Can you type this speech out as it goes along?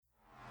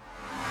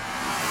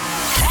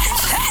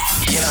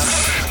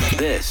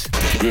This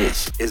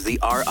is the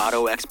Our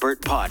Auto Expert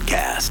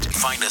Podcast.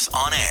 Find us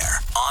on air,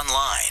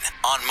 online,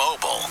 on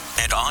mobile,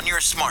 and on your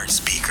smart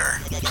speaker.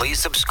 Please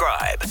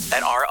subscribe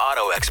at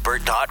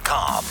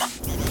ourautoexpert.com.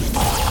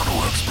 Our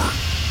Auto Expert.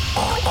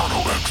 Our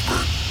Auto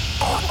Expert.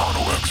 Our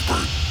Auto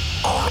Expert.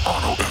 Our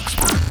Auto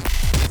Expert.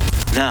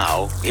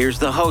 Now, here's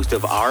the host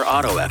of Our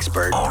Auto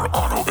Expert, Our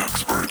Auto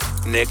Expert.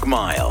 Nick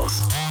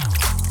Miles.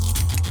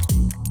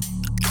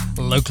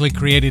 Locally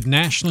created,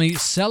 nationally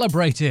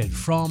celebrated,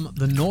 from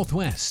the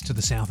northwest to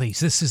the southeast.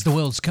 This is the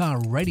world's car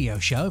radio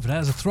show. If it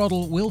has a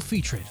throttle, we'll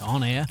feature it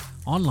on air,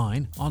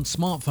 online, on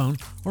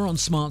smartphone, or on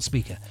smart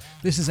speaker.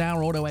 This is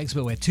Our Auto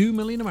Expert, where 2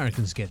 million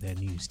Americans get their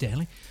news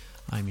daily.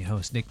 I'm your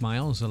host, Nick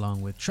Miles,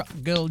 along with Truck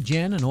Girl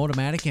Jen and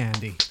Automatic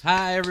Andy.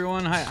 Hi,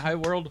 everyone. Hi,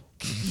 world.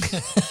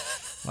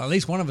 Well, at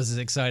least one of us is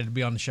excited to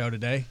be on the show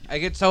today. I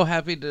get so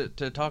happy to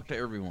talk to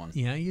everyone.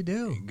 Yeah, you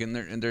do.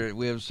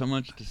 We have so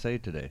much to say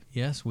today.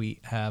 Yes, we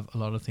have a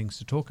lot of things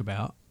to talk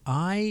about.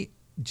 I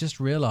just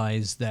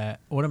realized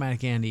that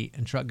Automatic Andy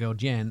and Truck Girl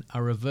Jen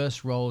are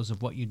reverse roles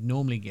of what you'd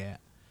normally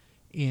get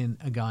in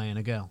a guy and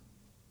a girl.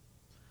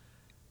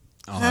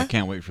 Oh, I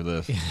can't wait for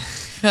this.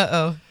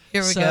 Uh-oh.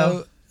 Here we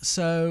go.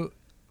 So,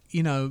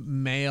 you know,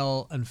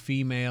 male and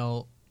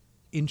female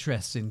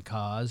interests in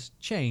cars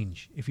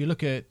change. If you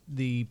look at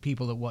the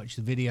people that watch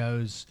the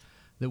videos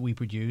that we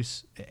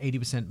produce,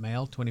 80%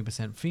 male,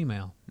 20%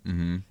 female.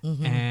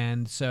 Mm-hmm.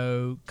 And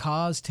so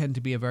cars tend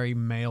to be a very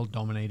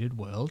male-dominated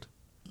world.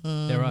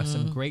 There are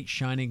some great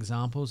shining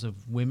examples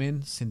of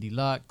women, Cindy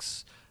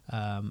Lux,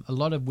 a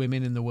lot of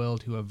women in the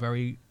world who are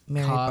very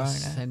Mary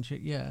car-centric.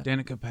 Yeah.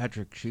 Danica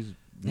Patrick, she's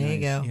There you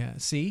go. Yeah,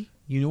 see?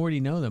 You already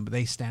know them, but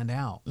they stand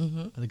out.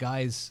 The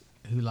guys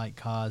who like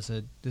cars,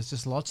 there's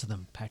just lots of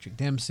them. Patrick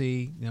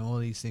Dempsey, you know, all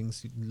these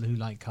things who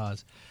like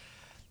cars.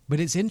 But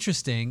it's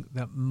interesting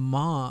that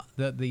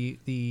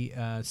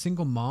the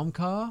single mom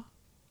car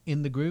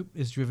in the group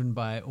is driven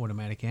by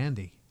Automatic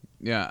Andy.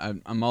 Yeah,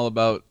 I'm all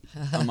about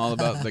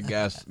the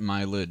gas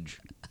mileage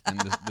and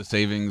the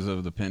savings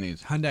of the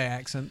pennies. Hyundai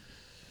Accent.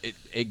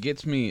 It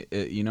gets me.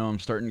 I'm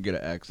starting to get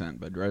an accent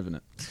by driving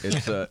it.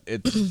 It's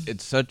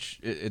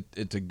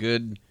a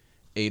good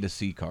A to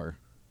C car.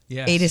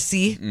 Yes. A to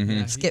C,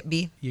 Mhm. skip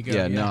B. You go.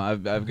 Yeah, no,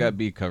 I've got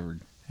B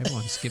covered.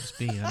 Everyone skips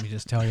B, let me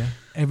just tell you.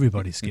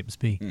 Everybody skips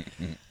B.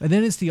 But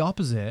then it's the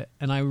opposite,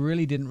 and I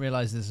really didn't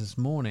realize this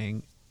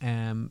morning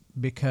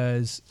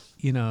because,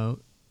 you know,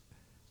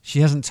 she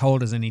hasn't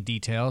told us any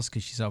details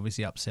because she's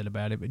obviously upset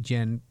about it, but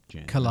Jen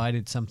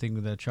collided something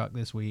with her truck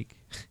this week,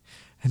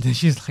 and then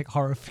she's like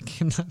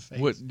horrific in her face.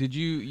 What did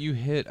you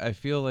hit? I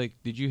feel like,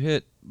 did you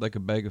hit like a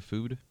bag of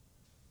food?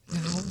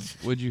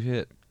 What'd you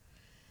hit?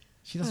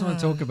 She doesn't want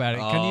to talk about it.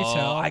 Can you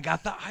tell? I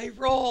got the eye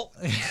roll.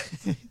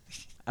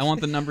 I want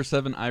the number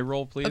 7 eye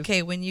roll, please.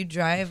 Okay, when you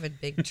drive a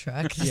big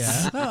truck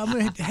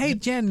Yeah. Hey,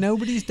 Jen,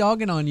 nobody's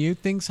dogging on you.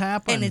 Things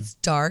happen. and it's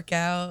dark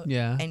out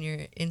Yeah. and you're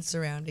in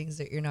surroundings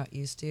that you're not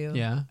used to.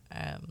 Yeah.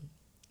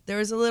 There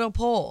was a little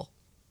pole.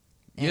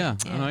 Yeah,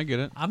 And- I get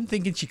it. I'm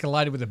thinking she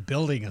collided with a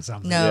building or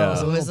something. No,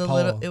 Yeah. it was a pole.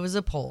 little. It was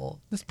a pole.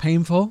 It's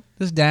painful.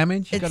 There's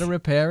damage. You got to It's-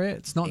 repair it.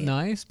 It's not Yeah.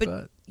 nice, but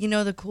But you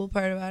know the cool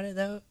part about it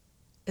though,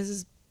 is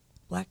it's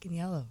black and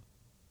yellow.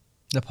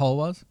 the pole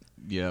was.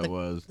 Yeah, it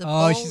was. The Oh,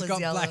 pole she's was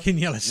got yellow. black and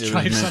yellow It was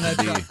stripes on her meant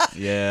to truck.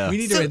 be. Yeah. We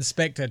need to So-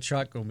 inspect her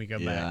truck when we go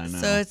Yeah, I back.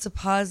 know. So it's a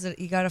positive.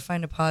 You got to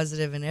find a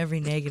positive in every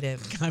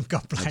negative. I've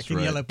got black That's and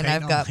right. yellow And paint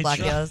I've on got my black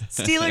truck. yellow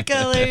Steeler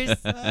colors.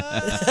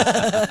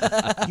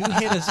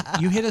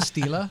 You hit a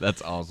Steeler?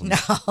 That's awesome. No,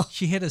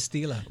 She hit a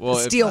Steeler. Well,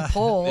 steel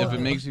pole. if it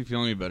makes you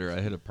feel any better, I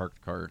hit a parked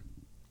car.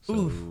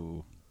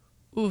 So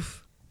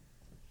Oof.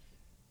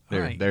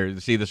 there, Alright. there.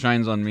 See, the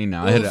shine's on me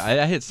now. Oof.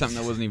 I hit something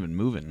that wasn't even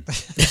moving.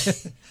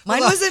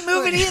 Mine wasn't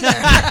moving either.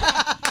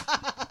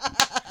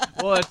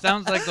 Well, it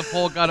sounds like the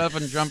pole got up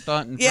and jumped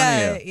on in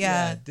Yeah, front of you.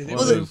 yeah. did it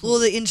Well, move?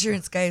 the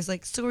insurance guy is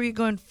like, so are you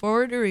going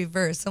forward or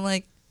reverse? I'm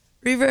like,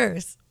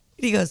 reverse.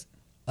 And he goes,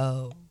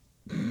 oh.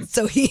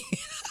 So he.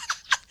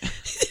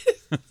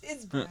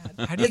 It's bad.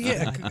 How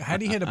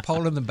do you hit a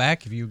pole in the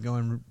back if you're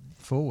going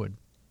forward?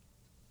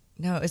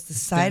 No, it's the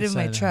side of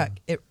my side of truck.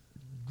 It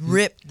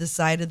ripped the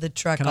side of the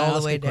truck Can I all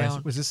ask the way a question?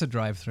 down. Was this a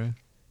drive-through?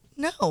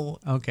 No.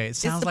 Okay, it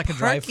sounds the like a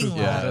drive-through.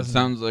 parking bar, lot. Yeah, it doesn't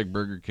sounds like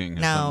Burger King.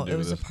 Has No, something to do it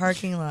was a with this.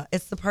 parking lot.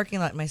 It's the parking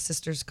lot in my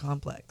sister's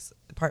complex,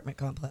 apartment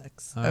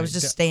complex. All I was right,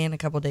 just staying a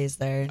couple days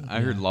there. And I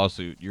heard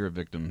lawsuit. You're a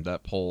victim.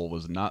 That pole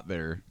was not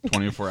there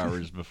 24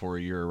 hours before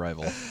your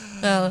arrival.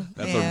 oh,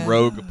 That's yeah. a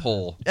rogue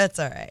pole. That's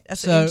all right.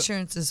 That's So- what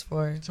insurance is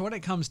for. So what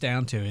it comes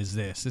down to is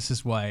this. This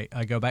is why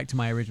I go back to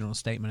my original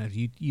statement of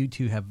you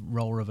two have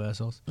role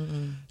reversals.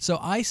 So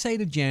I say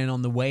to Jen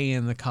on the way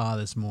in the car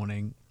this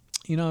morning,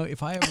 you know,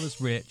 if I was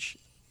rich,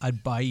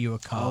 I'd buy you a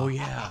car. Oh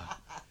yeah.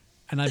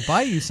 And I'd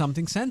buy you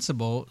something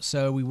sensible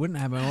so we wouldn't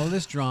have all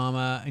this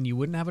drama and you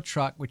wouldn't have a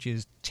truck which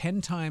is 10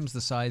 times the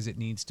size it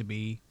needs to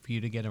be for you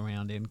to get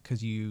around in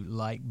because you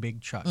like big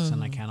trucks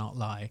and I cannot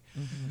lie.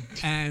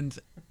 And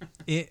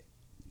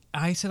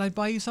I said I'd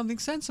buy you something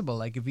sensible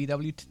like a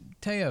VW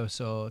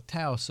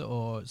Taos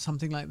or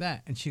something like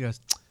that. And she goes,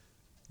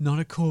 not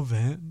a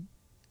Corvette.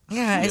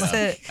 Yeah, I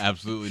said.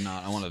 Absolutely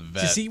not. I want a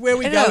vet. You see where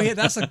we I go know. here?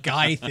 That's a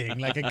guy thing.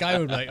 Like a guy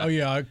would be like, oh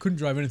yeah, I couldn't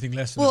drive anything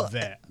less than Well, a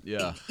vet.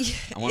 Yeah.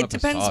 I want It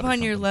depends Passat or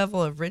upon your something.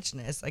 level of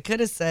richness. I could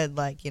have said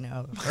like,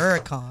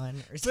 Huracan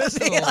or First of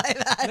something all, like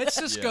that. let's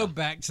just Yeah. go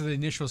back to the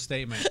initial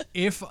statement.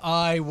 If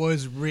I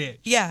was rich.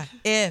 Yeah,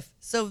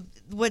 so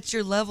what's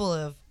your level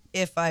of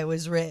if I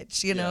was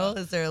rich, Yeah.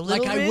 Is there a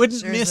little Like I rich,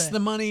 wouldn't or is miss it- the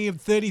money of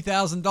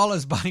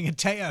 $30,000 buying a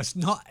Teos,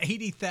 not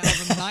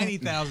 $80,000,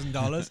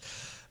 $90,000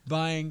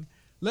 buying.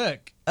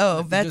 Look.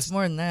 Oh, that's just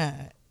more than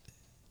that.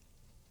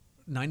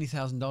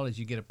 $90,000.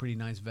 You get a pretty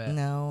nice vet.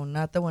 No,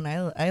 not the one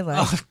I like.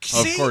 Oh,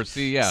 see? Of course,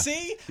 see, yeah.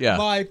 See? Yeah.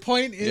 My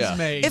point is Yeah.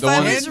 made. If the I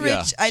one- was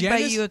rich, I'd buy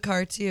Janice- you a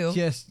car too.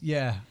 Yes,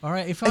 yeah. All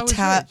right. If I A was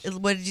rich,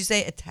 What did you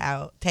say? A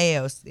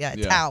Taos. Yeah, a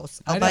Yeah.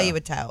 Taos. I'll I buy know. you a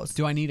Taos.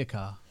 do I need a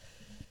car?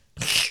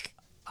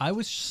 I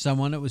was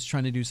someone that was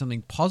trying to do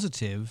something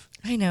positive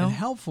I know. and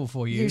helpful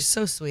for you. You're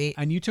so sweet.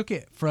 And you took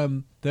it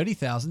from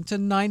 30,000 to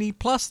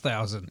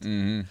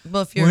 90,000+.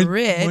 Well, if you're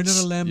rich, Why not a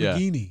Yeah.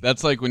 Lamborghini?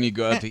 That's like when you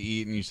go out to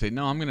eat and you say,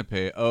 "No, I'm going to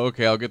pay." Oh,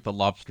 okay, I'll get the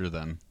lobster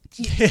then.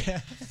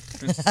 Yeah.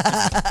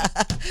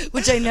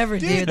 which I never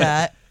do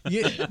that.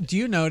 Do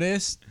you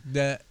notice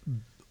that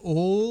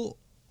all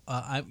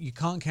you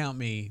can't count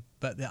me,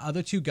 but the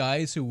other two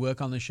guys who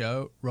work on the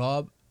show,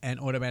 Rob and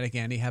Automatic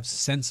Andy, have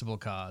sensible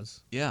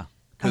cars. Yeah.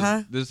 Because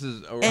Uh-huh. this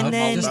is. And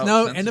then- There's about no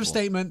sensible. end of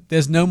statement.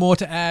 There's no more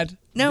to add.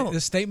 No.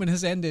 The statement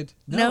has ended.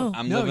 No.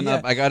 I'm no, living yeah.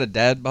 up. I got a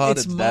dad bod.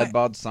 It's It's my- dad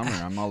bod summer.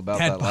 I'm all about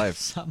Dad that bod life.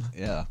 summer.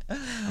 Yeah.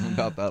 I'm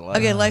about that life.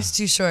 Okay, life's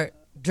too short.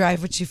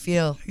 Drive what you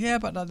feel. Yeah,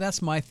 but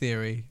that's my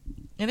theory.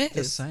 It is.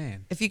 Just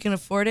saying. If you can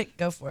afford it,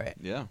 go for it.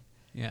 Yeah.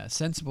 Yeah,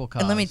 sensible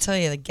cars. And let me tell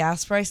you, the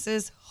gas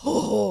prices,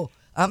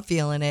 I'm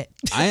feeling it.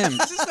 I am.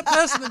 This is the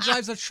person that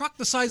drives a truck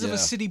the size of a Yeah.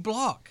 city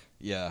block.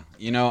 Yeah.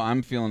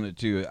 I'm feeling it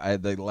too.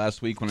 The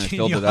last week when I Can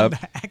filled you it up.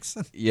 Honda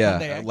accent? Honda Yeah.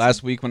 accent?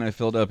 Last week when I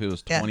filled up, it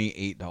was Yeah.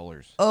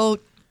 $28. Oh,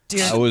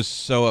 dear. I was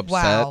so upset.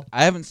 Wow.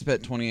 I haven't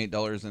spent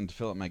 $28 in to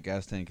fill up my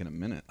gas tank in a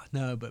minute.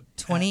 No, but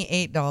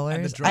 $28.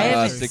 And the I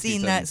haven't drive-thru.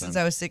 seen that 67 since cents.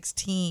 I was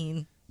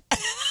 16.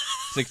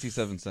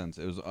 67 cents.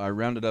 It was. I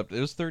rounded up.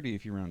 It was 30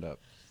 if you round up.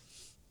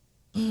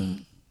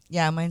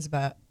 Yeah, mine's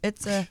about.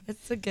 It's a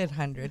good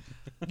 100.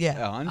 Yeah,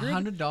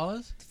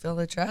 $100? fill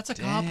the truck. That's a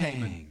car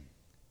payment.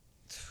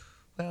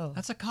 Well,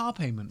 That's a car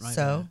payment, right?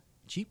 So? there.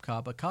 Cheap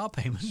car, but car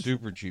payment.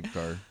 Super cheap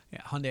car.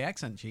 Yeah, Hyundai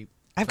Accent cheap.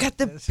 I've got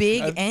the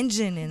big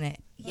engine in it.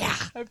 Yeah.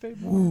 I pay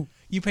more.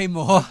 You pay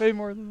more. Pay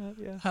more than that.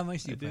 Yeah. How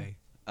much do you pay?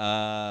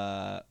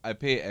 I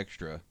pay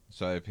extra,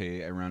 so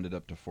I rounded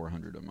up to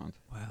 $400 a month.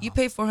 Wow. You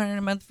pay $400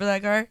 a month for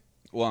that car?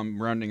 Well,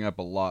 I'm rounding up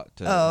a lot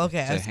to Oh,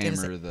 okay. I to was gonna hammer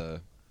say-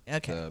 the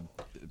Okay.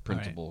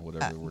 principal,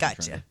 whatever. we're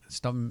Gotcha. trying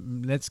Stop.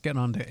 Let's get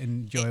on to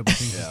enjoyable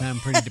things. 'Cause now I'm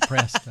pretty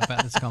depressed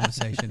about this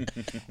conversation.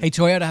 Hey,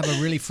 Toyota have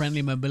a really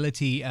friendly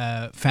mobility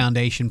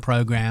foundation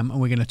program,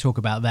 and we're going to talk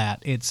about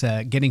that. It's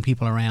getting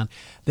people around.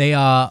 They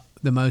are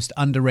the most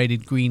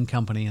underrated green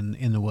company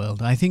in the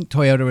world. I think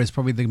Toyota is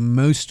probably the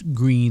most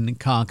green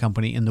car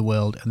company in the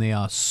world, and they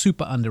are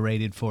super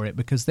underrated for it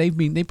because they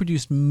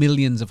produced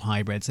millions of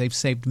hybrids. They've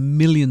saved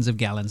millions of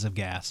gallons of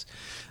gas.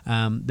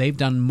 They've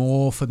done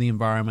more for the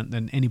environment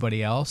than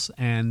anybody else,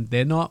 and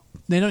they don't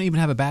even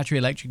have a battery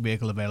electric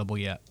vehicle available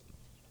yet,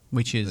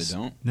 which is They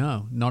don't?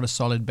 no, not a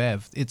solid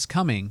BEV. It's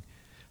coming,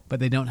 but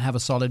they don't have a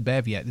solid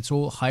BEV yet. It's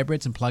all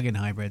hybrids and plug-in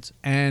hybrids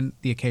and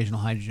the occasional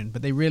hydrogen.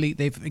 But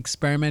they've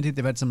experimented.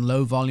 They've had some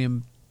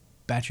low-volume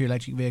battery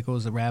electric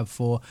vehicles, the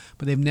RAV4,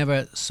 but they've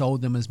never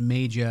sold them as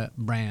major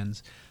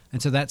brands.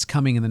 And so that's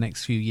coming in the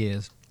next few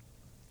years.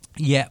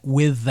 Yet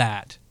with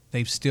that,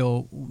 they've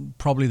still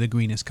probably the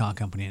greenest car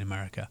company in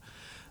America.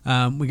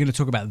 We're going to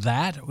talk about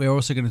that. We're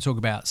also going to talk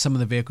about some of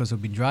the vehicles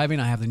we've been driving.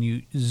 I have the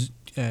new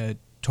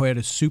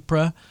Toyota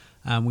Supra.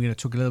 We're going to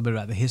talk a little bit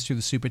about the history of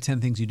the Supra,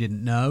 10 things you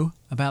didn't know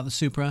about the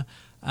Supra.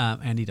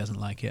 Andy doesn't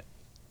like it.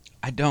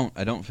 I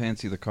don't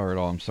fancy the car at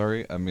all. I'm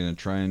sorry. I'm going to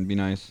try and be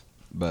nice,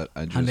 but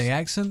I just Hyundai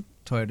Accent,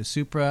 Toyota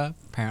Supra.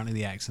 Apparently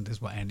the Accent is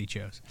what Andy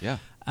chose. yeah.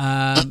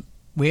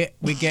 We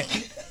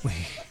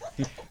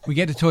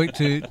get to talk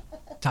to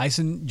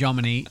Tyson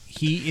Jominy.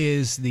 He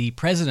is the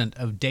president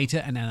of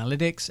data and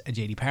analytics at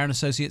JD Power and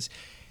Associates.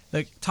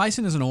 Look,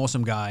 Tyson is an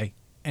awesome guy,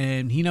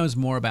 and he knows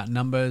more about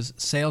numbers.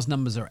 Sales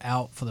numbers are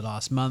out for the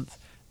last month,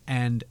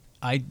 and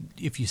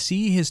if you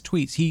see his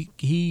tweets,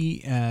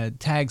 he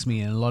tags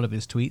me in a lot of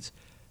his tweets.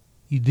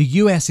 The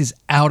U.S. is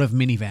out of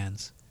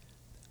minivans.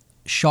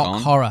 Shock,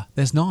 Gone? horror.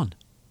 There's none.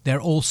 They're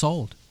all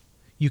sold.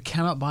 You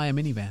cannot buy a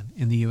minivan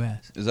in the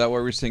U.S. Is that why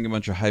we're seeing a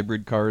bunch of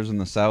hybrid cars in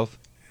the South?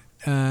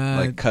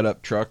 Like cut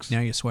up trucks?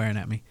 Now you're swearing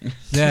at me.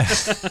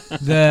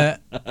 The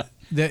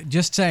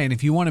just saying,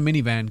 if you want a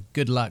minivan,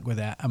 good luck with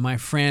that. And my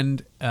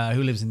friend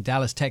who lives in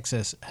Dallas,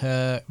 Texas,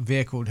 her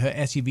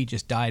SUV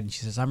just died, and she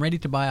says, "I'm ready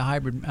to buy a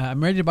hybrid.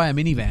 I'm ready to buy a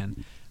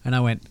minivan." And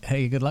I went,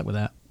 "Hey, good luck with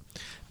that."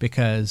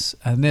 Because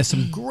there's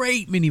some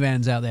great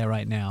minivans out there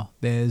right now.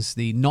 There's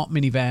the not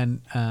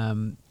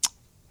minivan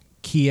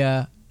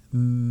Kia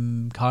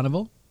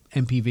Carnival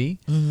MPV.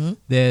 Mm-hmm.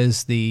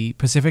 There's the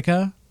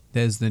Pacifica.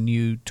 There's the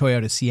new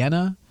Toyota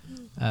Sienna.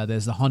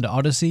 There's the Honda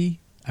Odyssey.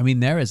 I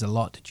mean, there is a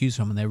lot to choose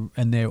from,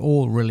 and they're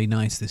all really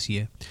nice this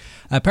year.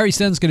 Perry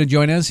Stern's going to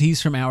join us.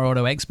 He's from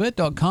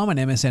OurAutoExpert.com and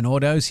MSN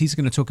Autos. He's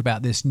going to talk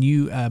about this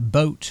new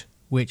boat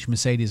which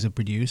Mercedes have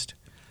produced.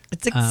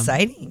 It's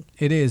exciting.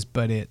 It is,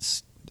 but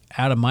it's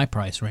out of my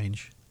price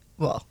range.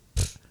 Well,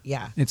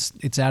 yeah.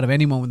 It's out of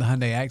anyone with the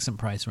Hyundai Accent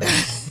price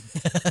range.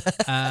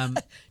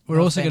 We're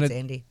also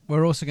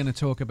going to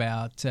talk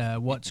about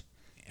what's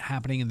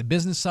happening in the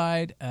business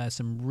side,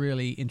 some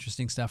really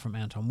interesting stuff from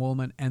Anton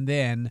Woolman, and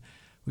then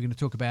we're going to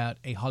talk about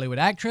a Hollywood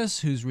actress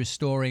who's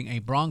restoring a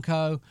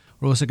Bronco.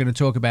 We're also going to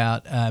talk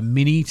about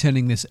Mini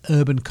turning this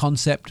urban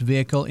concept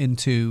vehicle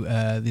into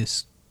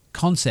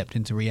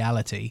into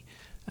reality.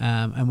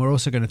 And we're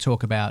also going to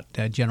talk about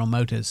General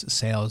Motors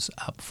sales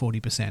up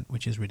 40%,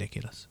 which is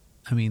ridiculous.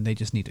 I mean, they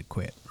just need to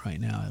quit right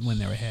now when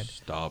they're ahead.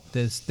 Stop.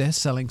 They're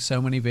selling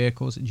so many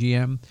vehicles at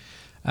GM.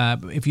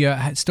 If you're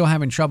still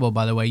having trouble,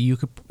 by the way,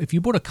 if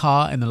you bought a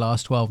car in the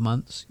last 12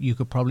 months, you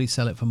could probably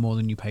sell it for more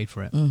than you paid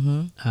for it,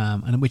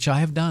 and which I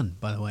have done,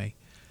 by the way.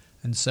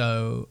 And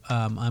so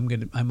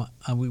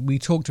we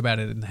talked about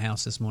it in the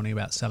house this morning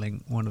about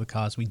selling one of the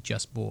cars we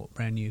just bought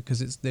brand new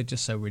because they're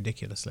just so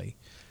ridiculously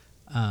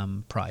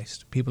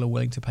priced. People are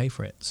willing to pay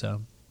for it.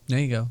 So there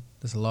you go.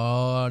 There's a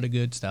lot of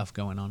good stuff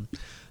going on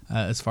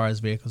as far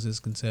as vehicles is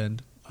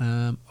concerned.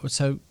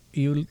 So are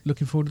you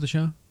looking forward to the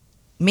show?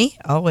 Me?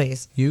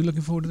 Always. You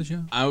looking forward to the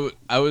show?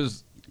 I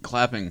was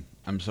clapping.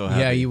 I'm so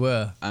happy. Yeah, you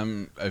were.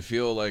 I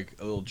feel like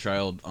a little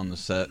child on the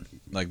set,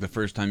 like the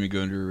first time you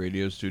go into a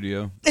radio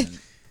studio. And,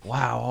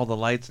 wow, all the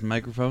lights and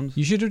microphones.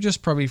 You should have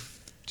just probably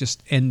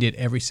just ended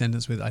every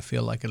sentence with "I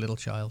feel like a little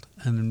child"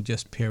 and then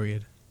just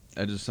period.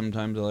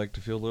 Sometimes I like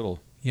to feel little.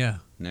 Yeah.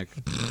 Nick.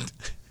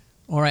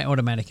 All right,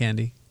 Automatic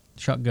Andy,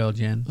 Truck Girl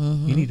Jen.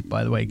 You need to,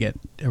 by the way, get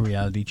a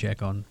reality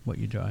check on what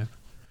you drive.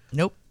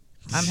 Nope.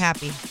 I'm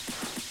happy.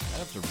 I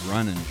have to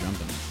run and jump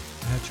in it.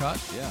 Truck?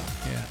 Yeah.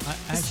 Yeah.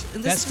 This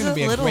That's is going to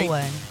be a a little great,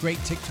 one.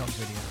 great TikTok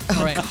video.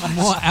 All right,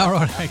 more Our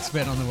Auto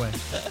Expert on the way.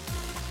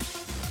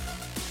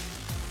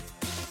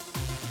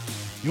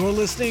 You're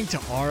listening to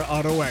Our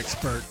Auto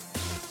Expert.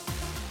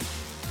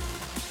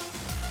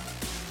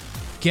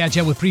 Catch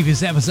up with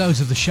previous episodes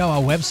of the show,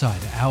 our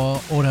website,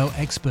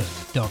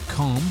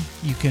 OurAutoExpert.com.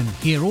 You can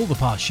hear all the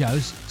past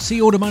shows,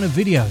 see automotive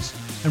videos,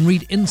 and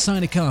read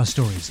insider car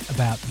stories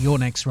about your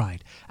next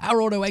ride.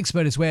 Our Auto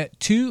Expert is where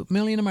 2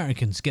 million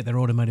Americans get their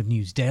automotive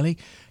news daily.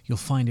 You'll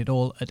find it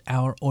all at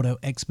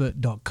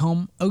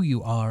OurAutoExpert.com,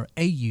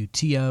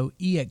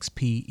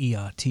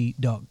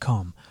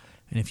 OurAutoExpert.com.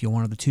 And if you're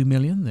one of the 2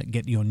 million that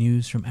get your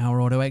news from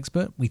Our Auto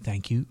Expert, we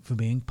thank you for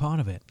being part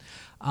of it.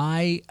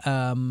 I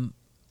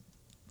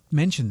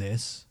mentioned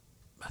this,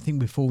 I think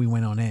before we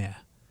went on air,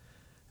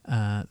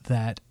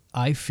 that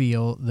I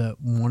feel that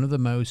one of the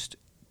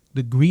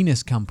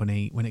greenest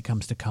company when it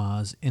comes to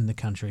cars in the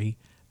country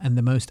and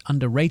the most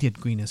underrated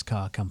greenest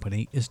car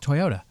company is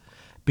Toyota,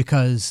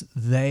 because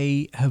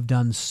they have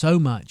done so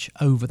much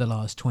over the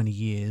last 20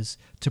 years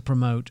to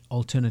promote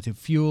alternative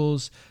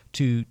fuels,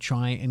 to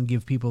try and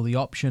give people the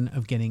option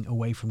of getting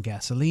away from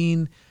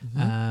gasoline.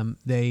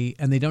 They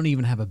don't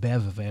even have a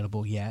BEV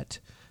available yet.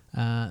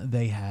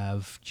 They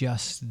have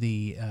just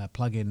the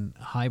plug-in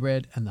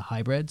hybrid and the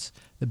hybrids.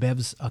 The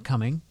BEVs are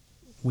coming.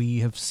 We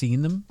have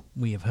seen them.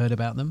 We have heard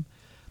about them.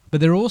 But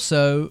they're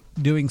also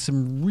doing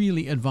some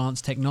really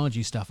advanced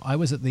technology stuff. I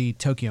was at the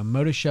Tokyo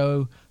Motor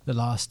Show the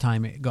last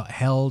time it got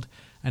held,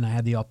 and I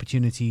had the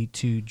opportunity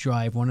to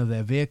drive one of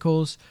their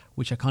vehicles,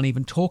 which I can't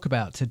even talk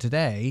about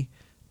today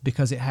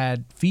because it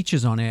had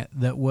features on it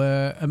that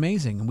were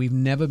amazing. And we've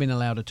never been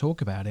allowed to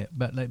talk about it.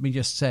 But let me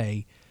just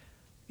say,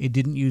 it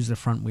didn't use the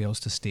front wheels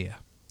to steer.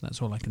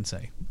 That's all I can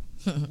say.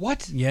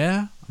 What?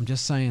 Yeah, I'm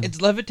just saying.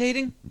 It's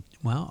levitating?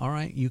 Well, all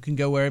right. You can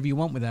go wherever you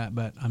want with that,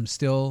 but I'm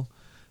still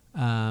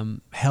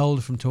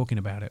held from talking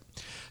about it.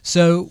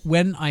 So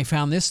when I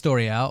found this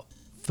story out,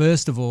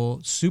 first of all,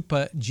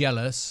 super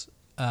jealous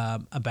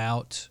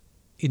about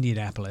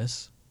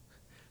Indianapolis.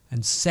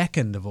 And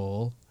second of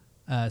all,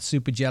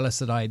 super jealous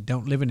that I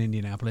don't live in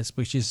Indianapolis,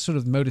 which is sort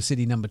of Motor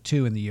City number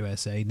 2 in the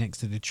USA next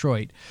to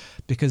Detroit,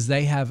 because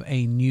they have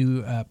a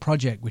new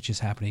project which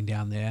is happening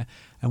down there.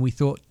 And we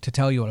thought to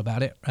tell you all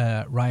about it.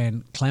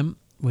 Ryan Clem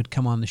would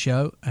come on the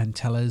show and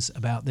tell us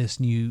about this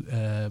new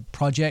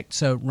project.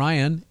 So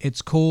Ryan,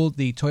 it's called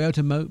the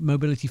Toyota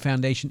Mobility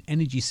Foundation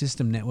Energy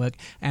System Network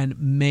and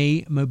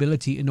May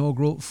Mobility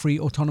Inaugural Free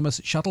Autonomous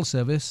Shuttle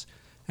Service,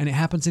 and it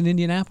happens in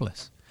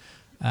Indianapolis.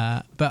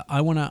 But I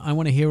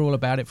want to hear all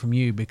about it from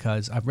you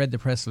because I've read the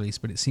press release,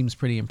 but it seems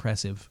pretty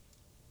impressive.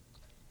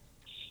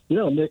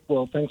 Nick,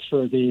 well, thanks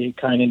for the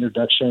kind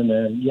introduction,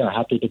 and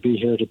happy to be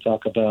here to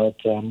talk about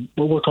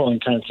what we're calling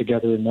kind of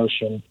Together in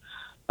Motion,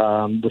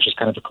 which is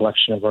kind of a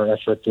collection of our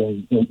efforts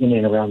in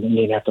and around the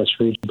Indianapolis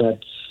region.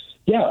 But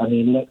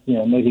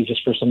maybe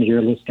just for some of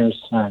your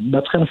listeners,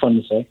 that's kind of fun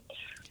to say.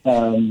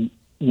 A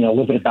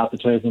little bit about the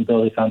Toyota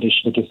Mobility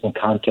Foundation to give some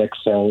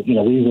context. So,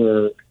 we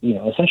were,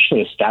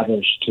 essentially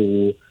established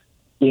to,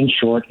 in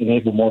short,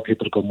 enable more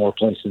people to go more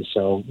places.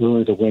 So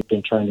really the way we've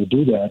been trying to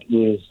do that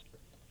is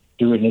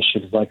through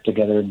initiatives like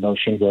Together in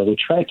Motion, where we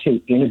try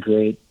to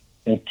integrate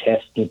and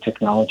test new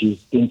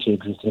technologies into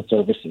existing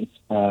services.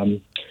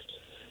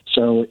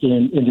 So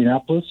in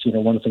Indianapolis,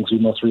 one of the things we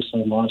most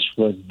recently launched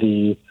was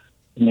the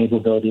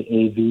Enableability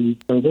AV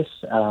service,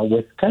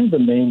 with kind of the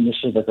main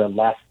mission as a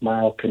last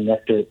mile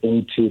connector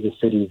into the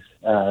city's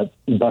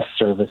bus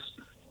service,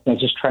 and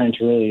just trying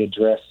to really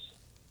address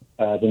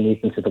the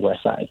needs into the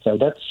west side. So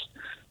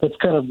that's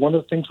kind of one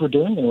of the things we're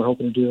doing, and we're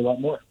hoping to do a lot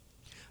more.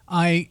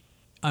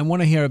 I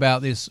want to hear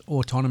about this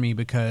autonomy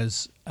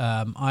because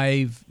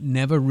I've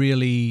never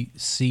really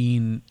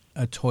seen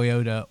a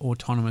Toyota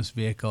autonomous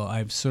vehicle.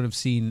 I've sort of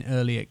seen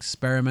early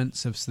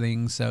experiments of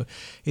things. So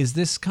is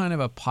this kind of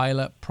a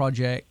pilot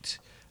project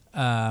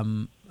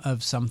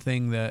of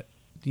something that,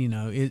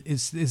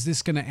 is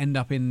this going to end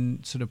up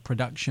in sort of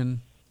production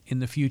in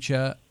the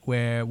future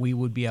where we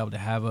would be able to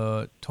have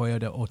a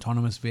Toyota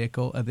autonomous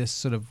vehicle? Are this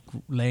sort of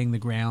laying the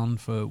ground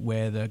for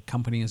where the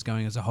company is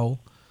going as a whole?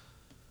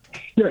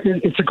 Yeah,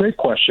 it's a great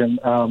question.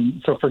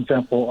 So, for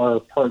example,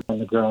 our partner on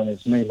the ground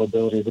is May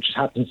Mobility, which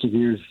happens to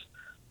use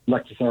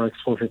Lexus RX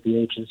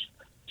 450Hs.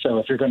 So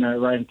if you're going to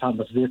ride an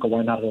autonomous vehicle,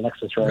 why not a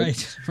Lexus,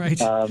 right? Right.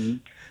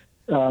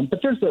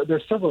 But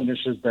there's several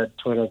initiatives that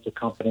Toyota as a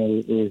company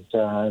is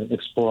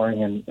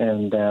exploring,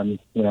 and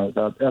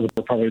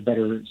they're probably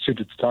better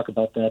suited to talk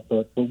about that.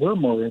 But what we're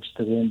more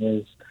interested in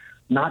is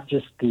not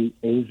just the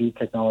AV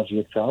technology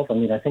itself. I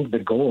mean, I think the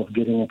goal of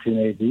getting into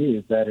an AV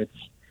is that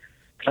it's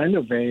kind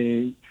of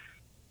a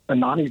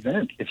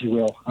non-event, if you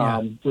will,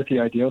 with the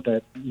idea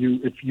that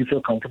if you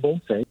feel comfortable,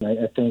 say.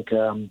 I think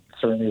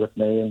certainly with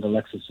May and the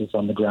Lexuses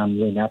on the ground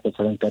in Indianapolis,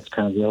 I think that's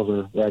kind of the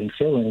overriding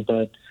feeling.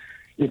 But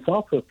it's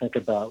also think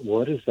about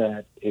what is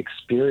that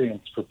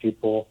experience for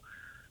people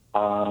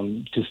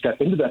to step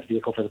into that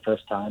vehicle for the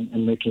first time,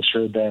 and making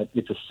sure that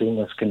it's a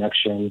seamless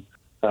connection,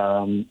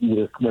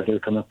 whether they're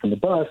coming from the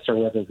bus or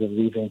whether they're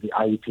leaving the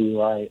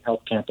IUPUI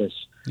Health Campus,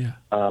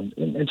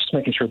 and just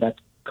making sure that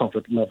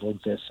comfort level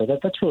exists. So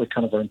that's really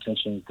kind of our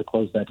intention, to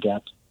close that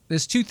gap.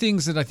 There's two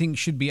things that I think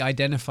should be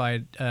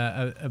identified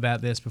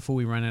about this before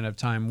we run out of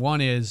time.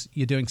 One is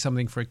you're doing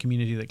something for a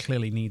community that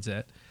clearly needs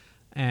it.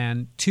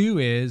 And two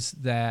is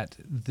that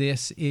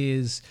this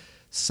is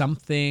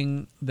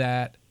something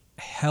that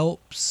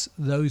helps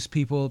those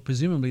people.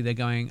 Presumably they're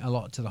going a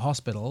lot to the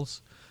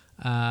hospitals,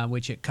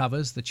 which it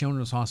covers, the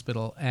Children's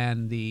Hospital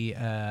and the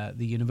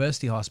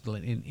University Hospital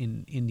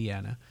in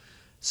Indiana.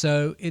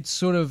 So it's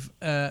sort of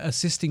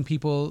assisting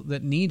people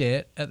that need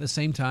it at the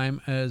same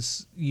time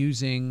as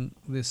using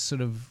this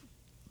sort of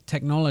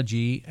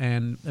technology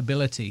and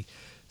ability.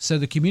 So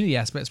the community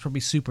aspect is probably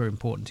super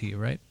important to you,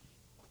 right?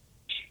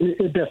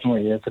 It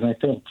definitely is. And I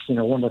think,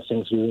 one of the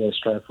things we really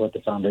strive for at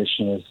the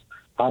foundation is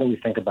how do we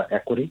think about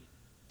equity?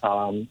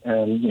 And,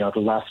 the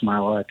last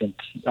mile, I think,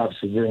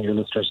 obviously you and your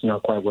listeners know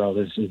quite well,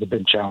 is a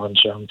big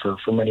challenge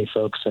for many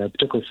folks,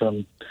 particularly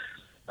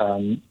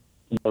from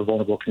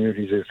vulnerable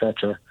communities, et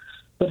cetera.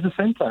 But at the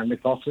same time,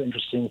 it's also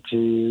interesting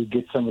to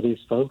get some of these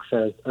folks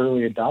as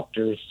early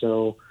adopters.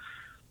 So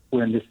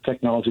when this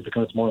technology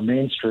becomes more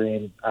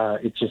mainstream,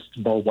 it's just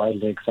more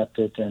widely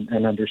accepted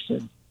and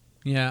understood.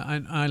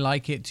 Yeah, I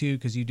like it too,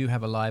 because you do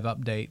have a live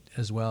update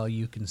as well.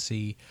 You can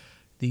see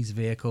these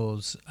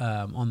vehicles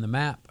on the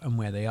map and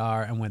where they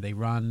are and where they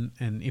run.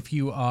 And if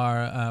you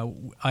are,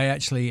 I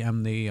actually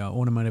am the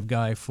automotive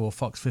guy for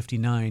Fox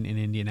 59 in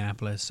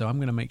Indianapolis, so I'm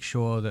going to make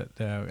sure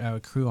that our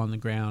crew on the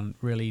ground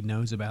really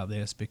knows about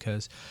this,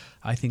 because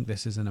I think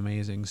this is an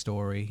amazing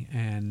story,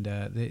 and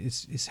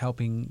it's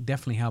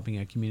definitely helping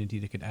a community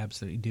that could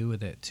absolutely do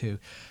with it too.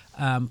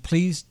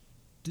 Please.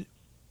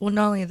 Well,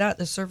 not only that,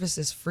 the service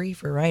is free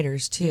for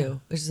riders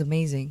too, which is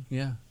amazing.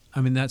 Yeah. I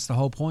mean, that's the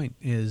whole point,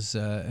 is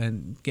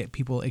and get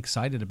people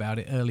excited about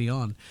it early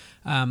on.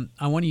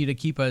 I want you to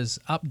keep us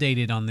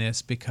updated on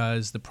this,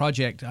 because the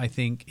project, I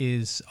think,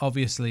 is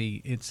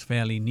obviously it's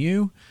fairly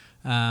new,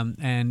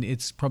 and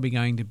it's probably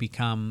going to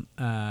become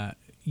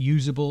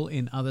usable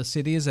in other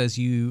cities as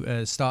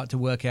you start to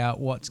work out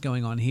what's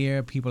going on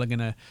here. People are going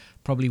to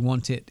probably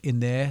want it in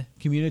their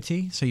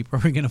community, so you're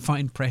probably going to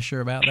find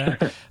pressure about that.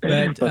 But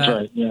That's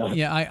right,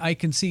 yeah. I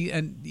can see,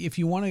 and if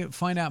you want to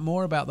find out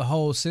more about the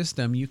whole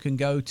system, you can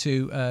go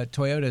to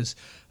Toyota's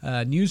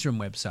newsroom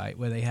website,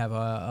 where they have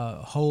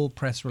a whole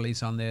press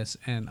release on this,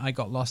 and I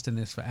got lost in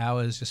this for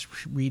hours, just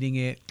reading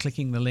it,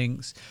 clicking the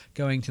links,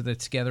 going to the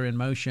Together in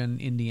Motion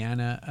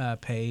Indiana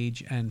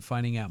page and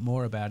finding out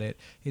more about it.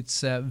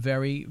 It's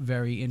very,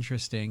 very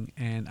interesting,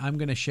 and I'm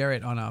going to share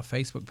it on our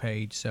Facebook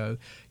page, so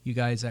you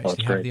guys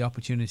actually have the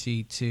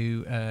opportunity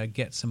to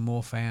get some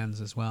more fans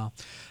as well.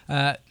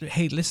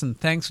 Hey, listen,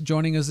 thanks for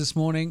joining us this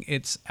morning.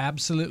 It's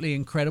absolutely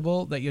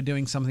incredible that you're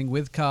doing something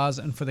with cars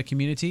and for the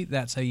community.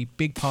 That's a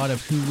big part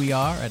of who we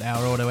are at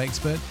Our Auto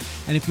Expert.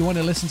 And if you want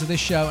to listen to this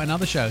show and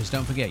other shows,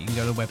 don't forget, you can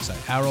go to the website,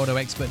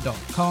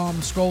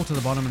 ourautoexpert.com, scroll to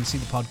the bottom and see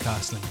the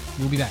podcast link.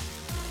 We'll be back.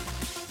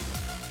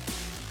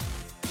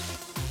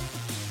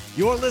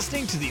 You're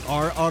listening to the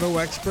Our Auto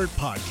Expert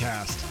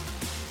podcast.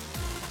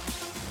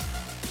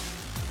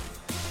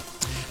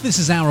 This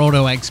is Our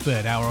Auto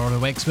Expert. Our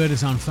Auto Expert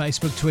is on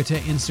Facebook, Twitter,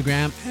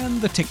 Instagram, and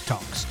the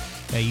TikToks.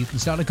 You can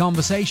start a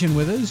conversation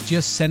with us.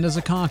 Just send us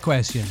a car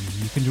question.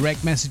 You can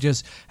direct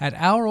messages at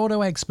Our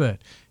Auto Expert,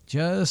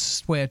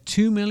 just where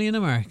 2 million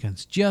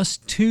Americans,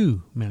 just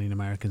 2 million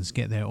Americans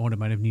get their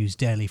automotive news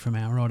daily from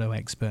Our Auto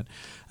Expert.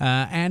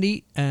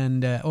 Andy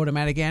and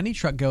Automatic Andy,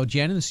 Truck Girl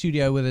Jen in the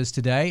studio with us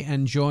today,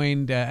 and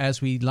joined,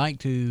 as we like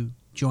to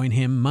join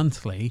him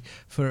monthly,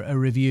 for a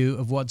review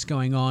of what's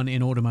going on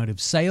in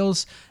automotive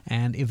sales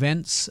and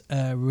events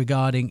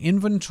regarding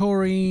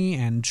inventory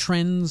and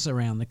trends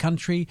around the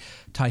country.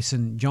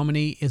 Tyson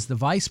Jominy is the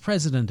Vice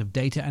President of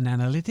Data and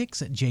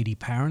Analytics at J.D.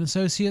 Power &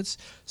 Associates.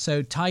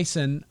 So,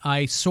 Tyson,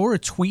 I saw a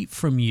tweet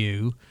from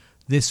you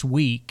this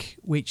week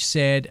which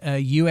said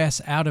U.S.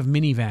 out of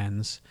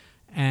minivans,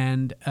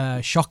 and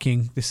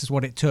shocking, this is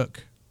what it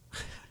took.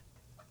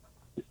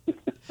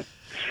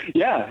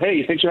 Yeah.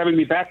 Hey, thanks for having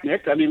me back,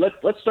 Nick. I mean,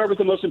 let's start with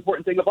the most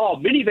important thing of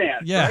all,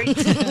 minivans. Yeah. Right?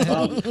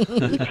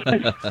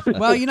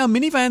 Well,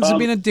 minivans have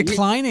been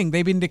declining.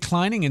 They've been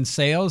declining in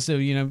sales. So,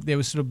 they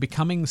were sort of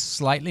becoming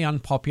slightly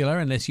unpopular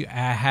unless you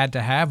had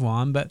to have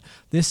one. But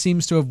this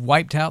seems to have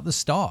wiped out the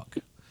stock.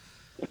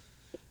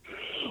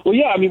 Well,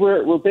 yeah. I mean,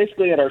 we're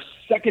basically at our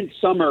second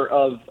summer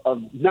of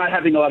not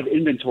having a lot of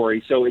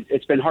inventory. So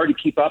it's been hard to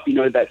keep up.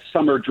 That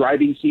summer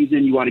driving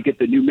season, you want to get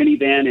the new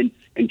minivan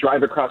and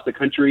drive across the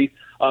country.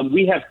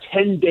 We have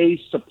 10 days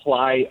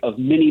supply of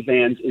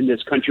minivans in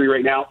this country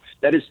right now.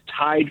 That is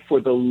tied for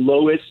the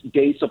lowest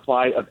day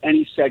supply of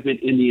any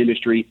segment in the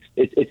industry.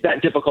 It's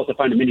that difficult to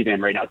find a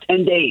minivan right now.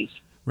 10 days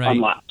on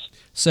lots.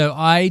 So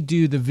I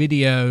do the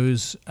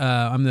videos.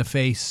 I'm the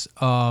face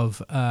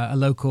of a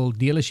local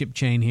dealership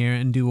chain here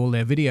and do all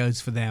their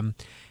videos for them.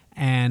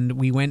 And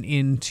we went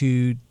in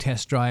to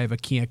test drive a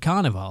Kia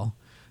Carnival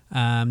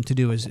to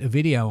do a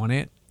video on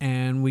it.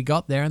 And we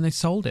got there and they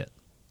sold it.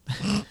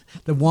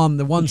 the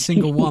one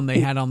single one they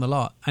had on the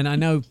lot. And I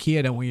know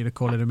Kia don't want you to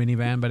call it a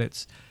minivan, but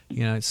it's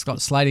got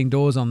sliding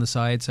doors on the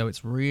side, so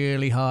it's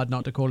really hard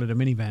not to call it a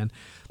minivan.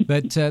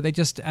 But they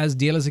just, as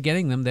dealers are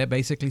getting them, they're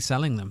basically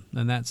selling them,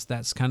 and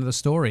that's kind of the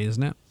story,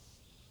 isn't it?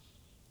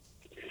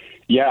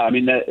 Yeah, I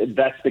mean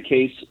that's the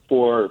case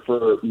for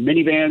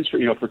minivans,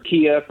 for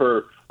Kia,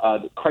 for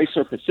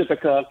Chrysler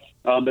Pacifica.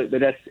 But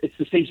it's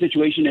the same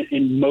situation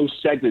in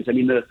most segments. I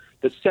mean, the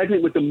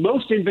segment with the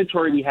most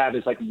inventory we have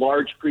is like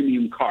large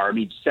premium car. I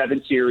mean,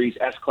 7 Series,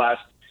 S-Class,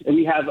 and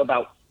we have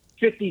about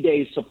 50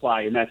 days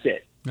supply, and that's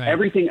it. Right.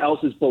 Everything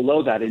else is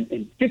below that.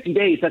 In 50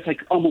 days, that's like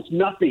almost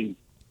nothing.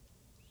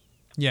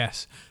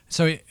 Yes.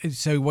 So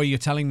what you're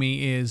telling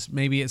me is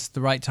maybe it's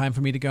the right time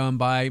for me to go and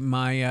buy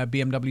my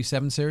BMW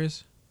 7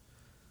 Series?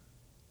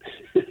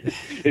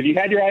 If you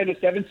had your eye on the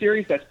 7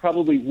 Series, that's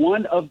probably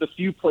one of the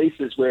few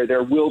places where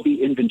there will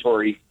be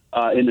inventory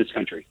in this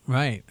country.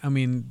 Right. I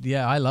mean,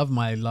 yeah, I love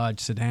my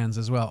large sedans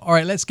as well. All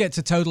right, let's get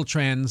to total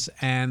trends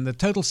and the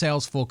total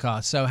sales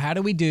forecast. So how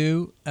do we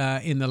do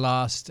in the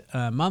last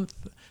month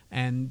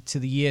and to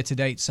the year to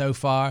date so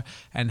far,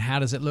 and how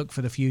does it look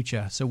for the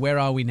future? So where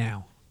are we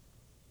now?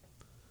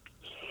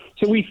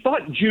 So we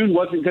thought June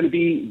wasn't going to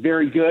be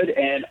very good,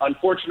 and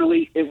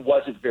unfortunately, it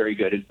wasn't very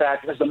good. In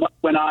fact, as the month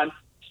went on,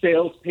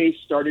 sales pace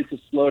started to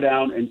slow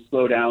down and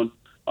slow down.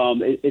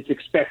 It's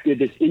expected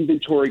this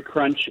inventory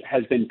crunch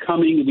has been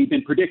coming. We've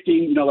been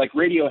predicting, like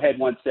Radiohead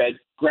once said,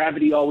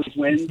 gravity always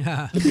wins.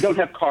 If we don't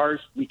have cars,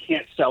 we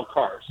can't sell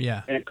cars.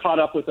 Yeah. And it caught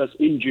up with us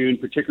in June,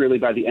 particularly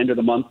by the end of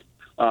the month,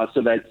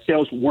 so that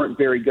sales weren't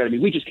very good. I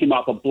mean, we just came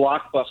off a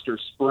blockbuster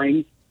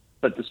spring,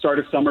 but the start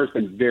of summer has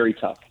been very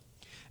tough.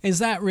 Is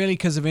that really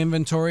because of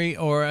inventory,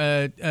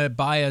 or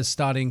buyers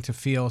starting to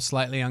feel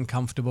slightly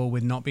uncomfortable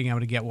with not being able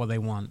to get what they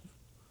want?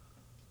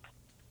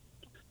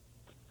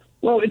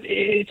 Well,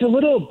 it's a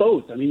little of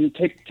both. I mean,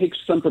 it takes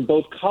some from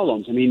both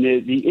columns. I mean,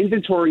 the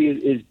inventory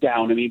is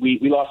down. I mean,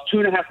 we lost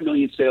 2.5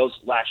 million sales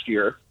last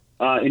year.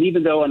 And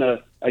even though on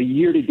a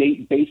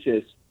year-to-date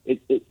basis,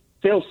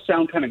 sales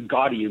sound kind of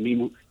gaudy. I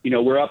mean,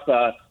 we're up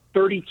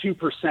 32%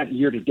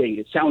 year-to-date.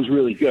 It sounds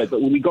really good.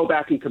 But when we go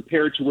back and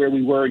compare it to where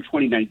we were in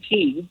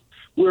 2019,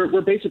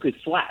 we're basically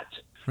flat.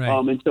 Right.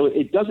 And so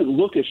it doesn't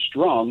look as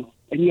strong,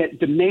 and yet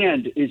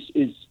demand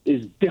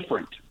is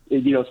different.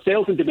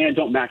 Sales and demand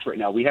don't match right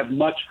now. We have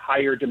much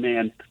higher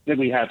demand than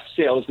we have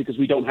sales because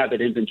we don't have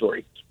that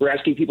inventory. We're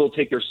asking people to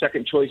take their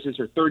second choices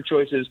or third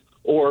choices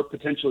or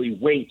potentially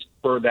wait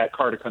for that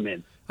car to come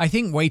in. I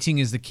think waiting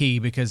is the key,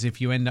 because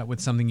if you end up with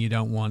something you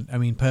don't want, I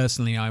mean,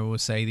 personally, I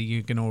always say that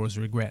you can always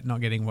regret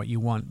not getting what you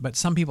want. But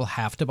some people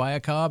have to buy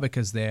a car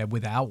because they're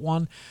without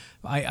one.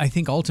 I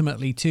think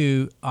ultimately,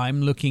 too,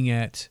 I'm looking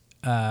at,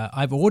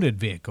 I've ordered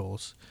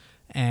vehicles.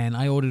 And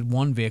I ordered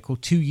one vehicle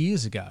 2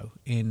 years ago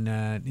in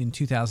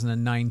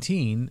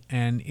 2019,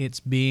 and it's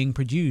being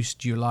produced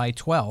July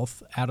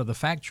 12th out of the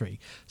factory.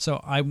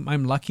 So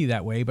I'm lucky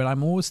that way, but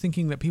I'm always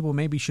thinking that people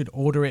maybe should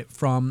order it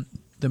from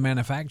the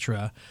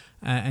manufacturer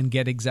and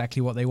get exactly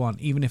what they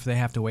want, even if they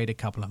have to wait a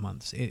couple of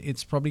months.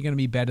 It's probably going to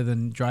be better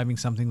than driving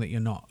something that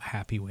you're not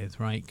happy with,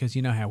 right? Because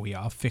you know how we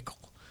are, fickle.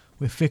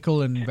 we're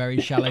fickle and very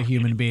shallow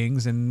human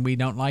beings, and we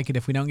don't like it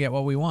if we don't get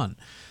what we want.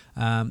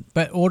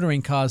 But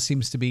ordering cars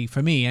seems to be,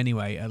 for me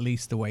anyway, at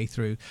least the way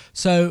through.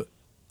 So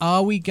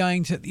are we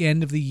going to, at the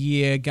end of the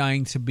year,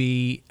 going to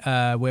be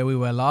where we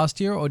were last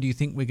year, or do you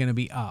think we're going to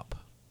be up?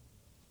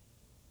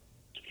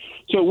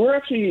 So we're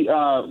actually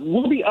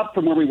we'll be up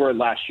from where we were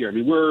last year. I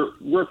mean,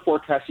 we're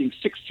forecasting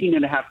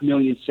 16.5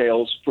 million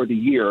sales for the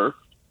year,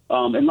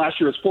 and last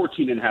year was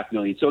 14.5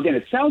 million. So again,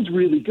 it sounds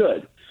really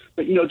good,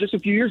 but just a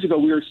few years ago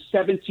we were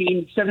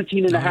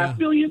 17.5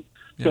 million.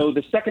 Yeah. So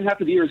the second half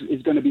of the year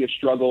is going to be a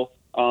struggle.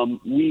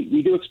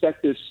 We do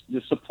expect the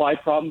supply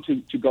problem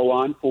to go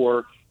on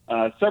for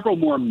several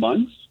more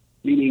months,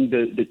 meaning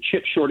the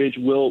chip shortage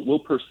will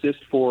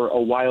persist for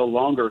a while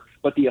longer.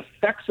 But the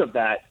effects of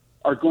that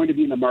are going to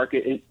be in the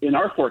market in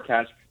our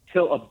forecast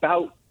till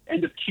about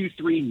end of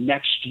Q3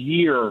 next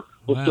year.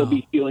 We'll still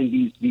be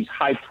feeling these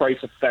high price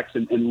effects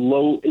and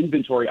low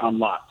inventory on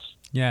lots.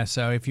 Yeah,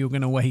 so if you're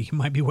going to wait, you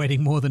might be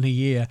waiting more than a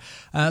year.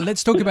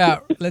 Let's talk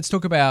about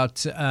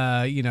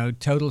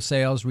total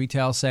sales,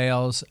 retail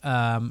sales.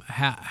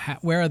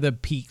 Where are the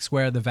peaks?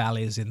 Where are the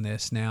valleys in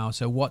this now?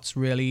 So what's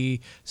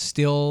really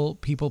still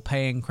people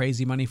paying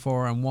crazy money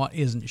for, and what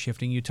isn't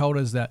shifting? You told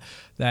us that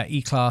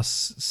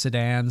E-Class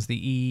sedans,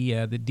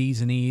 the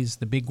Ds and Es,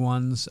 the big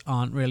ones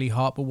aren't really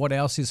hot. But what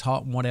else is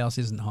hot and what else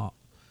isn't hot?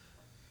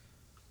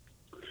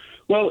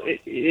 Well,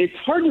 it's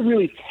hard to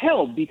really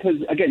tell because,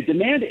 again,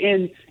 demand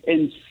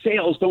and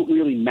sales don't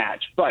really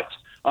match. But,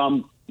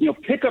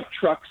 pickup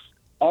trucks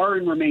are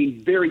and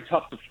remain very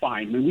tough to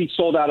find. I mean, we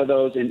sold out of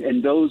those,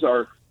 and those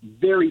are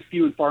very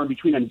few and far in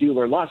between on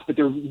dealer lots, but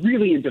they're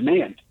really in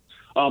demand.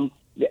 The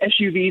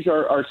SUVs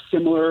are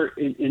similar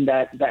in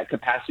that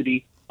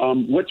capacity.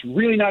 What's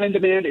really not in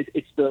demand,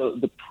 it's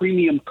the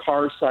premium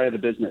car side of the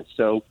business.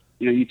 So,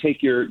 you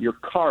take your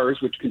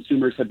cars, which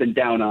consumers have been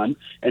down on,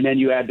 and then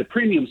you add the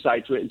premium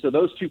side to it. And so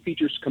those two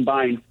features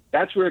combined,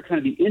 that's where kind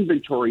of the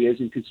inventory is,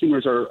 and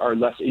consumers are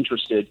less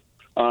interested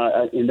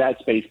in that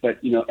space.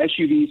 But,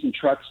 SUVs and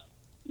trucks,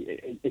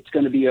 it's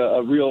going to be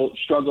a real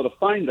struggle to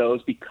find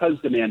those because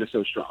demand is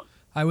so strong.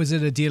 I was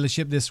at a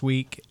dealership this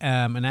week,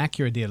 an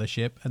Acura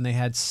dealership, and they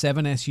had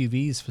 7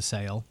 SUVs for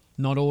sale,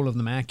 not all of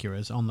them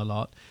Acuras on the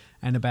lot,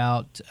 and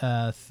about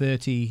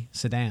 30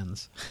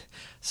 sedans.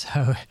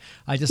 So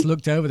I just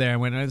looked over there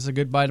and went, "It's a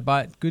good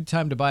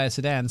time to buy a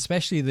sedan,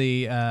 especially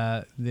the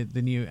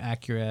new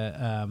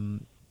Acura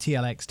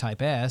TLX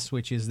Type S,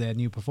 which is their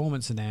new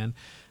performance sedan."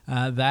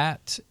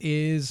 That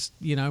is,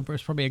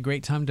 it's probably a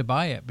great time to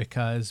buy it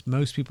because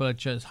most people are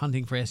just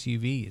hunting for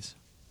SUVs.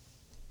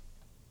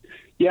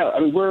 Yeah, I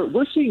mean,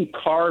 we're seeing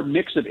car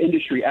mix of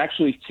industry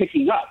actually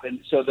ticking up,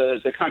 and so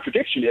the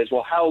contradiction is,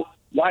 well,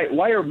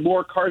 why are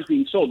more cars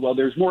being sold? Well,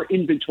 there's more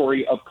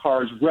inventory of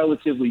cars,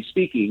 relatively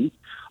speaking,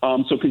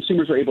 so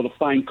consumers are able to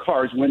find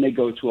cars when they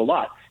go to a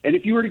lot. And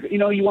if you were to,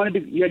 you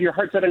had your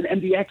heart set on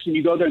an MDX and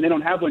you go there and they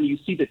don't have one, you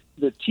see the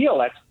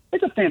TLX,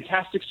 it's a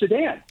fantastic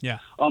sedan. Yeah.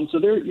 So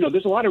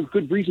there's a lot of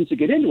good reasons to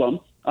get into them,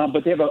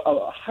 but they have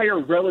a higher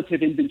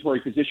relative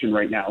inventory position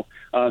right now.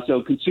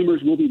 So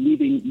consumers will be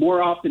leaving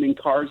more often in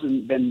cars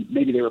than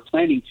maybe they were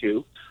planning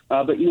to.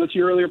 But to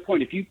your earlier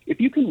point, if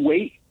you can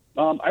wait,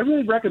 I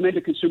really recommend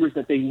to consumers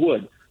that they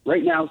would.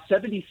 Right now,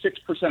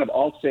 76% of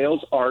all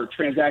sales are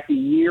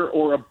transacting near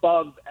or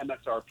above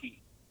MSRP.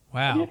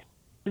 Wow. I mean,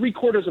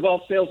 3/4 of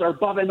all sales are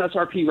above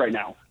MSRP right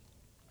now.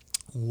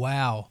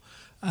 Wow.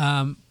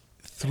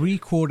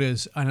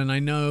 3/4, and I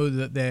know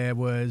that there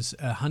was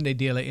a Hyundai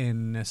dealer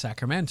in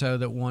Sacramento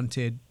that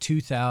wanted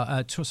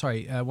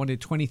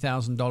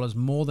 $20,000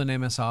 more than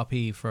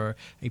MSRP for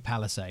a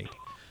Palisade.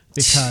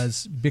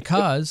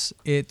 Because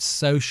it's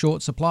so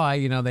short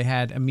supply, they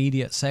had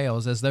immediate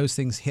sales as those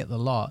things hit the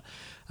lot.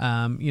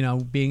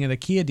 Being at a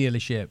Kia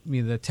dealership,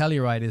 the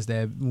Telluride is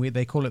there.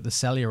 They call it the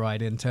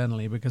Celluride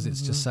internally because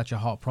it's just such a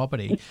hot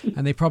property.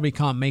 And they probably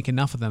can't make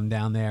enough of them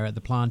down there at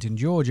the plant in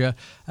Georgia.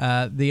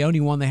 The only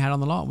one they had on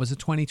the lot was a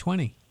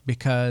 2020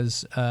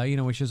 because,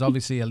 which is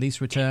obviously a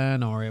lease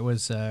return or it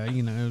was,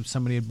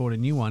 somebody had bought a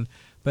new one.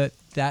 But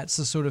that's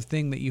the sort of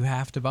thing that you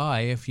have to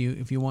buy if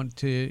you want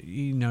to,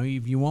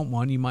 if you want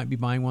one, you might be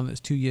buying one that's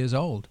 2 years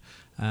old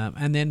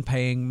and then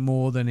paying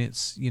more than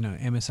its,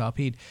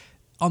 MSRP'd.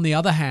 On the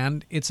other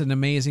hand, it's an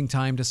amazing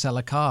time to sell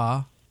a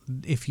car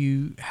if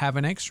you have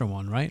an extra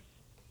one, right?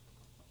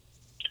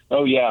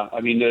 Oh, yeah. I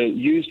mean, the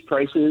used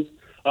prices,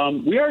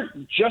 we are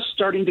just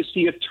starting to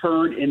see a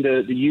turn in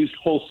the used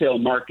wholesale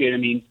market. I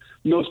mean,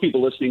 most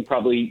people listening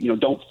probably,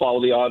 don't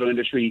follow the auto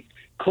industry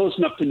close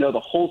enough to know the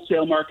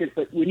wholesale market,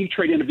 but when you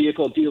trade in a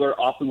vehicle, a dealer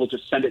often will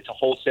just send it to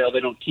wholesale. They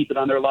don't keep it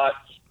on their lot.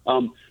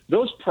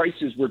 Those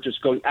prices were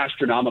just going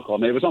astronomical. I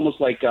mean, it was almost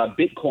like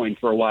Bitcoin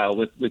for a while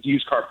with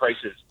used car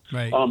prices.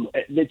 Right.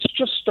 It's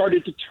just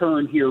started to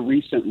turn here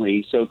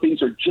recently, so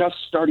things are just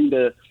starting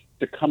to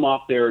come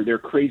off their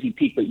crazy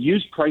peak, but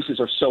used prices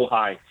are so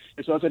high.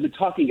 And so as I've been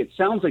talking, it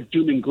sounds like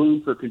doom and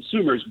gloom for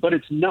consumers, but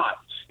it's not.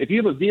 If you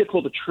have a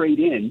vehicle to trade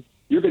in,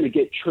 you're going to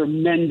get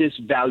tremendous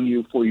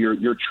value for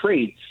your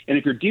trade. And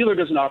if your dealer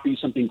doesn't offer you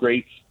something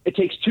great, it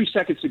takes 2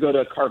 seconds to go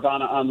to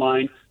Carvana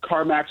online.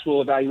 CarMax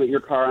will evaluate your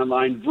car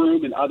online,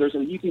 Vroom and others,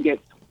 and you can get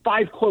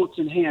 5 quotes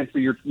in hand for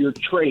your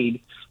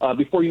trade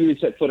before you even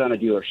set foot on a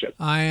dealership.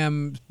 I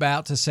am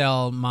about to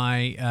sell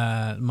my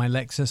my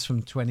Lexus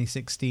from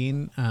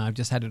 2016. I've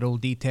just had it all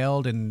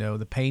detailed, and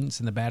the paints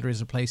and the batteries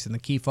replaced and the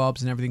key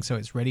fobs and everything, so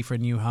it's ready for a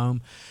new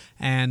home.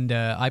 And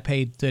I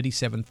paid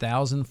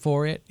 $37,000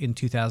 for it in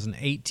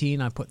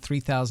 2018. I put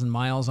 3,000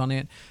 miles on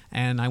it,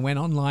 and I went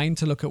online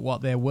to look at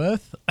what they're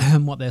worth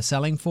and what they're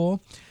selling for.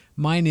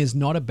 Mine is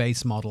not a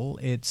base model.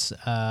 It's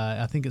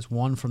I think it's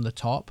one from the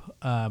top,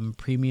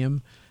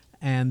 premium.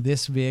 And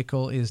this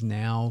vehicle is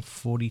now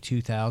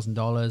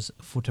 $42,000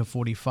 to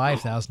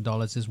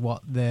 $45,000 is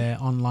what their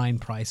online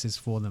price is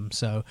for them.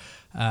 So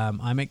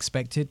I'm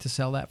expected to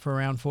sell that for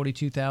around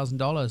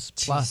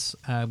 $42,000 plus.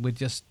 With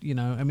just,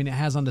 it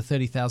has under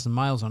 30,000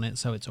 miles on it,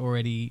 so it's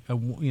already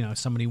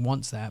somebody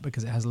wants that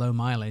because it has low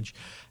mileage,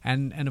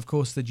 and of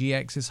course the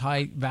GX is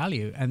high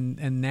value.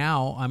 And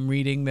now I'm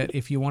reading that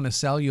if you want to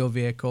sell your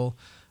vehicle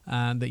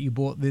that you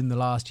bought in the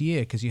last year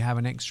because you have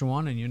an extra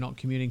one and you're not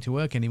commuting to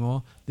work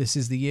anymore, this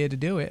is the year to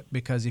do it,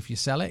 because if you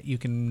sell it, you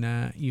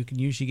can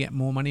usually get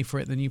more money for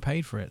it than you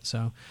paid for it.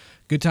 So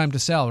good time to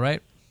sell,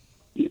 right?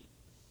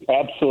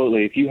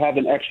 Absolutely. If you have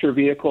an extra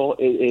vehicle,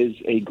 it is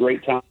a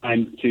great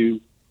time to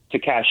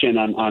cash in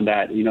on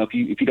that.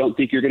 If you don't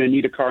think you're going to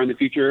need a car in the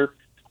future,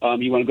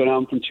 you want to go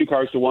down from 2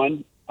 cars to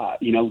 1,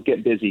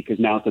 get busy, because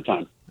now's the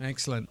time.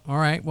 Excellent. All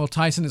right. Well,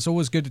 Tyson, it's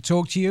always good to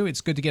talk to you.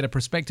 It's good to get a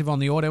perspective on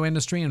the auto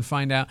industry and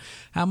find out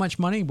how much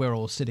money we're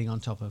all sitting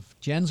on top of.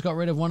 Jen's got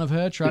rid of one of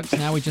her trucks.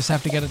 Now we just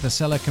have to get her to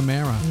sell a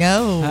Camaro.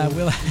 No.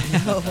 We'll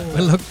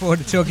look forward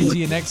to talking to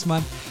you next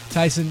month.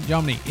 Tyson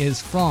Jomny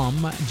is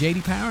from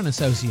J.D. Power and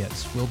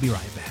Associates. We'll be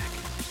right back.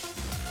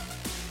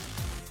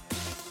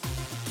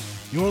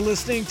 You're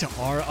listening to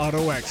Our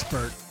Auto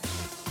Expert.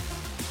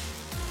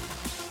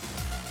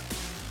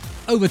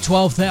 Over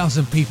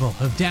 12,000 people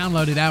have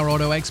downloaded our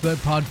Auto Expert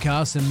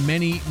podcast, and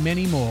many,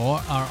 many more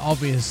are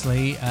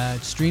obviously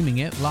streaming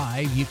it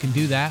live. You can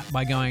do that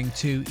by going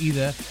to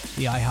either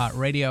the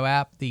iHeartRadio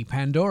app, the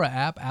Pandora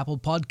app, Apple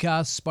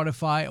Podcasts,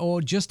 Spotify,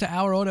 or just to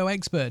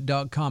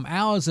OurAutoExpert.com.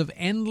 Hours of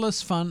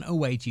endless fun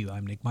await you.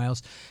 I'm Nick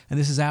Miles, and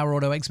this is Our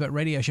Auto Expert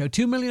radio show.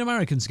 2 million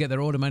Americans get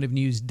their automotive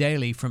news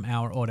daily from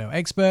Our Auto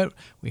Expert.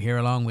 We're here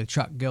along with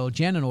Truck Girl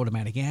Jen and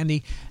Automatic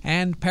Andy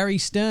and Perry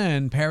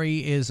Stern.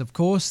 Perry is, of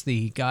course,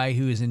 the guy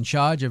who is in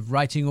charge of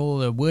writing all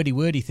the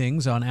wordy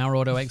things on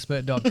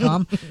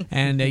OurAutoExpert.com.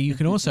 And you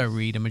can also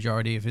read a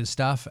majority of his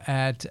stuff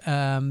at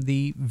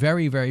the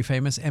very, very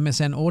famous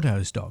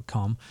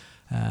MSNautos.com.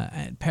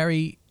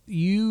 Perry,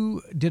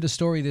 you did a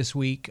story this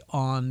week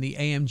on the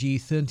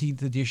AMG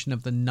 13th edition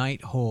of the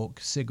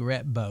Nighthawk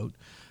cigarette boat.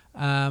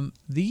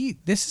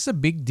 This is a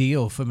big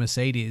deal for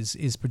Mercedes,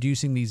 is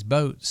producing these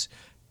boats.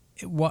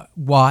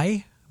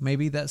 Why?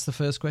 Maybe that's the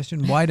first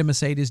question. Why do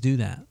Mercedes do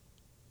that?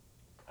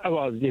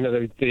 Well,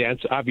 the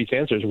obvious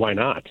answer is why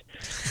not?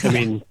 I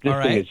mean,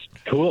 this thing is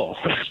cool.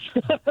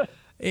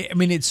 I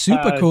mean, it's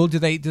super cool. Do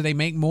they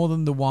make more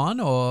than the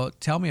one, or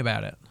tell me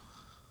about it?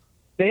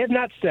 They have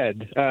not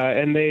said,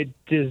 and they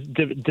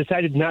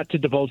decided not to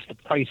divulge the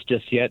price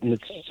just yet,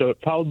 and so it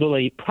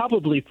probably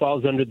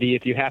falls under the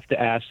if you have to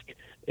ask,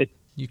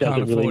 it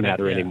doesn't really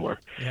matter anymore.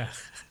 Yeah.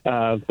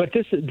 But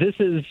this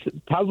is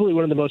probably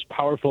one of the most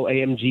powerful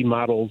AMG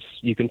models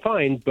you can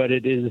find, but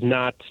it is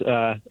not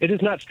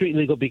street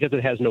legal because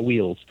it has no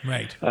wheels.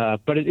 Right.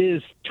 But it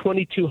is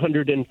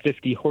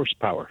 2,250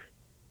 horsepower.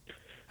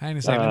 Hang on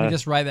a second. Let me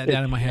just write that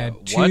down in my head.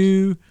 What?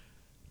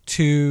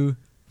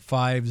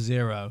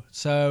 2250.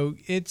 So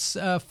it's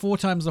 4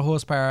 times the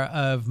horsepower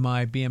of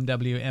my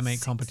BMW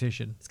M8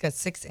 competition. It's got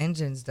 6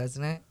 engines,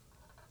 doesn't it?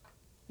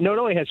 No, it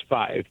only has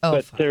 5, Oh,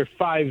 but 5. they're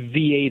 5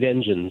 V8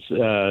 engines.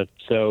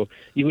 So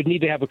you would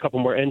need to have a couple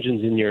more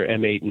engines in your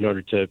M8 in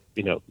order to,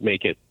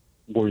 make it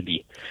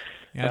worthy.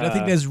 Yeah, I don't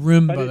think there's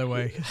room, but by the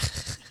way.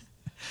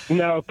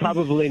 No,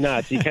 probably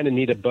not. You kind of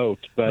need a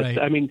boat, but Right.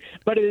 I mean,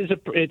 but it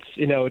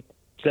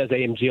says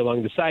AMG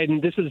along the side,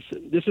 and this is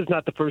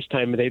not the first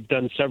time. They've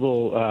done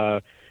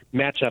several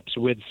matchups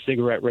with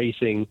cigarette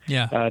racing.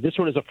 Yeah. This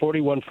one is a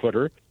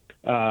 41-footer.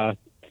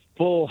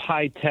 Full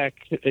high-tech,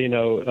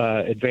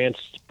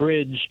 advanced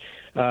bridge,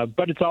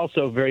 but it's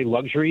also very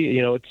luxury.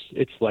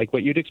 It's like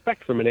what you'd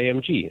expect from an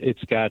AMG.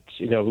 It's got,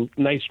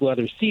 nice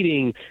leather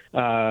seating.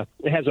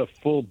 It has a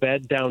full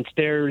bed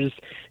downstairs.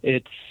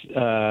 It's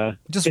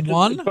Just it's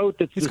one? A boat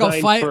that's It's got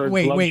designed 5. for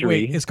Wait.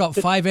 luxury. It's got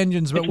 5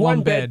 engines, but It's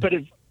one bed. but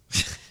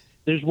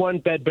there's one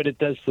bed, but it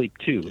does sleep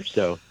 2.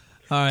 So.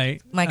 All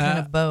right. My kind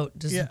of boat.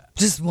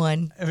 Just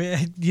one. I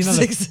mean,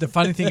 the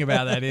funny thing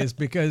about that is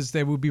because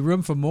there would be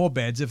room for more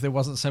beds if there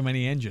wasn't so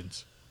many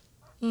engines.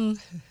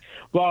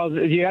 Well,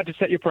 you have to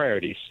set your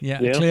priorities. Yeah,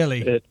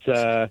 clearly.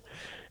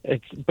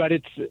 It's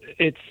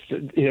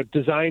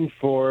designed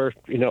for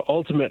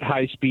ultimate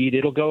high speed.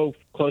 It'll go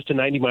close to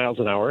 90 miles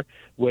an hour,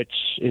 which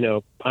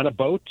on a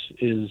boat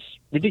is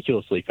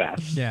ridiculously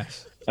fast.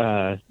 Yes.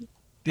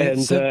 And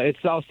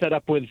it's all set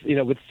up with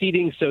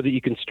seating so that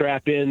you can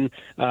strap in.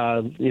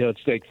 It's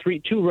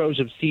like two rows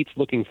of seats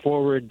looking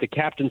forward. The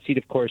captain's seat,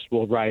 of course,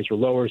 will rise or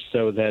lower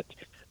so that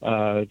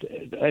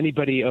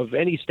anybody of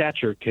any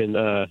stature can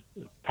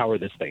power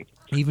this thing.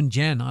 Even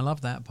Jen, I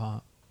love that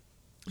part.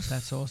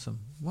 That's awesome.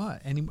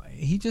 What?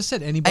 He just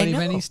said anybody of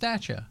any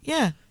stature.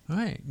 Yeah. All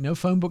right. No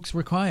phone books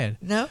required.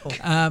 No.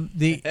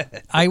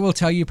 I will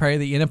tell you, Perry,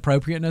 the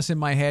inappropriateness in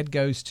my head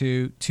goes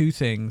to two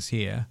things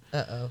here.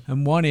 Uh-oh.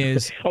 And one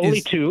is...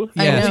 Only two?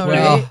 Yes, I know,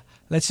 well, right?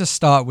 let's just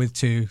start with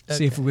two. Okay.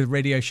 See if the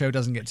radio show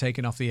doesn't get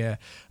taken off the air.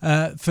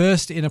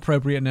 First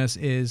inappropriateness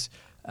is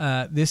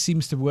this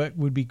seems to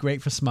would be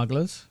great for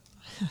smugglers.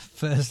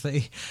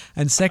 Firstly,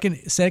 and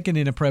second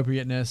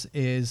inappropriateness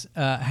is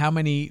how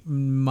many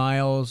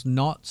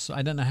knots.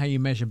 I don't know how you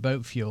measure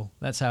boat fuel.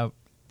 That's how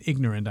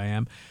ignorant I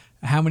am.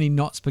 How many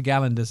knots per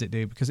gallon does it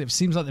do? Because it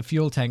seems like the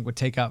fuel tank would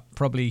take up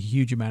probably a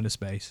huge amount of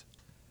space.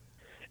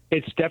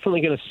 It's definitely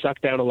going to suck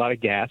down a lot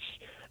of gas.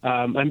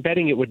 I'm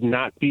betting it would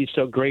not be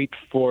so great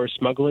for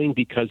smuggling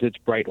because it's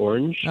bright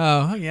orange.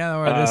 Oh, yeah,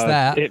 or there's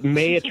that. It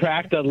may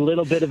attract a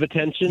little bit of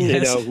attention.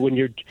 Yes. When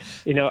you're,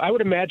 I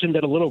would imagine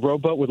that a little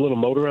rowboat with a little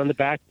motor on the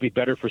back would be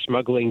better for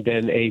smuggling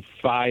than a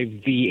 5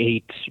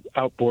 V8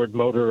 outboard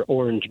motor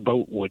orange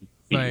boat would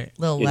be. Right.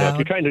 Little If loud.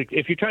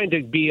 you're trying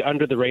to be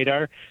under the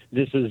radar,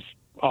 this is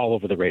all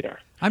over the radar.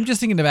 I'm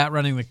just thinking about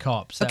running the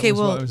cops. That was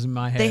what was in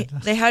my head.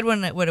 They had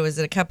one,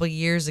 a couple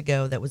years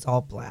ago that was all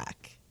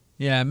black.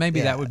 Yeah, maybe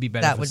Yeah, that would be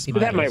better. that for would be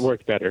smugglers. That might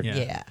work better.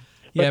 Yeah.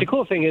 But Yeah. the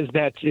cool thing is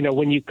that,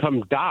 when you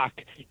come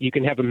dock, you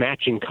can have a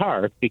matching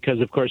car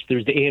because, of course,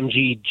 there's the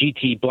AMG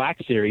GT Black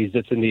Series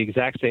that's in the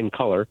exact same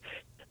color.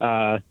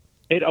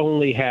 It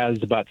only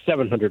has about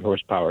 700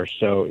 horsepower,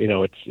 so,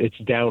 it's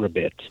down a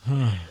bit.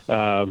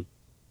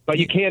 But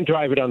you can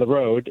drive it on the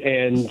road,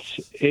 and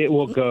it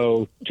will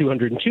go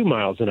 202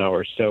 miles an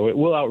hour, so it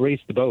will outrace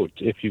the boat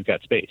if you've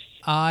got space.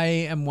 I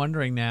am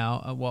wondering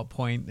now at what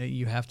point that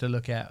you have to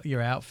look at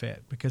your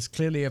outfit, because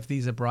clearly if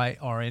these are bright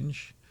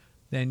orange,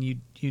 then you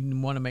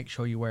want to make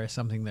sure you wear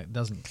something that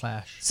doesn't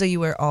clash. So you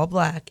wear all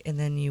black, and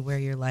then you wear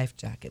your life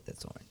jacket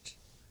that's orange.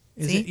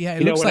 Is See? it? Yeah, it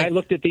When looks like. I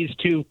looked at these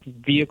two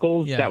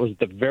vehicles, Yeah. that was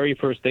the very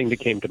first thing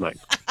that came to mind.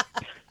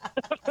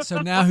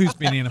 So now who's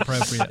being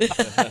inappropriate?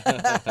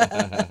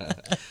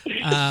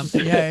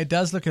 Yeah, it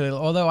does look a little.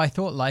 Although I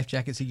thought life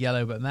jackets are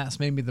yellow, but that's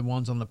maybe the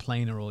ones on the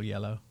plane are all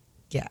yellow.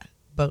 Yeah,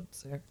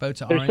 boats are.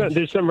 Boats are orange.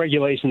 There's some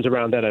regulations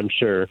around that, I'm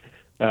sure.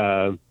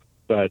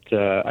 But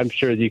I'm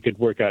sure you could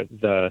work out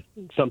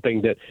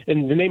something that,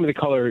 and the name of the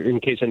color, in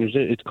case I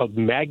understand, it's called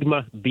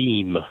Magma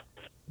Beam.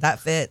 That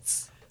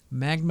fits.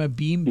 Magma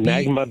Beam.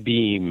 Magma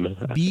Beam.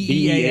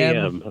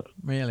 BEAM.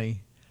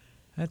 Really?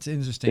 That's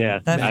interesting. Yeah,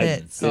 That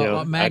fits.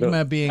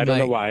 Magma being I don't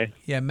like, know why.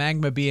 Yeah,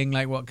 magma being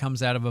like what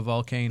comes out of a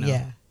volcano.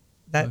 Yeah,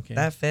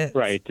 that fits.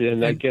 Right,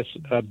 and I guess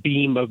a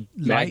beam of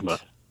magma.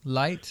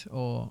 Light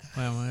or,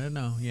 well, I don't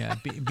know. Yeah,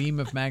 beam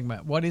of magma.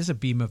 What is a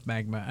beam of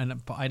magma?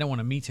 And I don't want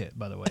to meet it,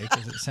 by the way,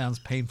 because it sounds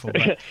painful.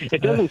 But,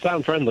 It doesn't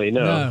sound friendly,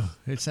 no. no,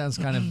 it sounds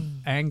kind of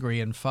angry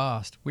and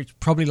fast, which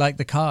probably like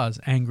the cars,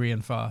 angry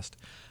and fast,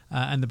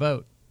 and the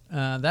boat.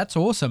 That's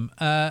awesome.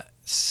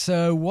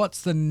 So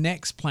what's the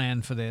next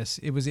plan for this?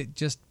 Was it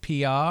just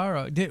PR?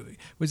 Or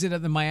was it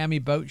at the Miami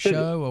Boat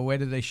Show, or where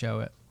did they show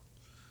it?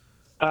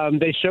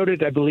 They showed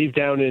it, I believe,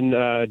 down in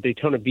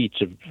Daytona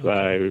Beach, if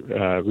I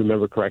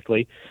remember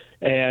correctly.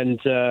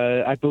 And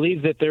I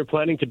believe that they're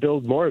planning to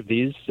build more of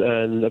these,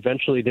 and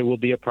eventually there will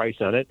be a price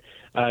on it.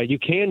 You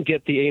can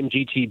get the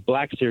AMG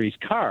Black Series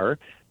car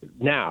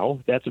now.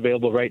 That's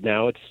available right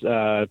now.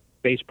 It's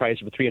base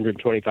price of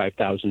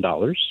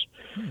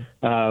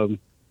 $325,000.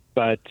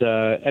 But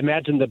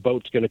imagine the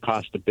boat's going to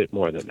cost a bit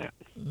more than that.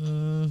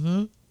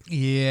 Mm-hmm.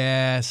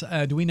 Yes.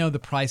 Do we know the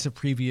price of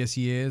previous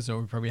years,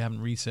 or we probably haven't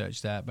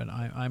researched that? But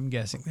I'm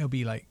guessing there'll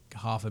be like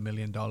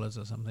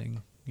 $500,000 or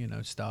something,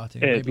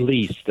 starting. At Maybe.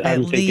 least.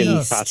 I'm thinking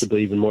least.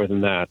 possibly even more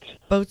than that.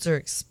 Boats are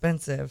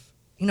expensive.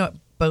 You know what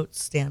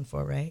boats stand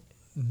for, right?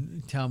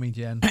 Tell me,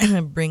 Jen.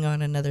 Bring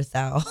on another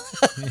thou.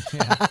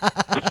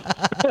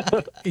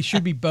 It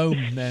should be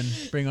boom then.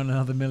 Bring on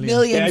another million.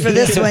 Million Yeah, for I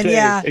this was gonna one, say,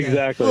 yeah.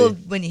 exactly. Well,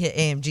 when you hit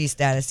AMG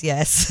status,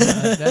 yes.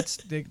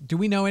 Do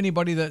we know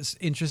anybody that's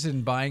interested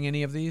in buying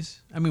any of these?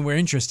 I mean, we're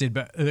interested,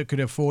 but that could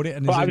afford it.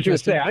 And Well, is I was going to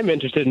interested? say, I'm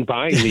interested in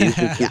buying these.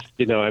 It's just,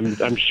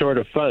 I'm short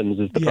of funds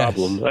is the Yes.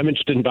 problem. I'm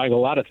interested in buying a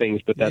lot of things,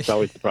 but that's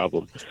always the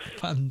problem.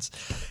 Funds.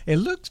 It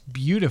looks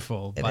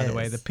beautiful, by the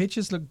way. is. The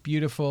pictures look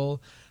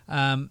beautiful.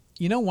 One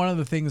of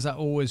the things that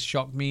always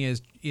shocked me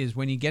is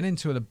when you get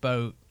into the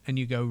boat and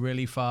you go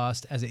really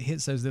fast, as it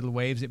hits those little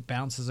waves, it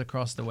bounces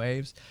across the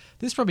waves.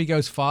 This probably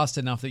goes fast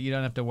enough that you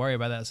don't have to worry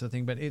about that sort of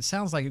thing, but it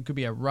sounds like it could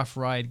be a rough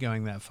ride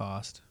going that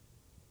fast.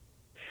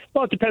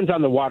 Well, it depends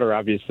on the water,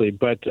 obviously,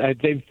 but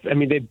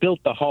they've built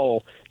the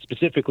hull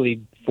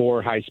specifically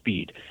for high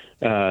speed.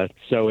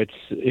 So it's,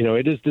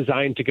 it is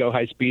designed to go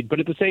high speed, but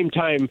at the same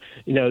time,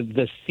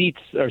 the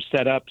seats are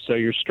set up so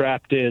you're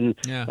strapped in.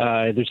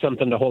 Yeah. There's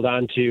something to hold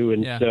on to,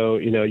 and so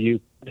you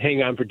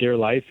hang on for dear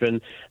life. And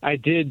I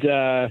did,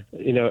 I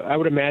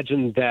would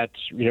imagine that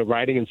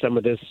riding in some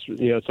of this,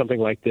 something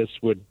like this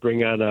would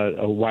bring on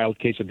a wild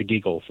case of the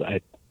giggles.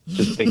 I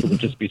just think it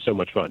would just be so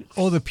much fun.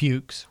 Or the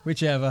pukes,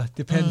 whichever.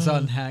 Depends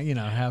on how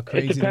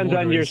crazy it depends the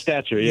water on your is.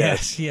 stature,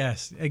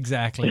 Yes,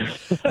 exactly.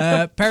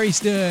 Perry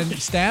Stern,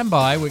 stand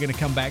by. We're going to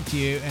come back to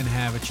you and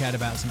have a chat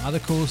about some other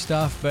cool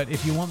stuff. But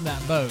if you want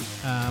that boat,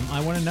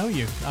 I want to know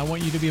you. I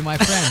want you to be my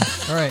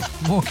friend. All right,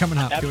 more coming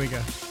up. Here we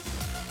go.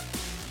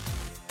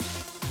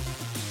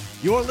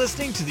 You're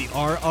listening to the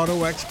Our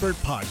Auto Expert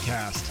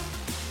podcast.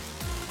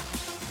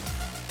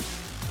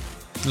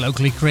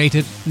 Locally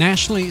created,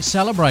 nationally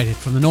celebrated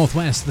from the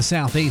Northwest to the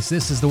Southeast,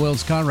 this is the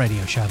World's Car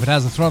Radio Show. If it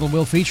has a throttle,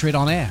 we'll feature it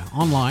on air,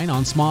 online,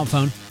 on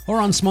smartphone,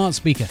 or on smart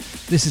speaker.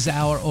 This is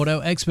Our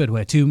Auto Expert,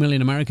 where 2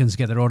 million Americans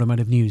get their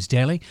automotive news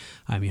daily.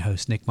 I'm your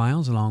host, Nick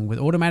Miles, along with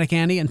Automatic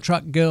Andy and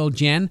Truck Girl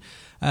Jen.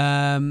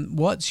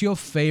 What's your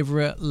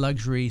favorite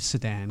luxury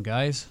sedan,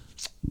 guys?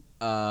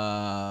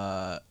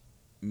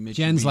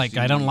 Jen's like,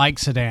 I don't like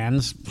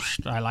sedans.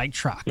 I like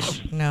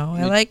trucks. No,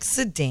 I like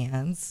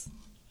sedans.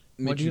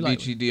 What do you like?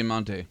 Mitsubishi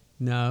Diamante.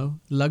 No,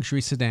 luxury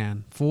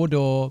sedan.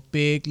 4-door,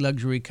 big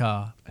luxury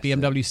car.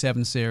 BMW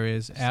 7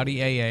 Series, Audi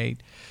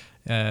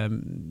A8,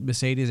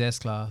 Mercedes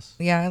S-Class.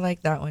 Yeah, I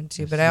like that one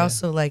too. But I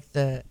also like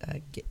the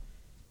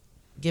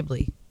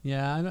Ghibli.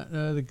 Yeah, I don't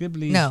know. The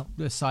Ghibli No.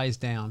 the size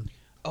down.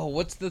 Oh,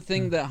 what's the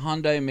thing that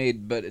Hyundai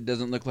made, but it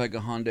doesn't look like a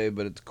Hyundai,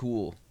 but it's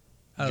cool?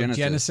 Oh,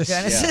 Genesis.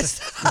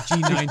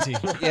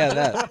 G90. Yeah,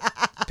 that.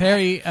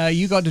 Perry,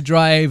 you got to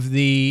drive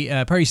the...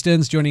 Perry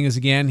Stern's joining us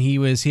again. He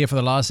was here for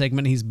the last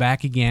segment. He's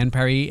back again.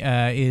 Perry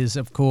is,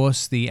 of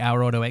course, the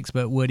Our Auto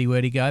Expert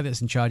wordy guy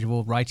that's in charge of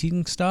all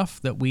writing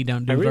stuff that we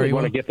don't do very well. I really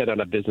want to get that on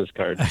a business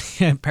card.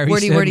 Perry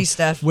wordy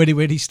stuff.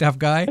 Wordy stuff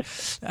guy.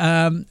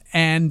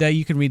 And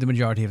you can read the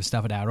majority of his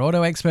stuff at Our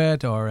Auto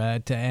Expert or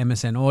at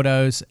MSN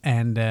Autos.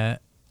 And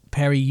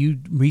Perry, you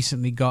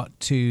recently got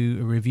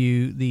to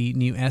review the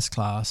new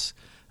S-Class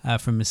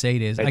from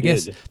Mercedes. I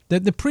guess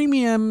the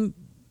premium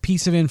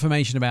piece of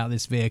information about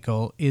this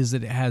vehicle is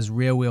that it has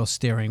rear-wheel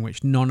steering,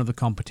 which none of the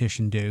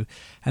competition do,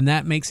 and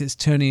that makes its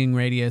turning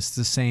radius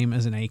the same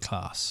as an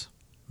A-Class,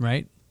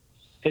 right?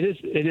 It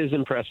is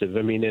impressive.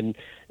 I mean, and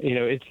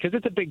it's because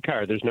it's a big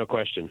car. There's no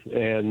question.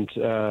 And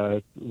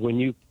when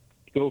you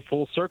go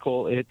full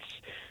circle,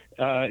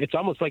 it's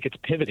almost like it's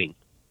pivoting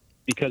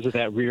because of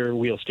that rear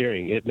wheel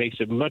steering. It makes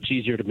it much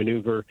easier to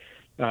maneuver.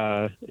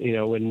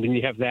 When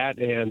you have that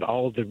and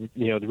all of the,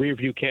 the rear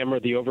view camera,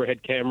 the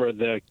overhead camera,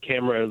 the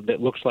camera that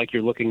looks like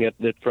you're looking at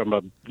it from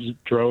a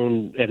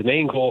drone at an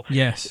angle.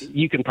 Yes.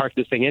 You can park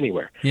this thing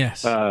anywhere.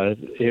 Yes.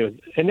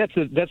 And that's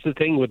the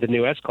thing with the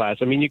new S-Class.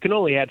 I mean, you can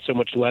only add so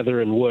much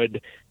leather and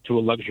wood to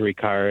a luxury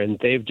car, and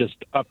they've just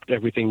upped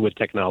everything with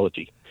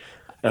technology.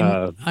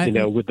 From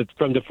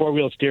the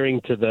four-wheel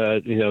steering to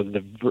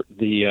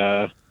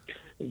the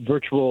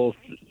virtual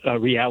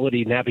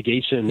reality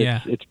navigation,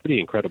 it's pretty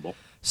incredible.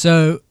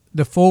 So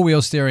the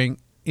four-wheel steering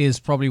is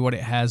probably what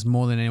it has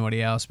more than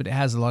anybody else, but it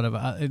has a lot of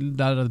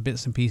other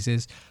bits and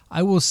pieces.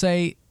 I will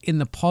say, in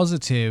the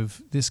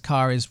positive, this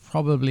car is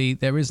probably,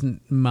 there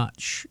isn't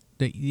much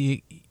that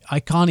I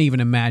can't even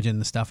imagine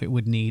the stuff it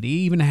would need. It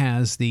even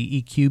has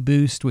the EQ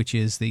boost, which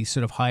is the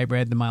sort of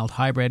hybrid, the mild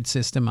hybrid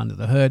system under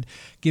the hood,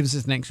 gives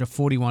us an extra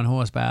 41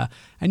 horsepower.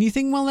 And you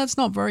think, well, that's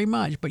not very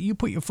much, but you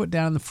put your foot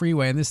down on the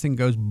freeway and this thing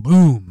goes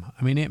boom.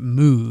 I mean, it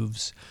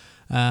moves.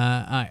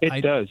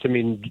 It does. I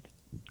mean,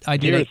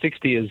 0 to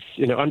 60 is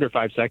under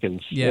 5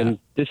 seconds. Yeah. And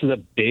this is a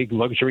big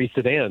luxury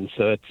sedan,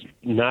 so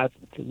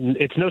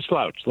it's no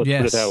slouch. Let's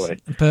put it that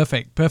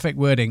way. Perfect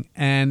wording.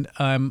 And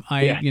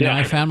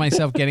I found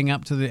myself getting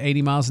up to the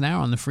 80 miles an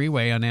hour on the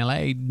freeway on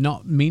LA,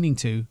 not meaning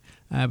to,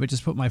 but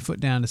just put my foot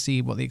down to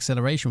see what the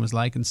acceleration was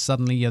like, and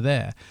suddenly you're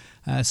there.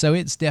 So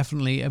it's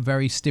definitely a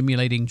very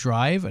stimulating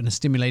drive and a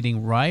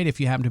stimulating ride if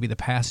you happen to be the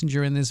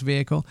passenger in this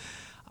vehicle.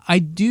 I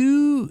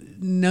do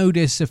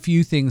notice a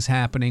few things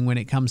happening when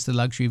it comes to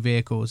luxury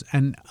vehicles,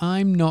 and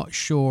I'm not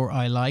sure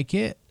I like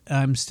it.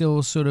 I'm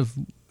still sort of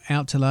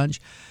out to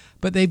lunch.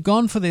 But they've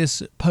gone for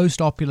this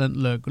post-opulent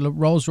look.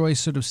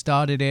 Rolls-Royce sort of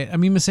started it. I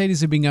mean,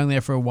 Mercedes have been going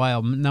there for a while,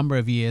 a number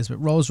of years, but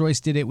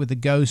Rolls-Royce did it with the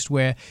Ghost,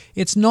 where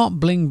it's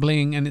not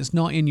bling-bling and it's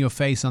not in your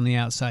face on the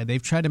outside.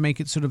 They've tried to make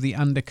it sort of the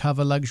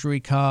undercover luxury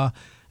car,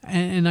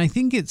 and I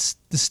think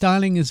the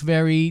styling is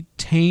very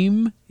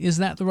tame. Is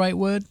that the right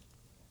word?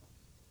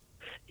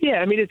 Yeah,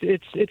 I mean,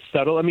 it's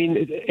subtle. I mean,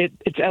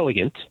 it's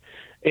elegant.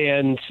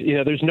 And,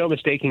 there's no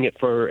mistaking it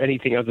for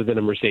anything other than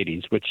a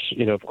Mercedes, which,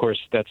 of course,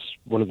 that's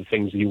one of the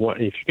things you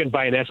want. If you're going to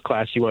buy an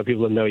S-Class, you want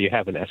people to know you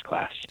have an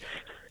S-Class.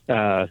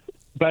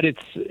 But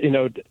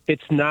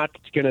it's not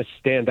going to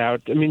stand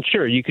out. I mean,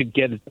 sure, you could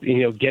get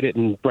it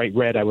in bright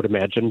red, I would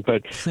imagine.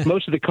 But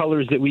most of the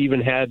colors that we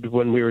even had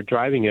when we were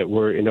driving it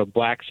were,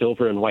 black,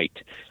 silver, and white.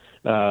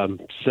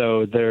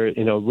 So they're,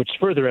 which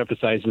further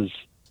emphasizes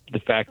the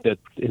fact that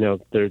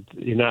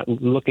you're not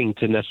looking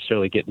to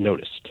necessarily get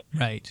noticed.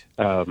 Right.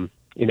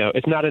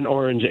 It's not an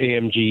orange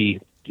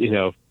AMG.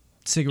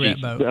 Cigarette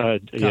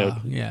boat.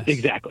 Yes.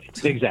 Exactly.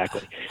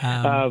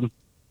 Yeah.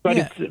 But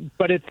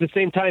at the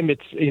same time,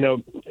 it's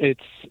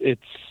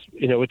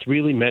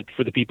really meant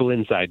for the people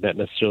inside, not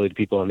necessarily the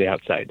people on the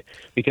outside.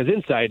 Because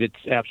inside,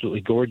 it's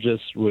absolutely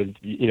gorgeous with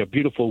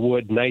beautiful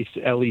wood, nice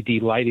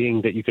LED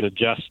lighting that you can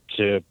adjust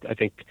to, I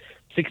think,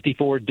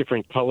 64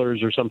 different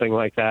colors or something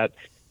like that.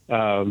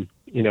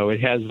 It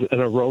has an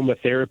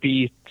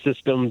aromatherapy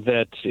system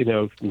that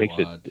makes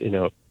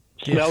it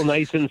smell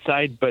nice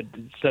inside, but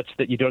such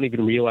that you don't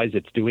even realize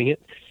it's doing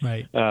it.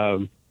 Right.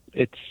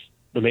 It's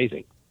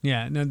amazing.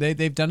 Yeah, no,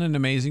 they've done an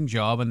amazing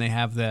job, and they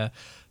have the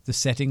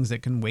settings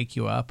that can wake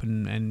you up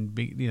and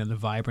be, the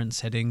vibrant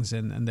settings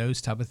and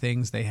those type of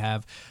things. They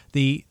have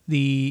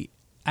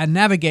a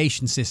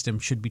navigation system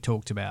should be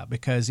talked about,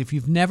 because if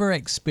you've never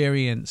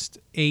experienced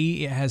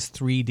it has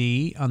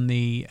 3D on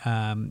the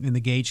in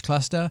the gauge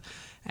cluster,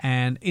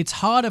 and it's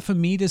harder for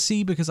me to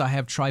see because I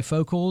have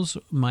trifocals.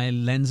 My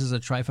lenses are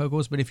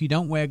trifocals, but if you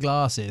don't wear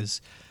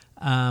glasses,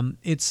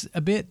 it's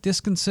a bit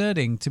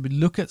disconcerting to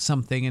look at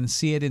something and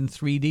see it in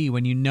 3D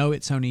when you know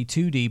it's only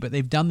 2D, but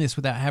they've done this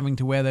without having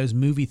to wear those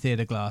movie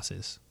theater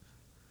glasses.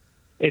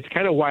 It's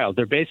kind of wild.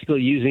 They're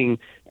basically using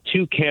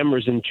two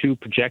cameras and two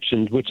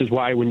projections, which is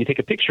why when you take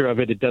a picture of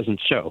it, it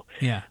doesn't show.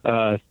 Yeah.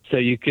 So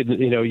you could,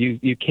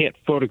 you can't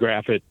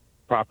photograph it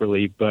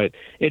properly, but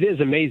it is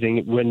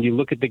amazing when you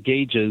look at the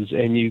gauges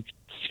and you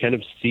kind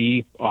of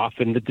see off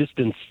in the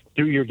distance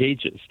through your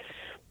gauges.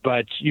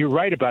 But you're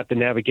right about the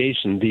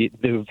navigation.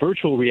 The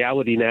virtual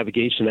reality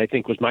navigation, I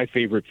think, was my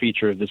favorite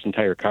feature of this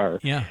entire car.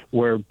 Yeah.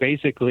 Where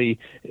basically,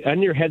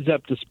 on your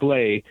heads-up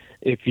display,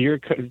 if you're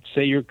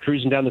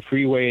cruising down the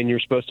freeway and you're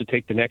supposed to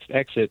take the next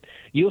exit,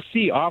 you'll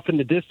see off in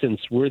the distance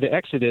where the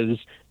exit is.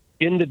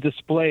 In the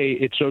display,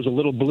 it shows a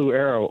little blue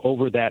arrow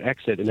over that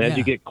exit. And as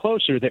you get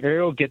closer, the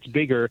arrow gets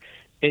bigger,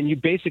 and you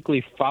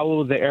basically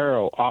follow the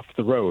arrow off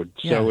the road.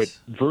 So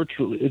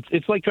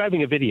it's like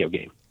driving a video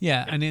game.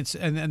 Yeah, and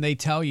and they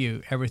tell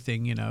you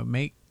everything,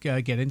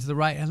 get into the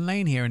right-hand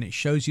lane here, and it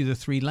shows you the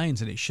 3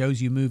 lanes, and it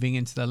shows you moving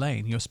into the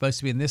lane. You're supposed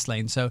to be in this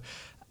lane. So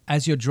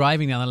as you're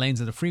driving down the lanes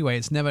of the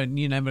freeway,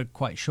 you're never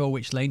quite sure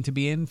which lane to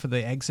be in for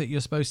the exit you're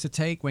supposed to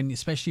take,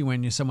 especially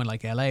when you're somewhere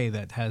like LA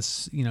that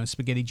has,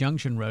 spaghetti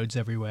junction roads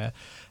everywhere.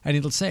 And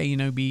it'll say, you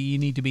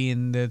need to be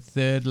in the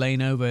 3rd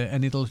lane over,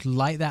 and it'll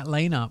light that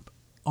lane up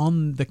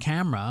on the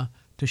camera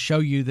to show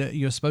you that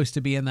you're supposed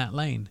to be in that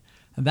lane.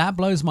 And that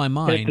blows my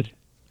mind.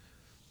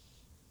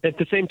 At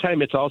the same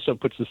time, it also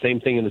puts the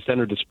same thing in the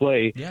center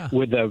display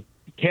with a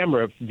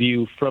camera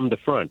view from the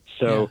front.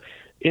 So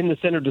in the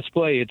center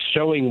display, it's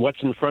showing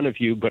what's in front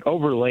of you, but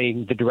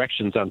overlaying the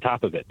directions on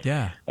top of it.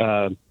 Yeah.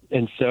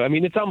 And so,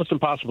 it's almost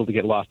impossible to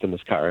get lost in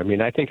this car.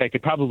 I think I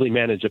could probably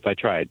manage if I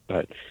tried,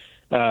 but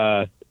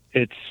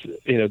it's,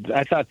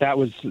 I thought that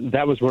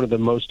was one of the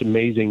most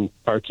amazing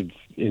parts of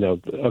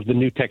the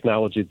new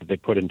technology that they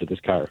put into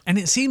this car. And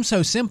it seems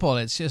so simple.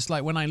 It's just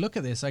like when I look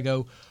at this, I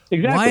go,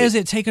 exactly. Why has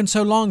it taken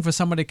so long for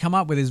somebody to come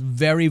up with this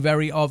very,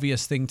 very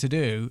obvious thing to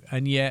do?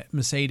 And yet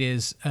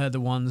Mercedes are the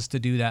ones to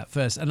do that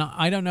first. And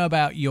I don't know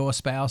about your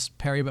spouse,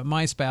 Perry, but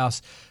my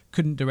spouse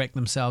couldn't direct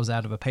themselves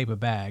out of a paper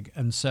bag.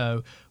 And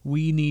so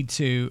I need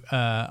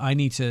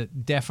to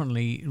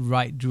definitely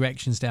write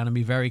directions down and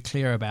be very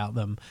clear about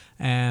them.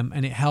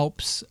 And it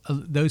helps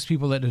those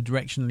people that are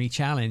directionally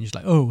challenged,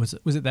 like, oh,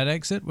 was it that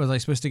exit? Was I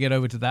supposed to get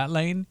over to that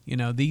lane?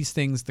 These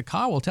things, the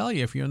car will tell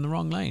you if you're in the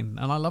wrong lane.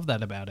 And I love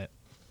that about it.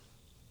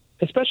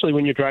 Especially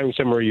when you're driving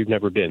somewhere you've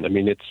never been.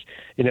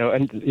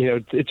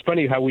 It's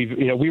funny how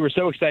we were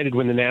so excited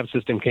when the nav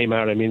system came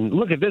out.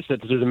 Look at this.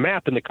 There's a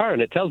map in the car,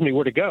 and it tells me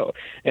where to go.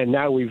 And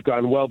now we've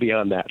gone well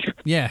beyond that.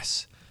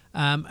 Yes.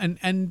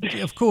 And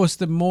of course,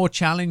 the more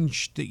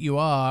challenged that you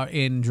are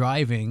in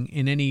driving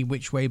in any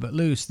which way but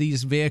loose,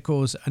 these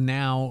vehicles are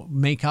now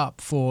make up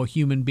for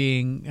human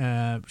being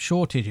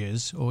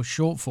shortages or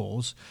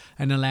shortfalls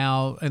and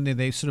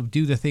they sort of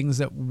do the things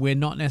that we're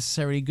not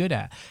necessarily good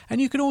at. And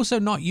you can also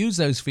not use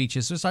those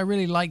features. So I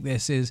really like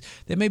this is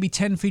there may be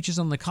 10 features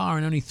on the car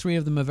and only 3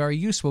 of them are very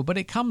useful, but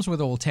it comes with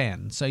all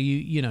 10. So you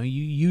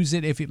use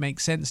it if it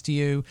makes sense to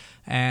you,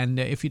 and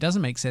if it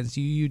doesn't make sense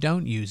to you, you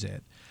don't use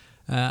it.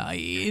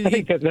 I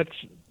think that's.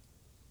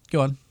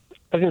 Go on.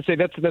 I was going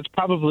to say that's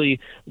probably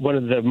one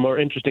of the more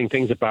interesting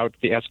things about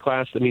the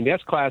S-Class. The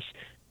S-Class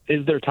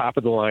is their top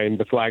of the line,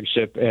 the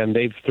flagship, and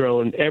they've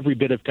thrown every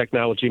bit of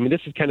technology.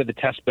 This is kind of the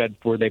test bed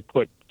where they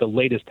put the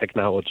latest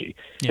technology.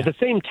 Yeah. At the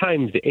same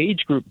time, the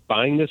age group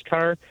buying this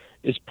car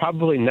is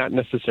probably not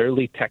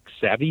necessarily tech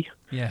savvy.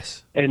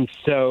 Yes. And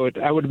so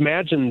I would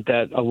imagine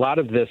that a lot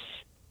of this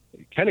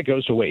kind of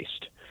goes to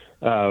waste.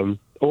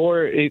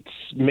 Or it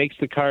makes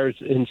the cars,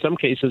 in some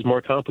cases,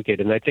 more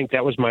complicated. And I think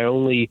that was my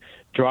only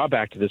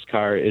drawback to this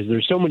car, is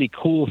there's so many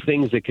cool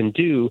things it can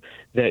do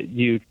that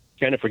you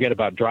kind of forget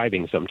about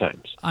driving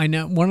sometimes. I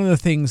know one of the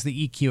things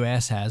the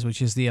EQS has,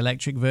 which is the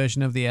electric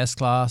version of the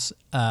S-Class,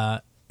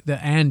 that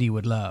Andy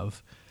would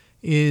love,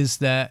 is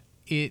that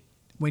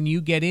when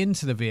you get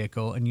into the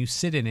vehicle and you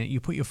sit in it,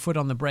 you put your foot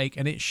on the brake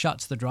and it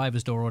shuts the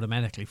driver's door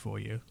automatically for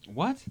you.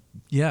 What?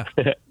 Yeah.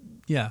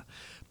 Yeah.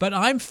 But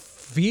I'm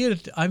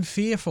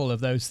fearful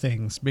of those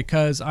things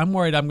because I'm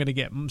worried I'm going to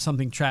get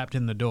something trapped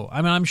in the door.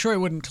 I mean, I'm sure it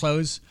wouldn't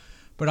close,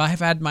 but I have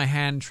had my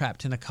hand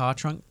trapped in a car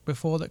trunk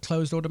before that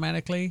closed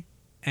automatically.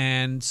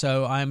 And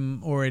so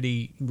I'm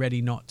already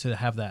ready not to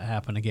have that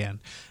happen again.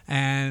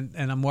 And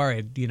I'm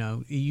worried,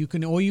 you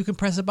can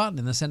press a button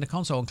in the center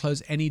console and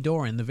close any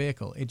door in the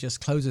vehicle. It just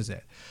closes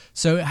it.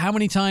 So how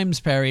many times,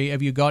 Perry,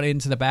 have you got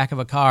into the back of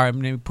a car and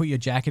maybe put your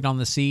jacket on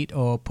the seat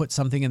or put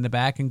something in the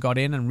back and got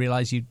in and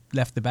realized you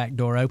left the back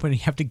door open and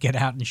you have to get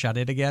out and shut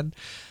it again?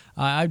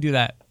 I do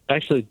that.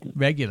 Actually,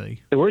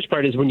 regularly. The worst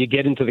part is when you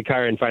get into the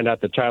car and find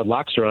out the child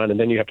locks are on, and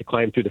then you have to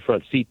climb through the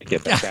front seat to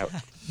get back out.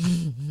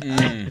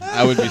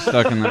 I would be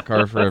stuck in that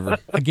car forever.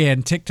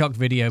 Again, TikTok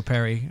video,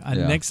 Perry.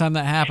 Next time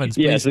that happens,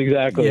 please, yes,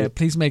 exactly. Yeah,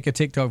 please make a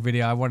TikTok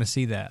video. I want to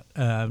see that.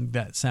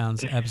 That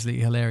sounds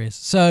absolutely hilarious.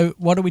 So,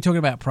 what are we talking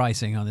about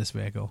pricing on this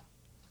vehicle?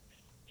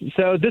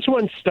 So this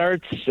one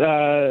starts,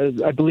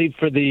 I believe,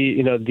 for the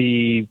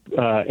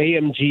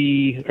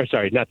AMG, or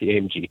sorry, not the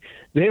AMG.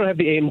 They don't have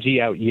the AMG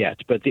out yet,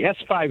 but the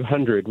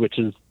S500, which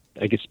is,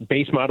 I guess,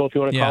 base model, if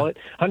you want to call it,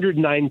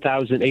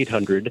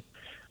 $109,800.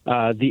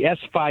 The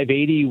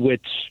S580,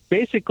 which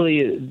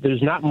basically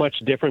there's not much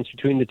difference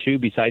between the two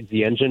besides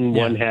the engine.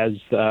 One has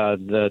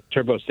the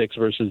Turbo 6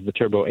 versus the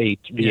Turbo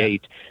 8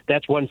 V8.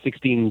 That's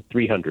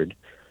 $116,300.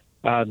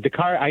 The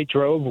car I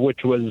drove,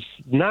 which was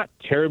not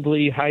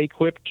terribly high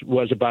equipped,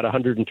 was about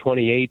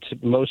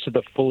 128. Most of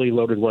the fully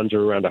loaded ones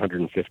are around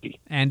 150.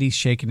 Andy's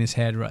shaking his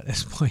head right at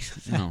this point.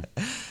 No,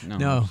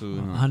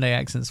 Hyundai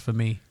Accents for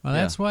me. Well,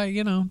 that's why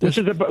which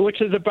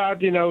is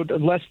about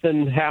less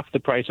than half the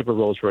price of a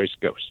Rolls-Royce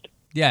Ghost.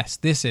 Yes,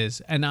 this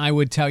is. And I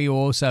would tell you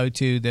also,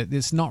 too, that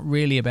it's not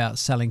really about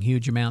selling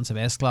huge amounts of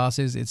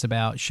S-Classes. It's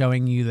about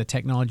showing you the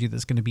technology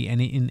that's going to be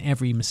in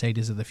every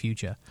Mercedes of the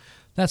future.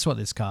 That's what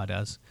this car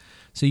does.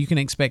 So you can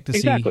expect to see...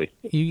 Exactly.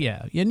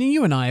 Yeah. And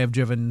you and I have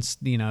driven,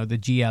 the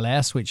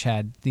GLS, which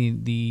had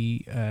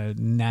the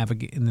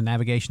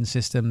navigation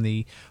system,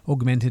 the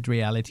augmented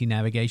reality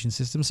navigation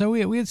system. So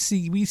we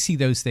see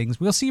those things.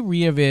 We'll see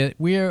rear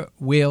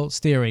wheel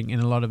steering in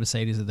a lot of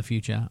Mercedes of the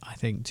future, I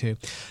think, too.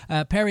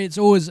 Perry, it's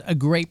always a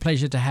great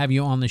pleasure to have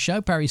you on the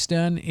show. Perry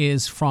Stern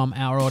is from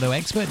Our Auto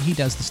Expert. He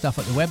does the stuff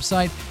at the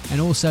website,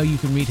 and also you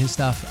can read his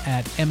stuff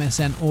at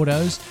MSN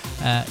Autos.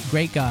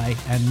 Great guy,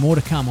 and more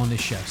to come on this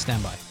show.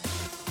 Stand by.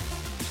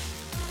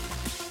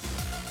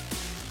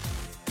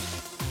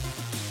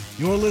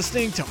 You're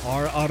listening to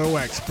Our Auto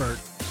Expert.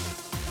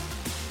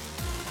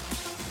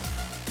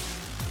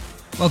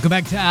 Welcome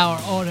back to Our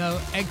Auto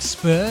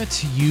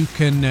Expert. You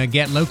can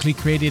get locally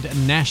created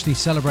and nationally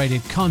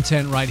celebrated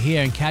content right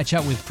here and catch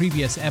up with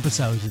previous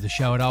episodes of the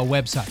show at our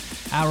website,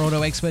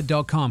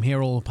 OurAutoExpert.com.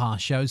 Hear all the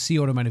past shows, see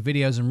automotive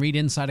videos, and read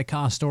insider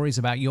car stories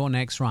about your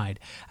next ride.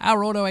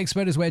 Our Auto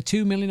Expert is where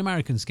 2 million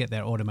Americans get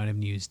their automotive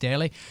news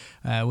daily.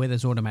 With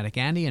us, Automatic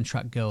Andy and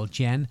Truck Girl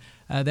Jen.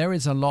 There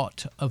is a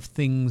lot of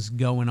things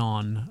going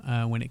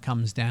on when it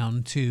comes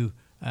down to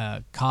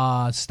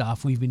car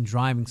stuff. We've been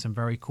driving some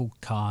very cool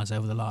cars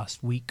over the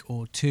last week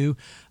or two.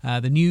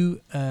 The new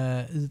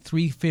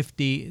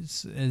 350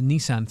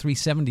 Nissan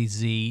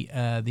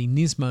 370Z, the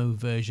Nismo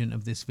version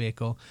of this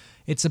vehicle,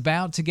 it's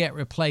about to get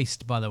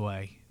replaced, by the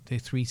way, the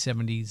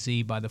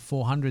 370Z by the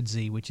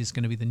 400Z, which is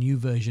going to be the new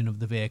version of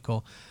the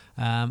vehicle.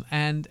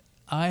 And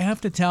I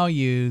have to tell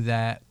you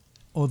that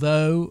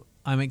although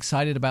I'm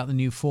excited about the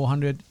new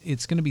 400.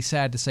 It's going to be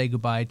sad to say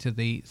goodbye to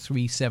the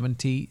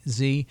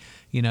 370Z,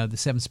 the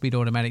 7-speed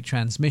automatic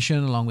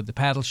transmission along with the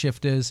paddle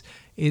shifters.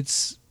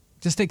 It's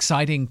just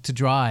exciting to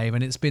drive,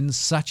 and it's been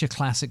such a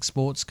classic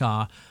sports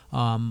car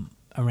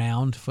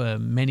around for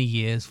many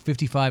years.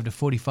 55 to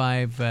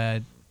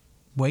 45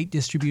 weight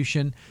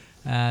distribution,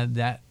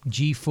 that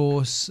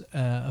G-force,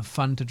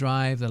 fun to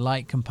drive, the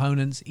light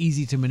components,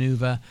 easy to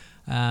maneuver,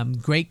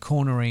 great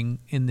cornering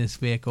in this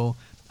vehicle.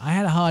 I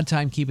had a hard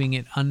time keeping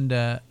it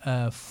under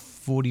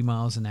 40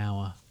 miles an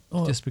hour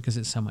just because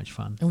it's so much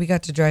fun. And we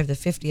got to drive the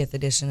 50th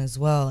edition as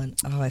well, and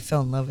I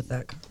fell in love with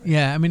that car.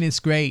 Yeah, I mean, it's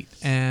great.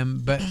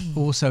 But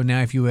also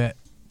now if you were...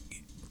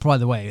 By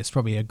the way, it's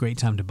probably a great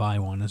time to buy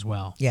one as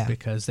well. Yeah.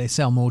 Because they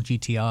sell more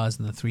GTRs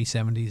than the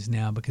 370s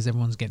now because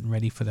everyone's getting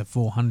ready for the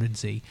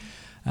 400Z.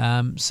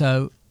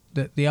 So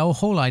the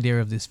whole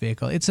idea of this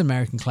vehicle, it's an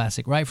American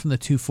classic, right from the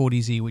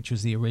 240Z, which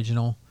was the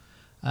original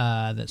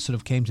that sort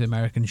of came to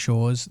American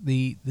shores.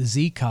 The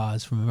Z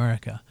cars from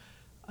America,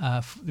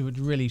 they were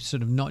really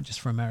sort of not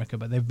just for America,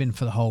 but they've been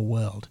for the whole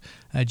world.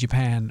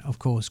 Japan, of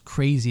course,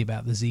 crazy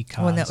about the Z cars.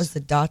 Well, and that was the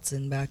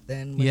Datsun back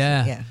then.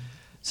 Yeah.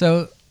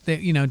 So,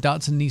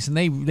 Datsun,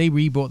 Nissan, they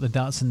rebought the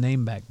Datsun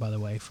name back, by the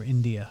way, for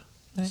India.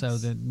 Nice. So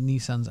the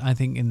Nissans, I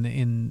think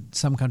in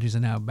some countries are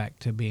now back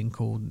to being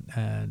called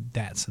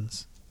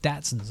Datsuns.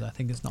 Datsuns, I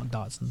think it's not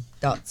Datsun.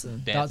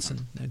 Datsun.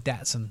 No,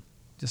 Datsun.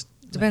 Just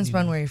depends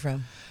upon where you're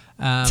from.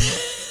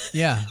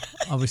 Yeah,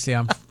 obviously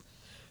I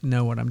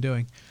know what I'm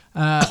doing.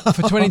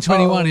 For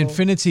 2021,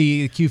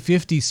 Infiniti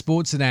Q50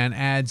 sports sedan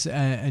adds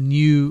a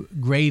new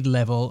grade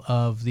level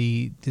of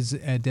the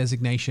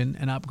designation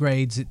and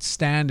upgrades its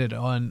standard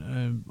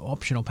on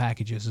optional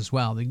packages as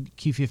well. The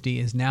Q50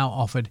 is now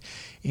offered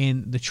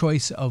in the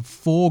choice of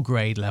 4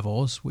 grade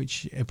levels,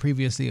 which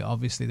previously,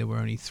 obviously, there were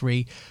only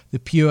 3. The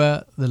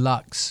Pure, the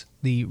Luxe,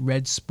 the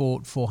Red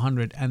Sport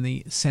 400, and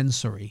the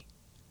Sensory.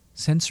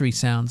 Sensory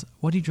sounds...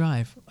 What do you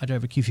drive? I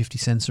drive a Q50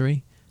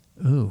 Sensory.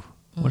 Ooh,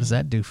 what does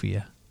that do for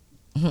you?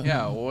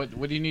 Yeah, what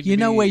do you need You to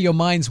know be... where your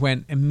minds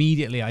went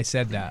immediately I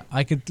said that.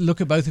 I could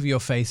look at both of your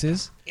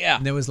faces. Yeah.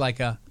 And there was like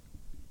a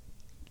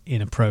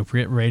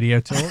inappropriate radio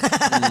talk.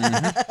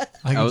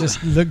 I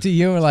just looked at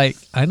you and like,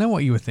 I know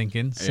what you were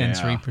thinking.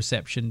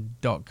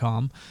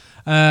 Sensoryperception.com.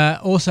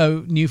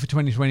 Also, new for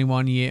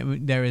 2021 year,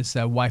 there is a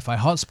Wi-Fi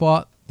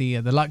hotspot.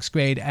 The Luxe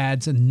grade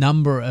adds a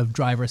number of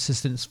driver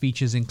assistance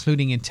features,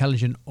 including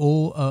intelligent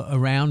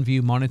all-around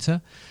view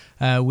monitor.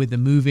 With the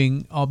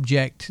moving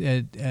object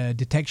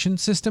detection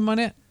system on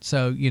it.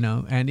 So,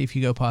 and if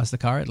you go past the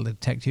car, it'll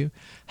detect you.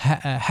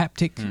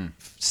 Haptic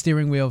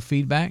steering wheel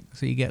feedback.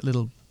 So you get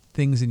little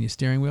things in your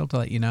steering wheel to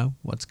let you know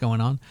what's going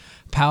on.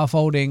 Power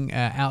folding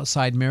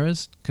outside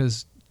mirrors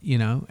because,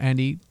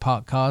 Andy,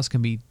 parked cars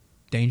can be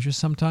dangerous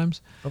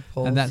sometimes.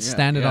 And that's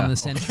standard on the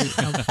Century.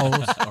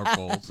 Poles.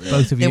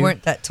 Both of you. They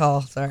weren't that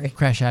tall, sorry.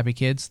 Crash happy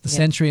kids. The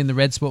Century and the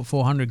Red Sport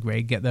 400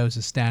 grade get those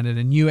as standard.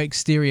 A new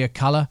exterior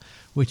color,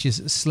 which is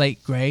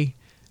slate gray,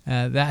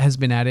 that has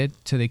been added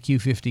to the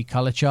Q50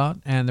 color chart.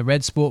 And the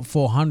Red Sport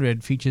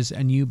 400 features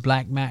a new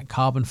black matte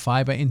carbon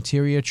fiber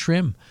interior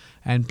trim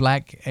and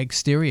black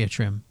exterior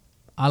trim.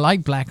 I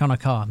like black on a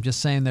car. I'm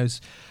just saying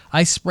those.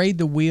 I sprayed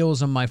the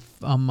wheels on my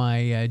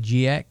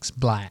GX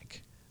black.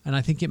 And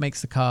I think it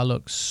makes the car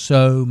look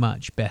so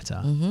much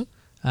better.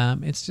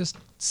 It's just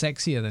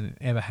sexier than it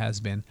ever has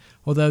been.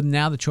 Although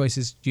now the choice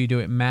is, do you do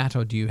it matte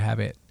or do you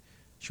have it...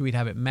 Should we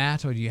have it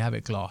matte or do you have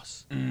it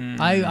gloss?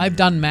 I've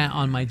done matte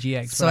on my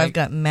GX. So I've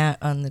got matte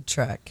on the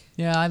truck.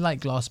 Yeah, I like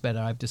gloss better.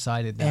 I've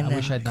decided that. And I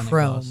wish I'd done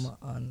chrome it gloss.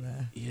 on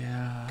the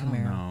I don't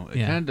Camaro. know.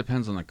 It kind of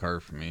depends on the car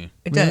for me.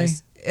 It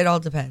does. It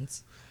all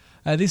depends.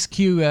 The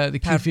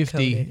Q50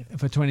 Powder-coated.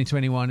 for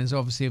 2021 is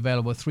obviously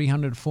available.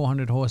 300,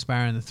 400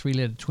 horsepower and the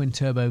 3-liter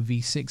twin-turbo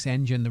V6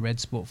 engine, the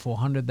Red Sport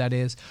 400, that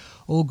is.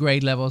 All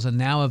grade levels are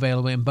now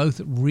available in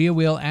both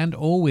rear-wheel and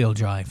all-wheel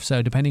drive.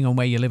 So depending on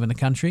where you live in the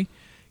country,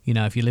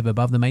 if you live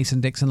above the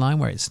Mason-Dixon line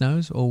where it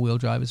snows, all-wheel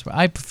drive is...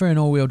 I prefer an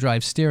all-wheel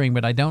drive steering,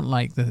 but I don't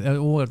like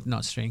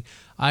not steering.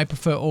 I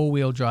prefer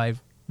all-wheel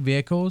drive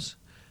vehicles,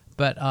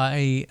 but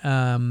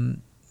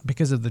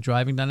because of the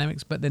driving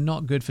dynamics, but they're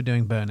not good for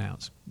doing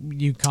burnouts.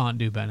 You can't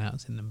do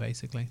burnouts in them,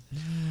 basically.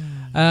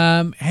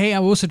 Hey,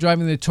 I'm also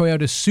driving the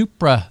Toyota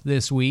Supra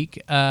this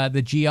week,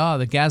 the GR,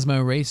 the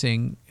Gazmo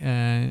Racing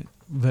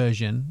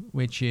version,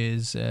 which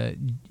is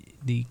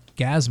the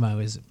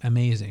Gazmo is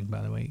amazing,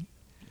 by the way.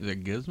 Is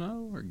it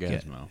Gizmo or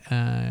Gazmo?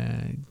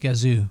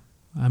 Gazoo.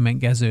 I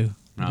meant Gazoo.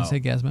 Did I say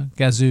Gazmo?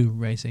 Gazoo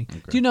Racing.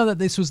 Okay. Do you know that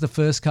this was the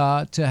first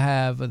car to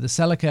have the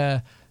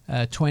Celica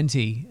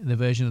 20, the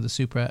version of the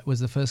Supra, was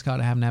the first car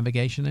to have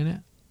navigation in it?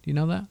 Do you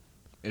know that?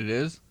 It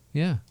is?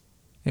 Yeah.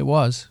 It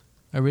was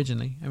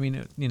originally. I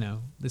mean,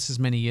 this is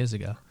many years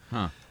ago.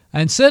 Huh.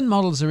 And certain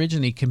models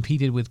originally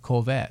competed with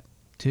Corvette,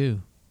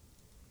 too.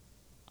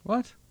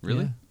 What?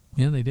 Really?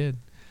 Yeah, they did.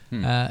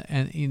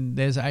 And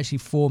there's actually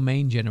 4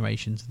 main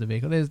generations of the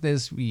vehicle.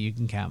 There's you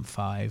can count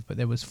 5, but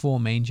there was 4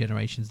 main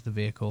generations of the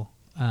vehicle,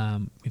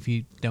 if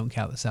you don't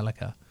count the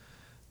Celica,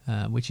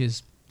 which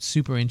is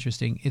super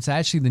interesting. It's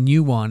actually the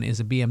new one is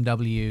a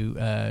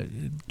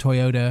BMW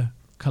Toyota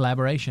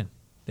collaboration.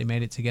 They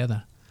made it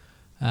together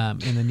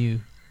in the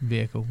new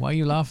vehicle. Why are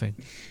you laughing?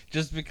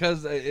 Just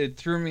because it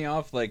threw me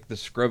off, like the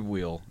scrub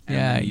wheel.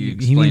 And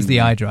he means the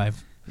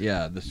iDrive.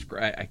 Yeah,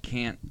 I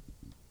can't.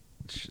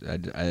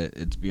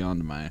 It's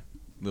beyond my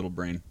little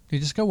brain. You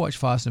just go watch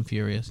Fast and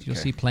Furious. You'll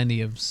see plenty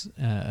of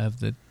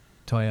the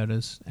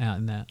Toyotas out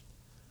in that.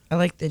 I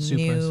like the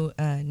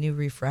new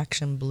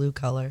refraction blue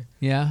color.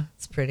 Yeah,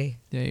 it's pretty.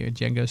 Yeah, your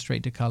Jen goes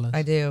straight to colors.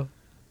 I do.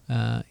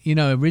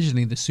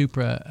 Originally the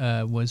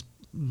Supra was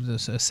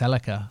a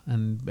Celica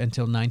and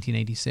until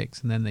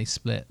 1986, and then they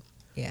split.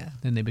 Yeah.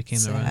 Then they became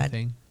their own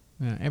thing.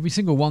 Every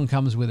single one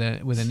comes with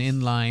an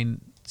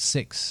inline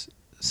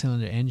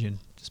 6-cylinder engine.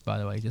 Just by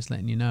the way, just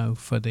letting you know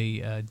for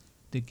the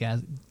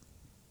Gazoo.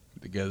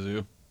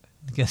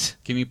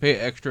 Can you pay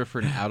extra for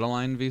an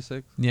out-of-line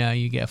V6? Yeah,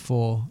 you get a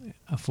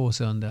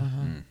 4-cylinder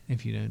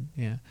if you don't.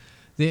 Yeah,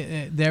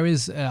 there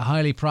is a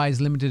highly prized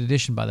limited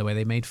edition. By the way,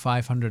 they made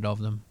 500 of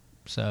them,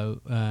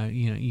 so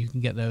you can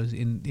get those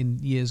in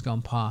years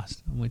gone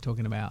past. And we're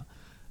talking about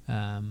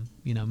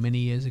many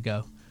years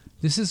ago.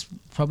 This is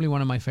probably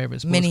one of my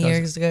favorite sports many cars.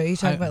 Years ago. You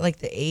talking about like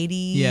the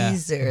 80s? Yeah,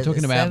 or I'm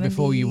talking the about 70s?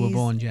 before you were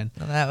born, Jen.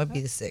 Well, that would be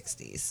the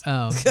 60s.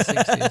 Oh, the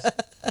 60s.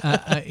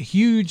 A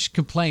huge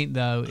complaint,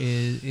 though,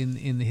 is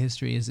in the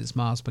history is its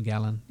miles per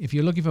gallon. If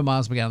you're looking for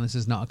miles per gallon, this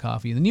is not a car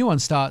for you. The new one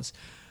starts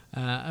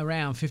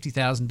around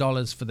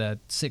 $50,000 for the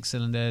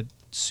 6-cylinder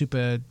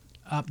super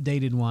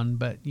updated one,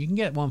 but you can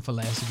get one for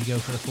less if you go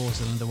for the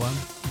 4-cylinder one.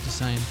 Just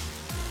saying.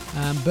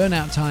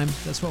 Burnout time,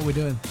 that's what we're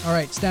doing. All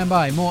right, stand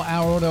by. More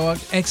Our Auto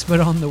Expert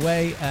on the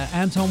way.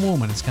 Anton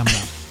Woolman is coming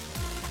up.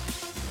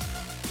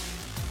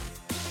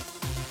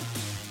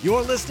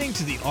 You're listening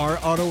to the Our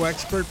Auto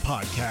Expert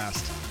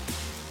podcast.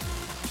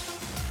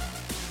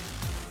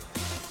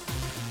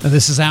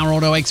 This is Our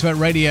Auto Expert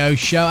Radio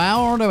Show.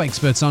 Our Auto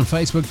Experts on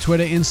Facebook,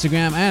 Twitter,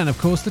 Instagram, and of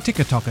course the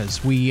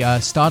TikTokers. We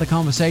start a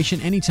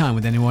conversation anytime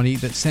with anybody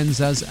that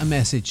sends us a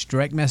message.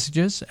 Direct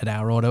messages at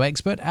Our Auto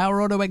Expert.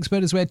 Our Auto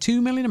Expert is where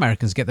 2 million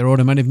Americans get their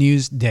automotive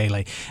news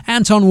daily.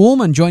 Anton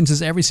Woolman joins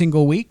us every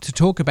single week to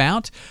talk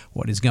about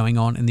what is going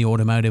on in the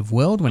automotive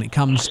world when it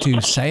comes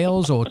to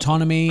sales,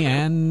 autonomy,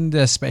 and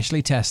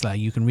especially Tesla.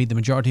 You can read the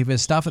majority of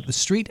his stuff at The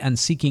Street and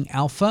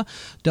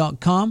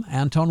SeekingAlpha.com.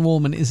 Anton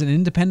Woolman is an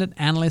independent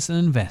analyst and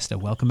investor.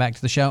 Welcome back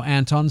to the show,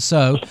 Anton.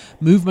 So,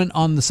 movement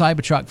on the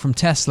Cybertruck from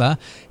Tesla.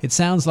 It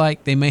sounds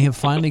like they may have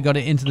finally got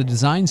it into the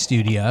design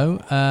studio,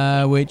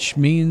 which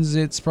means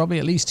it's probably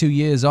at least 2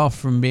 years off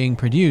from being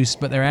produced,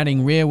 but they're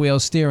adding rear wheel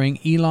steering.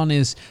 Elon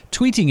is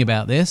tweeting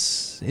about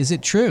this. Is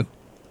it true?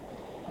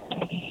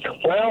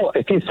 Well,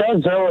 if he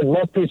says so, it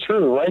must be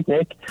true, right,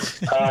 Nick?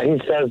 He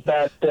says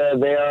that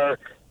they are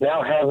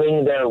now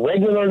having their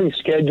regularly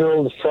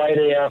scheduled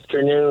Friday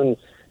afternoon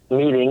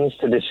meetings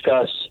to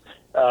discuss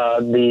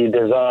the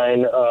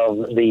design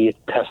of the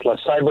Tesla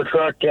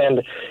Cybertruck, and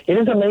it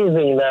is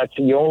amazing that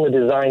you only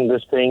design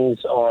these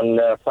things on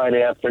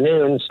Friday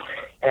afternoons,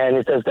 and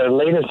it says their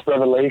latest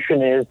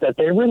revelation is that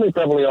they really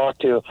probably ought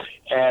to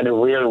add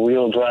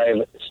rear-wheel drive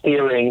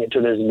steering to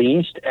this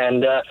beast,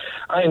 and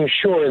I am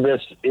sure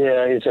this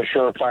is a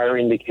surefire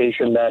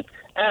indication that,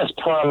 as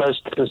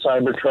promised, the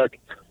Cybertruck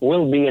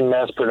will be in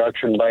mass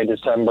production by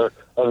December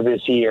of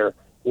this year.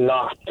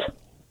 Not.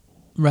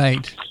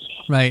 Right.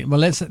 Right. Well,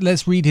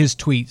 let's read his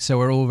tweet so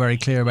we're all very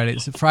clear about it.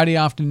 It's Friday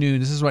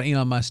afternoon. This is what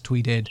Elon Musk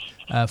tweeted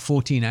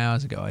 14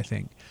 hours ago, I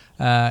think.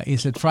 He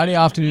said, Friday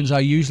afternoons are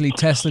usually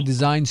Tesla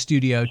design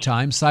studio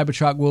time.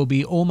 Cybertruck will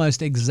be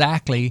almost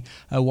exactly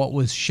what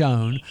was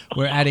shown.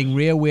 We're adding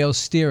rear wheel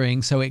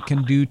steering so it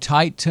can do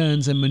tight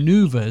turns and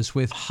maneuvers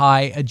with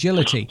high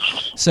agility.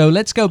 So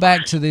let's go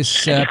back to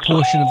this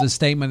portion of the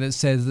statement that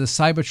says the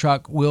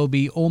Cybertruck will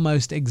be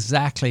almost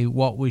exactly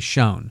what was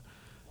shown.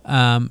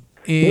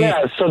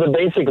 Yeah, so the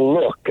basic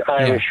look,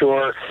 I'm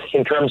sure,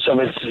 in terms of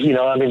its,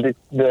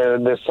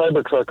 the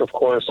Cybertruck, of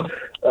course,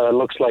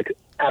 looks like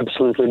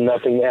absolutely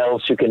nothing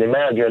else you can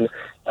imagine.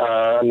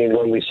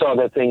 When we saw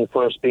that thing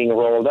first being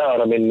rolled out,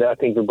 I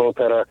think we both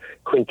had a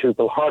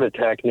quintuple heart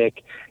attack,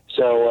 Nick.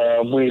 So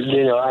I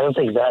don't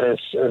think that is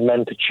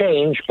meant to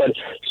change, but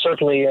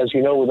certainly, as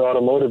you know, with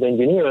automotive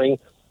engineering,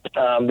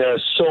 there are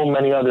so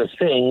many other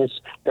things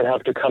that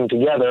have to come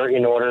together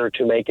in order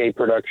to make a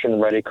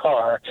production-ready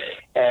car.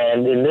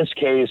 And in this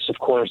case, of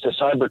course, the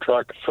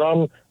Cybertruck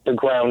from the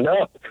ground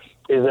up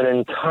is an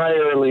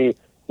entirely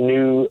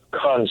new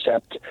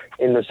concept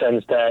in the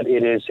sense that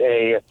it is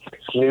a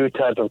new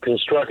type of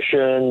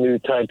construction, new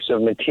types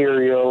of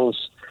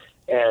materials,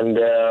 and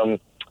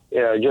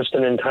just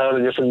an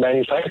entirely different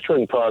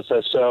manufacturing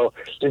process. So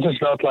this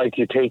is not like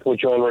you take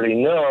what you already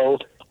know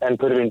and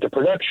put it into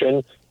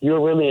production. You're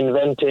really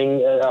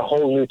inventing a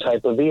whole new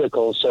type of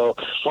vehicle. So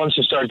once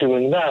you start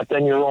doing that,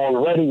 then you're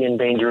already in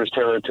dangerous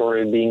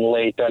territory of being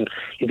late. And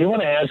if you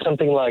want to add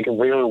something like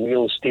rear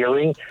wheel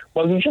steering,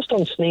 well, you just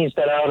don't sneeze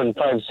that out in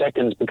 5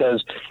 seconds,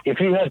 because if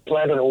you had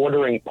planned on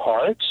ordering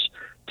parts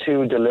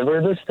to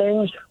deliver this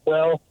thing,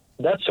 well,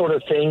 that sort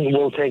of thing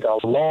will take a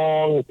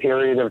long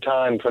period of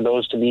time for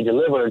those to be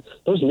delivered.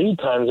 Those lead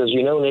times, as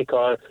you know, Nick,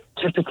 are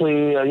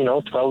typically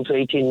 12 to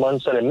 18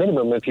 months at a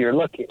minimum if you're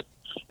lucky.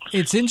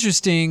 It's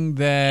interesting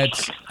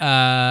that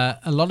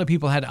a lot of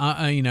people had,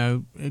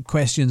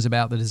 questions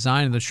about the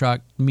design of the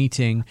truck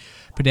meeting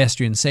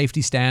pedestrian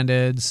safety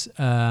standards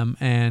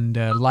and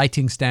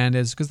lighting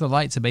standards, because the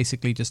lights are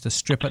basically just a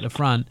strip at the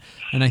front.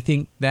 And I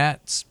think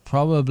that's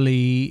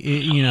probably,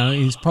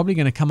 he's probably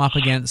going to come up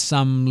against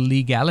some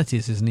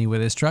legalities, isn't he,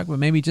 with his truck, but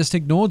maybe just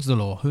ignores the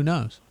law. Who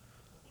knows?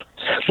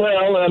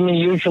 Well,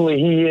 usually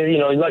he,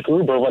 like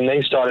Uber, when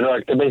they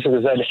started, they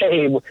basically said,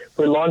 hey,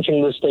 we're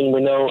launching this thing.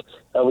 We know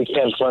we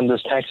can't run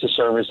this taxi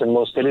service in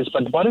most cities,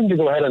 but why don't you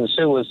go ahead and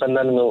sue us, and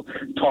then we'll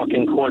talk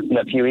in court in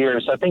a few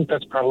years. I think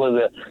that's probably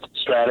the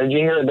strategy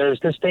here. There's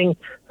this thing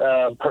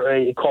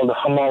called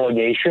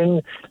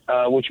homologation,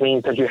 which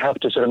means that you have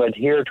to sort of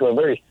adhere to a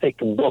very thick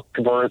book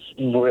worth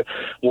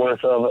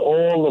of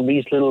all of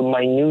these little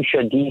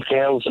minutia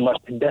details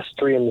about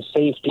pedestrian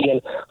safety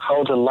and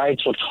how the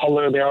lights, what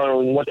color they are,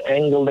 and what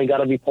angle they got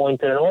to be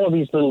pointed, and all of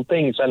these little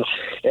things. And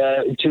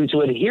to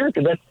adhere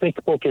to that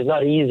thick book is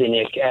not easy,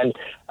 Nick. And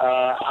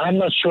I'm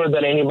not sure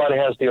that anybody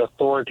has the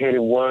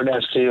authoritative word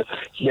as to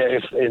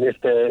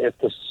if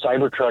the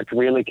Cybertruck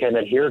really can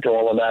adhere to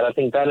all of that. I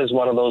think that is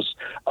one of those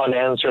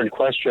unanswered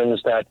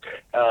questions that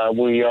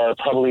we are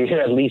probably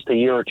at least a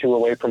year or two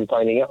away from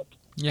finding out.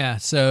 Yeah,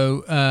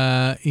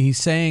 so he's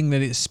saying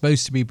that it's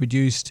supposed to be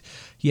produced,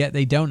 yet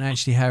they don't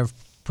actually have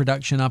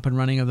production up and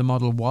running of the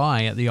Model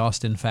Y at the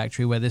Austin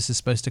factory, where this is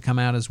supposed to come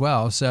out as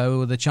well.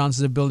 So the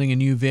chances of building a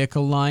new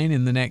vehicle line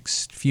in the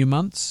next few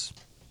months?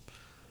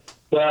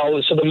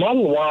 Well, so the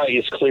Model Y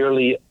is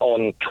clearly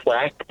on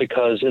track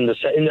because the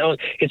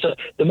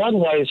Model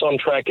Y is on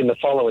track in the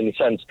following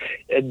sense.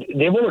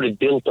 They've already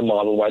built the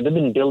Model Y. They've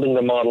been building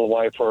the Model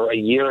Y for a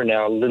year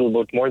now, a little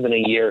bit more than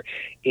a year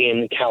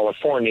in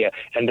California,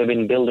 and they've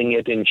been building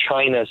it in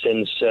China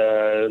since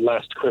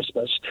last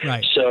Christmas.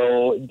 Right.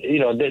 So,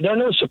 there are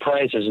no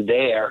surprises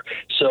there.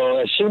 So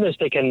as soon as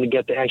they can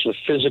get the actual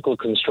physical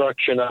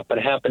construction up and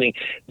happening,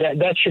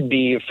 that should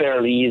be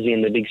fairly easy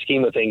in the big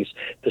scheme of things.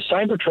 The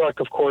Cybertruck,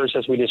 of course,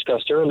 as we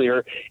discussed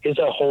earlier, is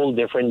a whole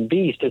different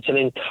beast. It's an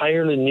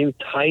entirely new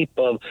type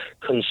of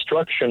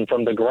construction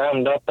from the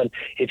ground up. And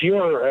if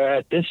you're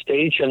at this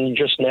stage and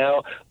just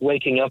now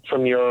waking up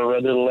from your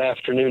little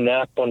afternoon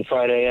nap on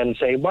Friday and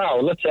say, wow,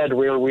 let's add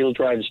rear-wheel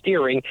drive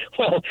steering,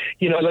 well,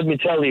 let me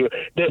tell you,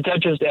 that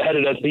just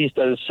added at least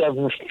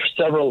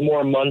several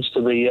more months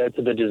to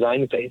the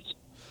design phase.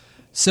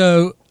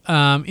 So,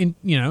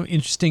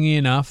 interestingly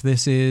enough,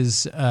 this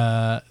is,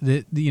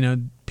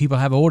 people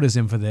have orders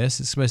in for this.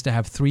 It's supposed to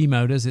have 3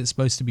 motors. It's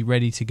supposed to be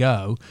ready to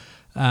go.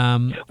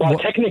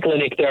 Technically,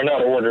 Nick, they're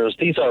not orders.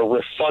 These are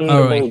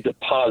refundable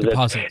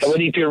deposits.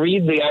 And if you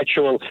read the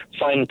actual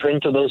fine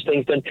print of those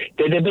things, then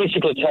they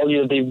basically tell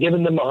you that they've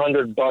given them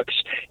 $100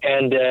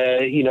 and,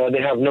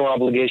 they have no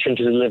obligation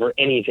to deliver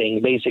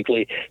anything,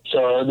 basically.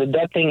 So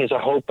that thing is a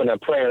hope and a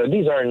prayer.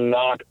 These are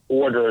not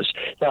orders.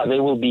 Now, they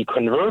will be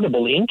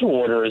convertible into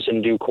orders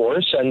in due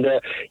course. And,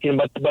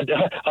 but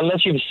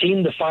unless you've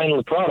seen the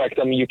final product,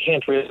 you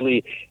can't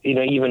really,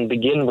 even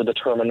begin with the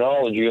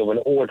terminology of an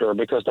order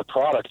because the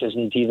product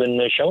isn't even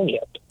shown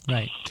yet.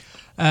 Right.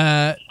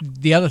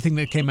 The other thing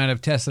that came out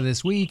of Tesla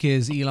this week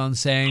is Elon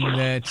saying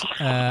that,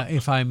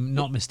 if I'm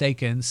not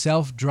mistaken,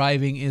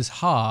 self-driving is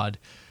hard.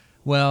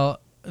 Well,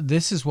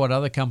 this is what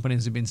other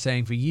companies have been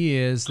saying for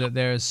years, that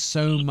there is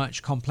so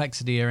much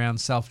complexity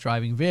around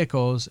self-driving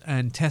vehicles,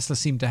 and Tesla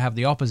seemed to have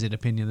the opposite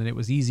opinion, that it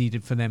was easy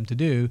for them to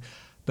do.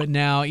 But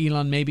now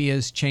Elon maybe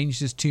has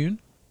changed his tune?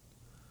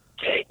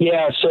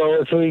 Yeah, so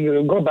if we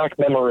go back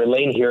memory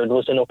lane here, it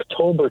was in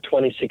October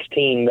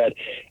 2016 that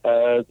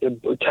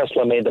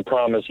Tesla made the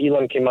promise.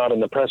 Elon came out in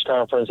the press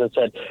conference and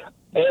said,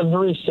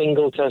 every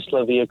single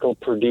Tesla vehicle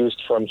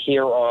produced from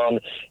here on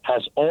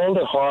has all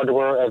the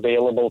hardware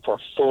available for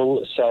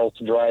full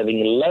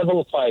self-driving.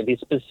 Level 5, he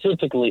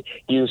specifically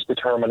used the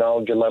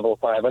terminology level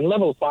 5. And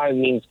level 5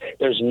 means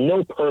there's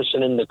no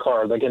person in the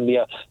car. There can be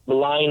a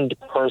blind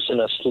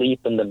person asleep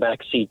in the back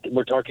seat.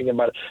 We're talking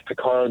about a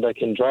car that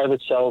can drive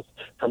itself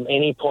from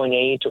any point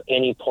A to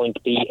any point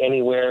B,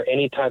 anywhere,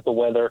 any type of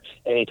weather,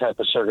 any type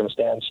of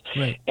circumstance.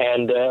 Right.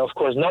 And, of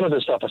course, none of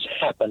this stuff has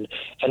happened.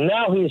 And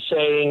now he's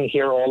saying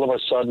here all of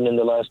a sudden in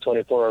the last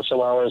 24 or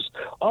so hours,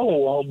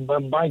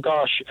 my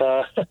gosh,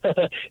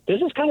 this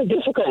is kind of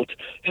difficult.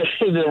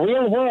 In the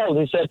real world,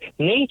 he said,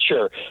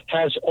 nature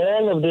has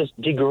all of this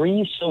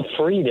degrees of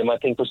freedom, I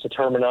think was the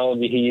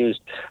terminology he used,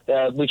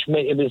 which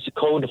is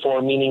code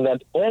for meaning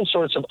that all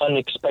sorts of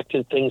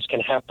unexpected things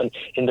can happen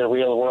in the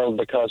real world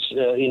because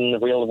in the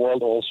real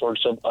world, all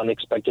sorts of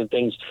unexpected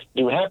things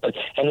do happen.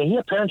 And he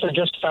apparently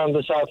just found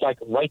this out like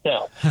right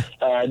now.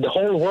 The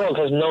whole world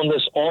has known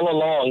this all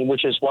along,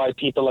 which is why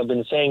people have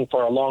been saying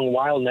for a long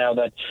while now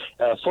that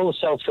full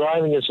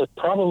self-driving is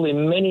probably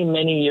many,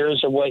 many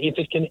years away if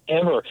it can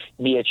ever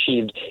be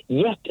achieved.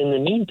 Yet, in the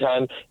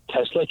meantime,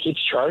 Tesla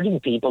keeps charging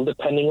people,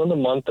 depending on the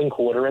month and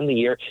quarter and the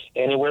year,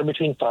 anywhere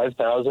between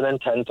 $5,000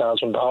 and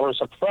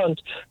 $10,000 up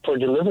front for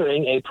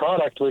delivering a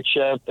product which,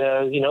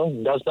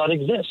 does not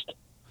exist.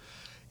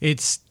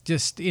 It's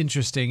just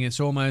interesting. It's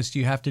almost,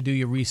 you have to do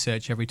your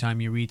research every time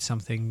you read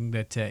something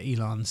that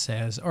Elon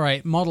says. All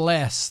right, Model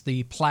S,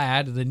 the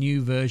Plaid, the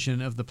new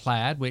version of the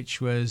Plaid, which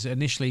was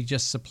initially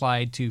just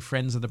supplied to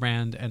friends of the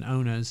brand and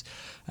owners,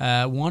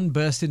 one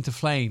burst into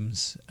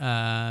flames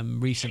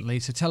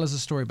recently. So tell us the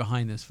story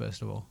behind this,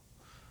 first of all.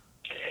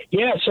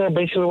 Yeah, so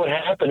basically what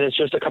happened is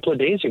just a couple of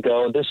days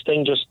ago, this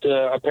thing just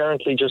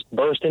apparently just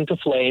burst into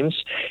flames.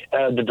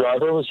 The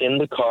driver was in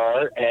the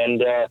car,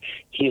 and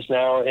he's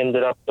now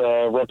ended up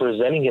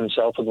representing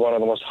himself with one of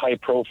the most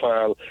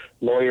high-profile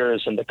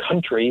lawyers in the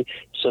country.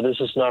 So this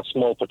is not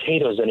small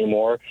potatoes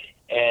anymore.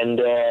 And,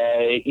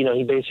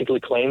 he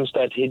basically claims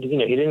that he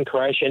didn't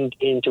crash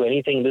into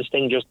anything. This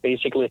thing just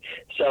basically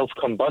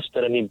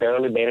self-combusted, and he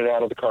barely made it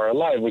out of the car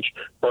alive, which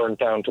burned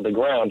down to the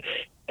ground.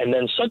 And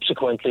then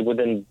subsequently,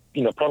 within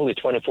probably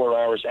 24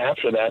 hours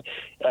after that,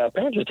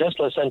 apparently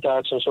Tesla sent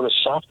out some sort of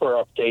software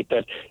update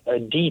that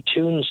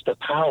detunes the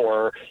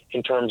power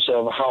in terms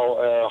of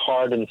how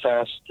hard and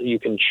fast you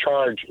can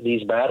charge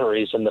these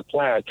batteries in the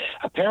Plaid.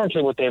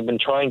 Apparently what they've been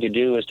trying to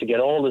do is to get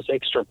all this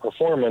extra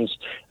performance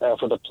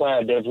for the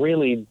Plaid. They've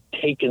really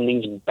taken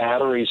these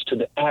batteries to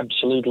the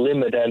absolute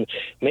limit, and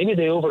maybe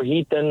they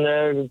overheat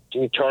and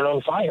turn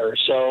on fire.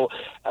 So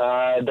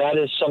that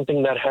is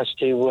something that has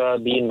to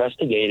be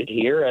investigated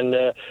here, and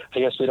I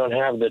guess we don't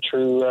have the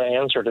true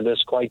answer to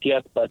this quite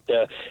yet, but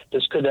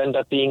this could end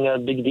up being a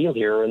big deal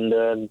here in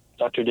the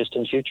not too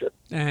distant future.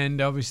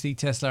 And obviously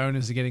Tesla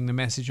owners are getting the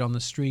message on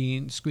the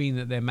screen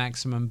that their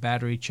maximum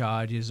battery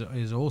charge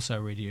is also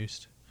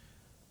reduced.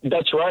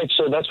 That's right.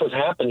 So that's what's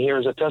happened here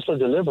is that Tesla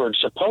delivered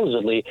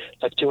supposedly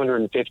like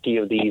 250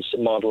 of these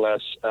Model S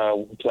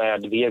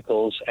plaid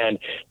vehicles, and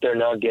they're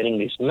now getting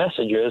these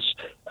messages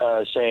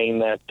saying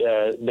that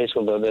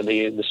basically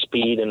the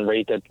speed and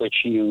rate at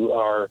which you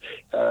are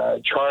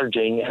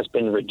charging has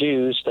been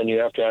reduced, and you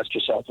have to ask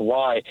yourself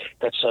why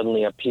that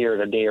suddenly appeared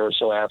a day or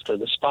so after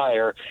the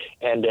fire,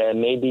 and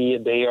maybe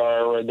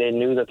they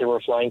knew that they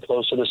were flying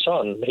close to the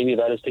sun. Maybe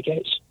that is the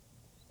case.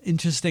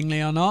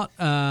 Interestingly or not,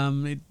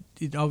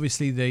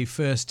 obviously the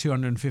first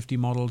 250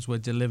 models were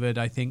delivered,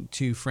 I think,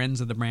 to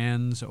friends of the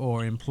brands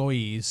or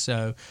employees.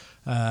 So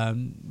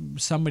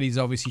somebody's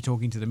obviously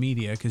talking to the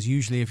media, because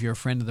usually if you're a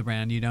friend of the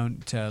brand, you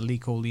don't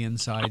leak all the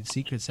inside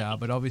secrets out.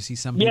 But obviously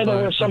some people... Yeah,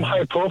 there were some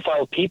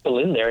high-profile people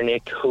in there,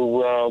 Nick, who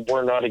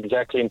were not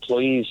exactly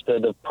employees.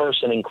 The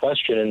person in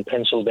question in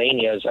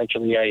Pennsylvania is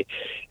actually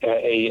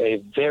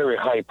a very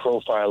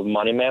high-profile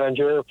money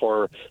manager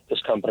for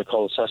this company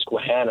called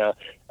Susquehanna.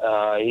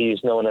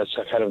 He's known as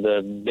kind of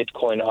the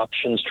Bitcoin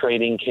options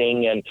trading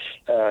king, and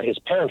his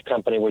parent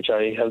company, which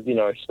I have,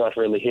 it's not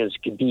really his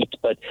beat,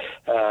 but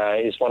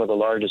is one of the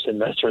largest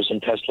investors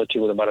in Tesla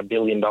too, with about $1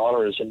 billion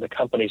in the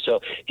company. So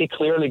he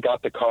clearly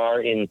got the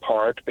car in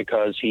part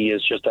because he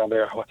is just a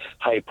very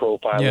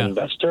high-profile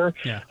investor.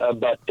 Yeah.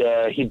 But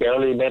he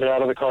barely made it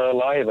out of the car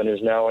alive, and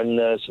is now in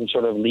some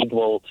sort of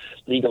legal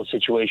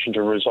situation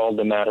to resolve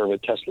the matter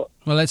with Tesla.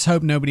 Well, let's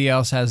hope nobody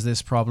else has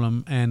this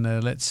problem,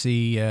 and let's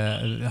see.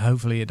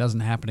 Hopefully, it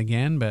doesn't happen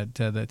again, but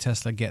that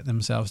Tesla get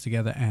themselves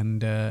together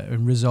and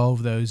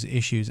resolve those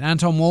issues.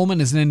 Anton Wahlman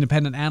is an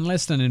independent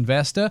analyst and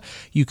investor.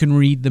 You can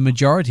read the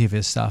majority of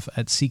his stuff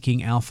at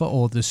Seeking Alpha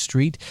or The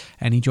Street,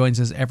 and he joins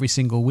us every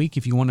single week.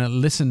 If you want to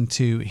listen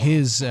to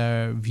his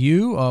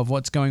view of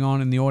what's going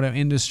on in the auto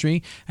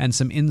industry and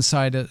some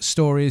insider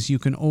stories, you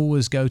can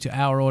always go to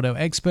Our Auto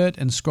Expert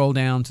and scroll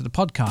down to the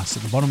podcast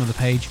at the bottom of the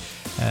page.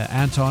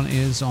 Anton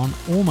is on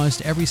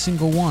almost every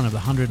single one of the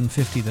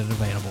 150 that are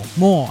available.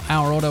 More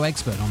Our Auto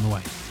Expert on the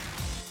way.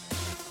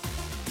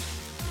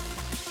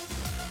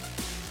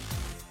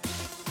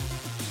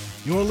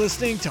 You're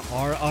listening to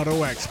Our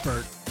Auto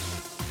Expert.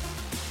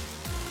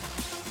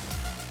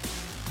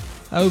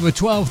 Over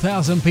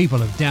 12,000 people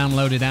have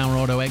downloaded Our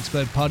Auto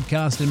Expert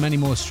podcast, and many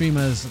more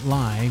streamers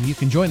live. You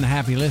can join the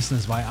happy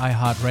listeners by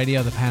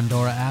iHeartRadio, the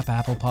Pandora app,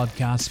 Apple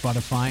Podcasts,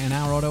 Spotify, and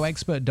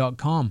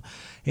OurAutoExpert.com.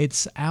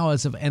 It's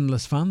hours of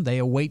endless fun. They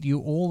await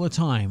you all the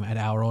time at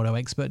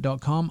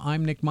OurAutoExpert.com.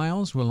 I'm Nick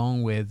Miles,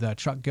 along with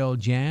Truck Girl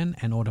Jan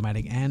and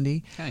Automatic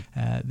Andy. Hey.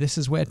 This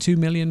is where 2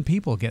 million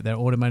people get their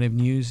automotive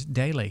news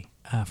daily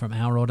from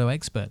Our Auto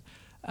Expert.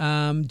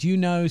 Do you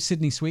know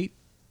Sydney Sweet?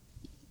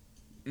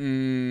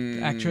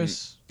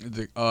 Actress?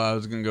 I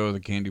was going to go with a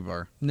candy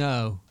bar.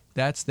 No,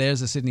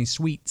 there's a Sydney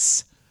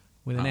Sweets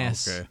with an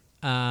S. Okay.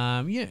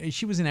 Yeah,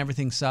 she was in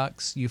Everything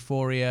Sucks,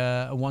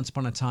 Euphoria, Once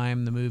Upon a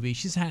Time, the movie.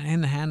 She's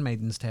in The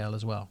Handmaid's Tale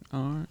as well.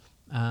 All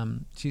right.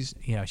 She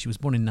was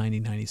born in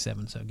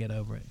 1997, so get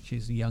over it.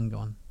 She's a young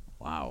one.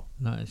 Wow.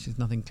 No, she's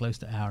nothing close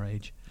to our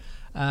age.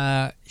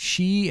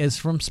 She is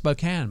from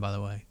Spokane, by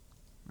the way.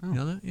 Oh. You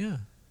know that? Yeah.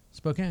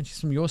 Spokane.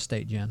 She's from your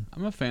state, Jen.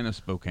 I'm a fan of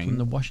Spokane. From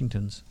the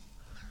Washingtons.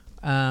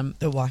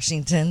 The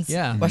Washingtons?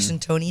 Yeah.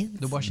 Washingtonians?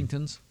 The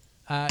Washingtons.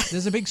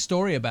 There's a big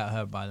story about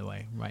her, by the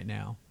way, right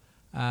now.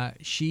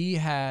 She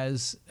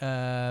has,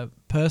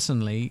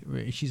 personally,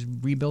 she's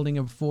rebuilding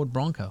a Ford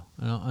Bronco,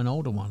 an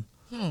older one.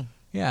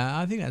 Yeah,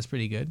 I think that's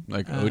pretty good.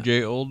 Like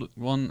OJ old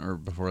one, or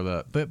before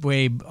that? But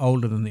way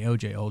older than the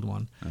OJ old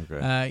one.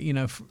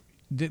 Okay.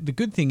 The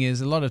good thing is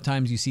a lot of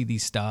times you see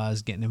these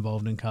stars getting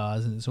involved in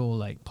cars, and it's all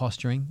like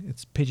posturing.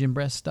 It's pigeon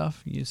breast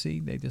stuff, you see.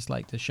 They just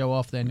like to show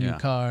off their new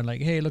car and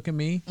like, hey, look at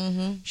me.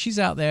 Mm-hmm. She's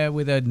out there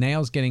with her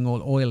nails getting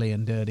all oily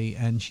and dirty,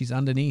 and she's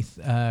underneath,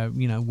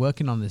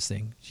 working on this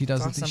thing. She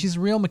does. Awesome. She's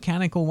a real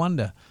mechanical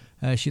wonder.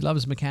 She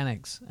loves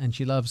mechanics, and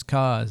she loves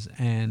cars,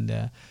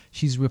 and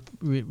she's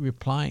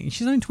replying.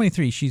 She's only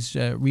 23. She's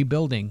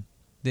rebuilding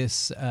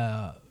this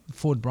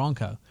Ford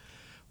Bronco,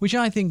 which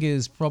I think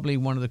is probably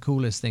one of the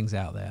coolest things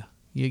out there.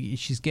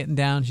 She's getting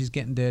down, she's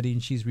getting dirty,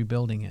 and she's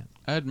rebuilding it.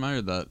 I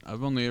admire that.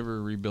 I've only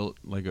ever rebuilt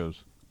Legos.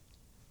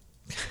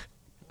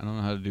 I don't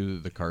know how to do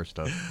the car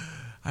stuff.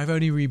 I've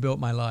only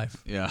rebuilt my life.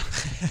 Yeah.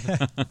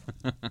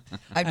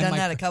 I've done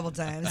that a couple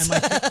times.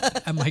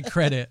 And my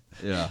credit.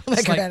 Yeah.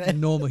 It's like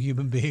normal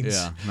human beings.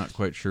 Yeah, not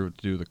quite sure what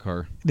to do with the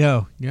car.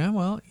 No. Yeah,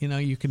 well,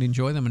 you can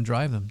enjoy them and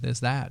drive them.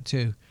 There's that,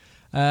 too.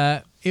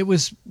 It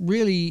was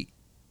really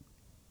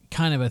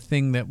kind of a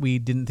thing that we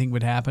didn't think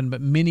would happen, but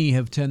Mini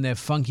have turned their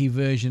funky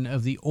version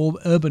of the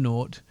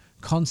Urbanaut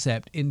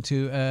concept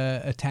into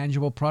a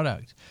tangible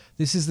product.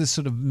 This is the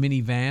sort of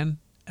minivan.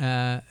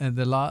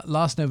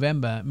 Last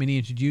November, Mini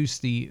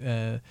introduced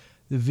the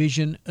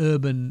Vision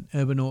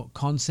Urbanaut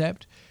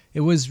concept.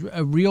 It was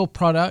a real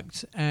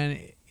product, and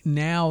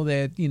now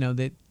they're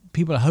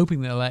people are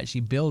hoping they'll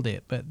actually build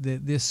it, but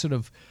this sort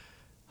of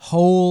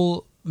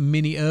whole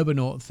mini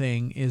Urbanaut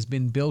thing has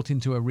been built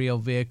into a real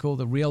vehicle.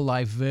 The real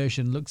life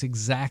version looks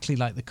exactly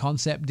like the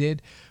concept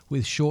did,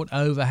 with short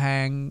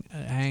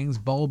overhangs,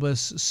 bulbous,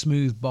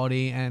 smooth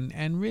body,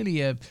 and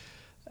really a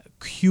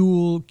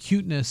cool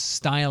cuteness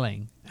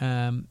styling.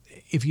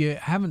 If you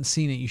haven't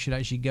seen it, you should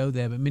actually go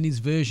there. But Mini's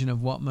version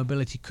of what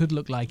mobility could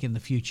look like in the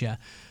future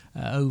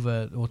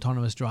over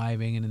autonomous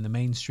driving and in the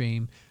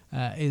mainstream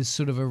is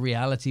sort of a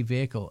reality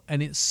vehicle.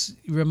 And it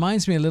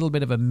reminds me a little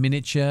bit of a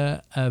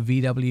miniature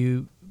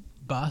VW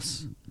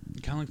bus.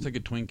 It kind of looks like a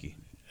Twinkie.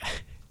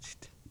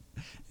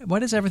 Why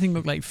does everything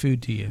look like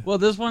food to you? Well,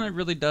 this one, it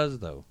really does,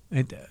 though.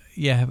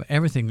 Yeah,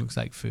 everything looks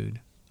like food.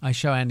 I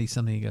show Andy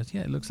something, he goes,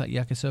 yeah, it looks like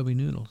yakisobe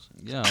noodles.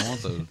 Yeah, I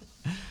want those.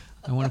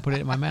 I want to put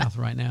it in my mouth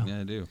right now. Yeah,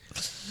 I do.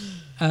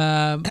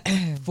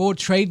 Ford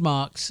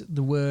trademarks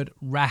the word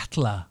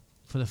Rattler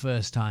for the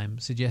first time,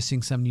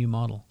 suggesting some new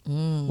model.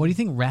 What do you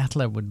think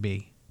Rattler would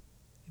be?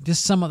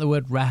 Just sum up the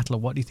word Rattler.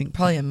 What do you think?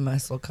 Probably a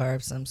muscle car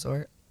of some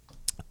sort.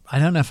 I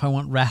don't know if I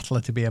want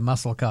Rattler to be a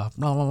muscle car.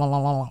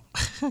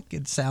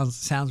 It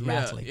sounds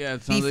rattly. Yeah,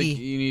 it sounds Beefy.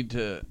 like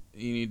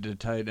you need to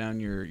tie down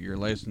your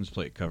license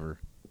plate cover.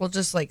 Well,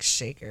 just like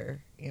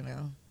Shaker, you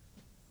know.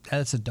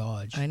 That's a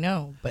Dodge. I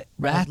know, but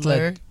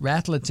Rattler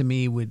to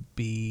me would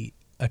be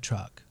a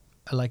truck,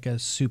 like a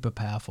super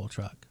powerful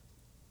truck.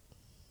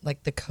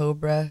 Like the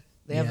Cobra.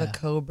 They have a Yeah.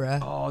 Cobra.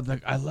 Oh,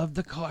 I love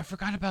the Cobra. I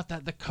forgot about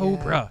that. The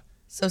Cobra.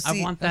 So see,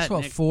 I want That's that.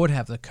 what Nick. Ford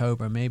have, the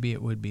Cobra. Maybe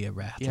it would be a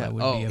Rattler. Yeah. It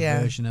would Oh. be a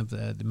Yeah. version of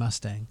the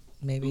Mustang.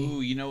 maybe.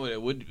 Ooh, you know what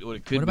it would? What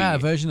it could What about a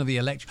be? version of the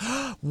electric?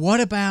 What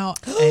about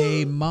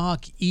a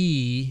Mark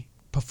E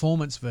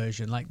performance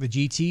version, like the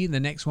GT? The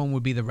next one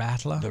would be the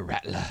Rattler. The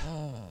Rattler.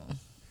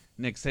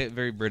 Nick, say it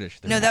very British.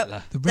 The No, that-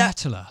 Rattler. The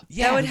Rattler.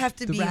 That would have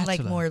to the be like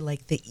Rattler. more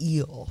like the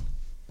eel.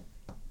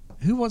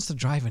 Who wants to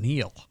drive an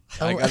eel?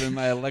 I got in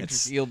my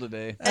electric eel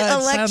today. it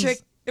Electric,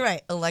 sounds-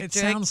 right? Electric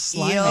sounds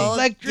slimy. eel.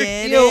 Electric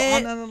get eel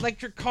it? on an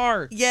electric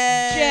car.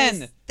 Yes.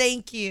 Jen.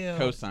 Thank you.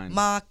 Co-signed.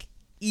 Mach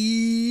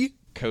E.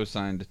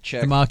 Co-signed.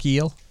 Check. The Mark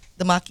Eel.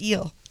 The Mach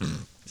eel.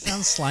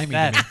 Sounds slimy. to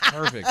That's me.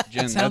 perfect,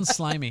 Jen. It sounds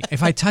slimy.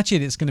 If I touch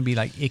it, it's going to be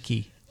like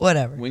icky.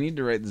 Whatever. We need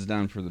to write this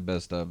down for the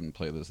best of and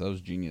play this. That was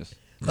genius.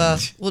 Well,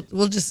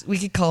 we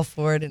could call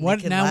Ford and What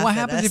they can now? laugh What at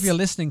happens if us. you're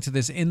listening to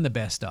this in the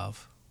best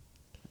of?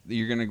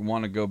 You're gonna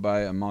want to go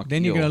buy a mock.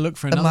 Then you're eel. going to look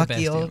for A another Mach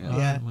best eel, of.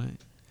 yeah. Oh, right.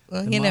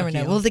 Well, the you never Mach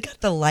know. eel. Well, they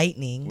got the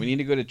lightning. We need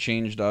to go to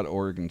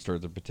change.org and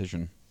start the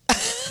petition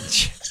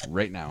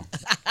right now.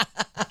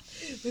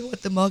 We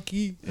want the Mach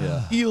E.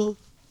 Yeah.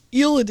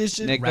 Eel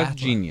edition. Nick, Rattler.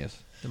 that's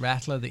genius. The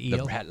Rattler, the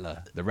Eel.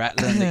 The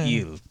Rattler, and the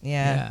eel.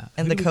 Yeah.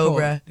 And Who the do we call-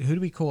 Cobra. who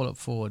do we call at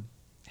Ford?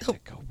 The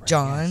Cobra,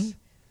 John. yes.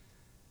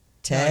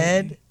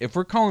 Ted. If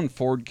we're calling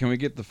Ford, can we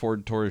get the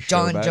Ford Taurus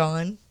show back?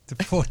 John.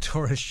 The Ford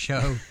Taurus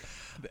show.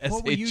 The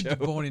What were you SHO.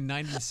 born in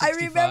I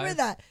 1965? remember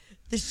that.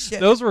 The shit.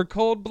 Those were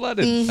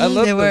cold-blooded. I Mhm,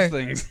 love they those were.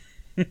 things.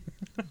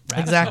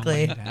 Rattler Exactly.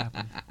 made it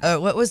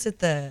happen. What was it?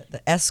 The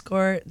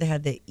Escort. They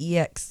had the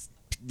EXT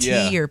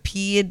Yeah. or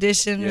P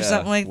edition or Yeah,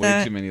 something like way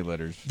that. too many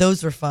letters.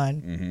 Those were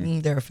fun.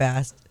 Mhm. They were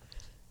fast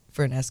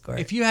for an Escort.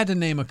 If you had to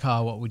name a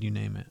car, what would you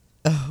name it?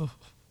 Oh,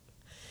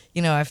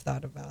 you know, I've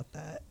thought about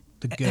that.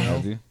 The Have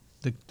girl, you?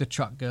 the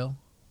truck girl.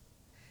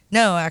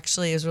 No,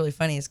 actually, it was really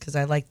funny. It's because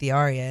I liked the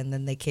Aria, and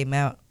then they came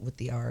out with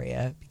the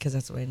Aria because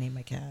that's what I named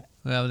my cat.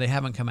 Well, they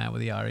haven't come out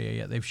with the Aria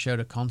yet. They've showed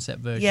a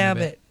concept version Yeah, of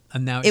it, but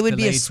and now it's it would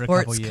be a delayed for a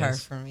couple sports car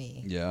years. for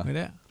me. Yeah. Would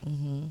it?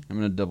 I'm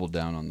going to double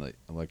down on the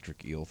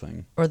electric eel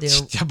thing. Or the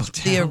Double the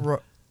down.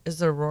 is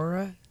the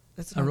Aurora?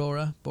 That's not-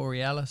 Aurora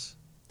Borealis.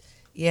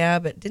 Yeah,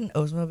 but didn't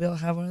Oldsmobile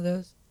have one of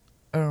those?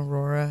 An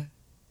Aurora.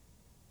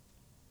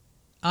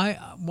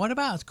 What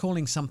about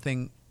calling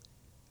something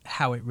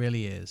how it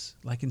really is?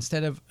 Like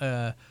instead of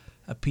a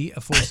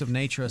force of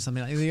nature or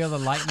something like the other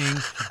lightning,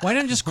 why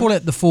don't you just call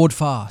it the Ford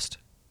Fast?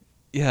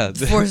 Yeah.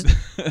 The, Force-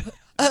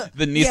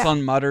 the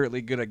Nissan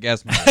moderately good at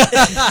gas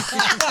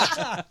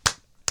mileage.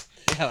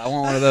 Yeah, I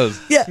want one of those.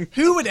 Yeah,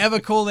 Who would ever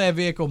call their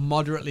vehicle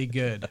moderately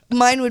good?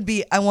 mine would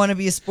be. I want to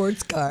be a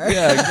sports car.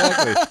 Yeah,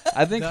 exactly.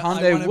 I think I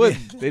Hyundai wanna would.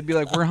 They'd be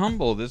like, we're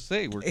humble. We're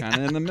kind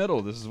of in the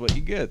middle. This is what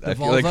you get. The I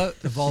feel Volvo, like,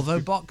 the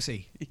Volvo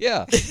Boxy.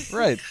 yeah,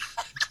 right.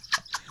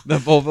 The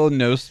Volvo,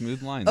 no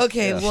smooth lines.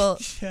 Okay, Yeah. well,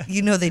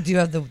 you know they do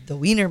have the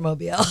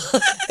Wienermobile.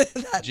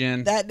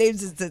 Jen. That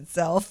names it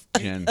itself.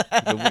 Jen.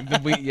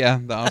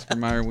 The Oscar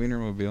Mayer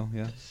Wienermobile.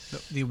 Yeah.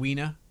 The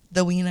Wiener,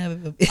 The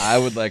Wienermobile. I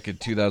would like a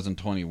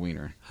 2020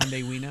 Wiener,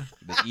 Hyundai Wiener,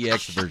 the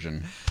EX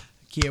version.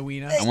 Kia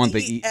Wiener. I want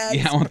the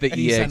EX. I want the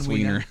Nissan EX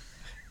Wiener.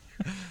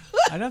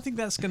 I don't think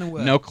that's going to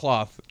work. No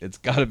cloth. It's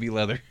got to be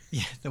leather.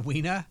 Yeah, the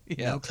Wiener,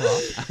 Yeah. no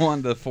cloth. I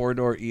want the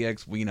 4-door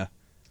EX Wiener.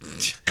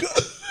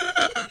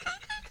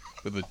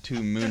 With the 2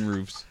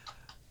 moonroofs.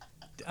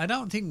 I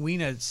don't think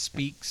Wiener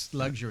speaks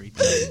luxury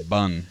to me.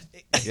 Bun.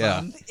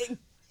 Yeah.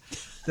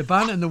 The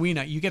bun and the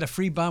Wiener. You get a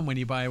free bun when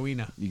you buy a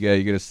Wiener. You get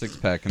a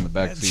 6-pack in the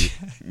back seat.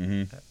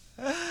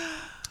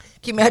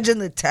 Can you imagine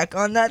the tech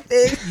on that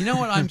thing? You know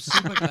what I'm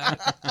super glad?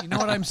 You know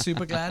what I'm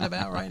super glad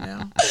about right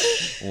now?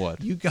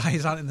 What? You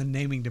guys aren't in the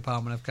naming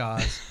department of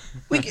cars.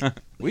 We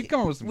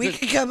come up with some We good-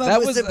 could come up that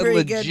with was some a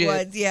pretty good legit-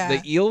 ones. Yeah.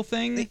 The eel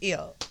thing. The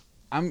eel.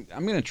 I'm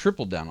gonna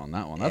triple down on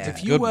that one. That's Yeah. a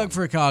If good you work one.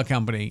 for a car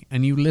company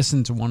and you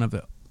listen to one of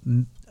the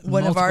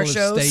One of our multiple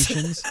shows.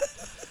 stations,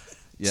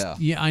 Yeah.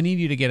 I need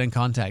you to get in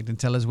contact and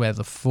tell us where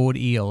the Ford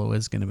Eel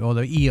is going to be, or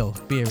the Eel,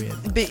 period.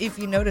 But if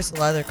you notice, a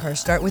lot of their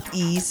cars start with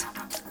E's.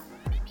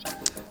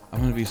 I'm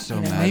gonna be so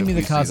mad. Name me if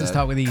the we cars see that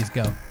start with E's.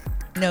 Go.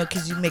 No,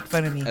 because you'd make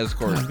fun of me.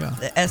 Escort. Go.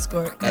 The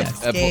Escort, Ep-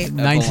 Escape, Ep-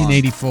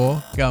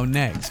 1984. Go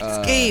next.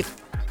 Escape,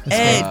 Let's go.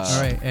 Edge.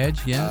 All right, Edge.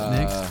 Yeah,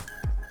 next.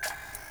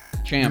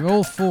 Champ. You're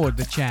all Ford,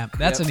 the Champ.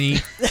 That's Yep. an E.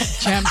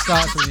 Champ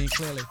starts with an E,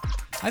 clearly.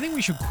 I think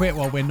we should quit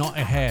while we're not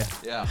ahead.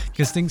 Yeah.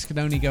 Because things can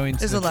only go into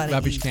There's the a lot of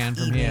rubbish E- can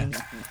from E here. names.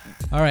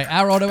 All right,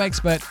 Our Auto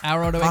Expert,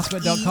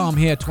 OurAutoExpert.com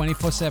here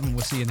 24/7.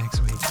 We'll see you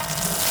next week.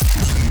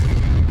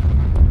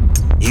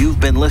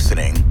 You've been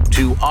listening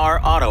to Our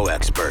Auto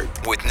Expert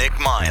with Nick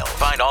Miles.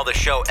 Find all the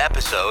show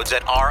episodes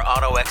at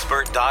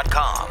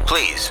OurAutoExpert.com.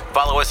 Please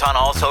follow us on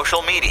all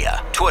social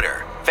media,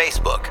 Twitter,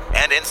 Facebook,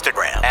 and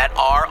Instagram at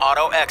Our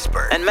Auto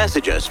Expert, and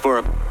message us for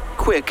a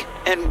quick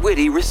and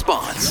witty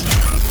response.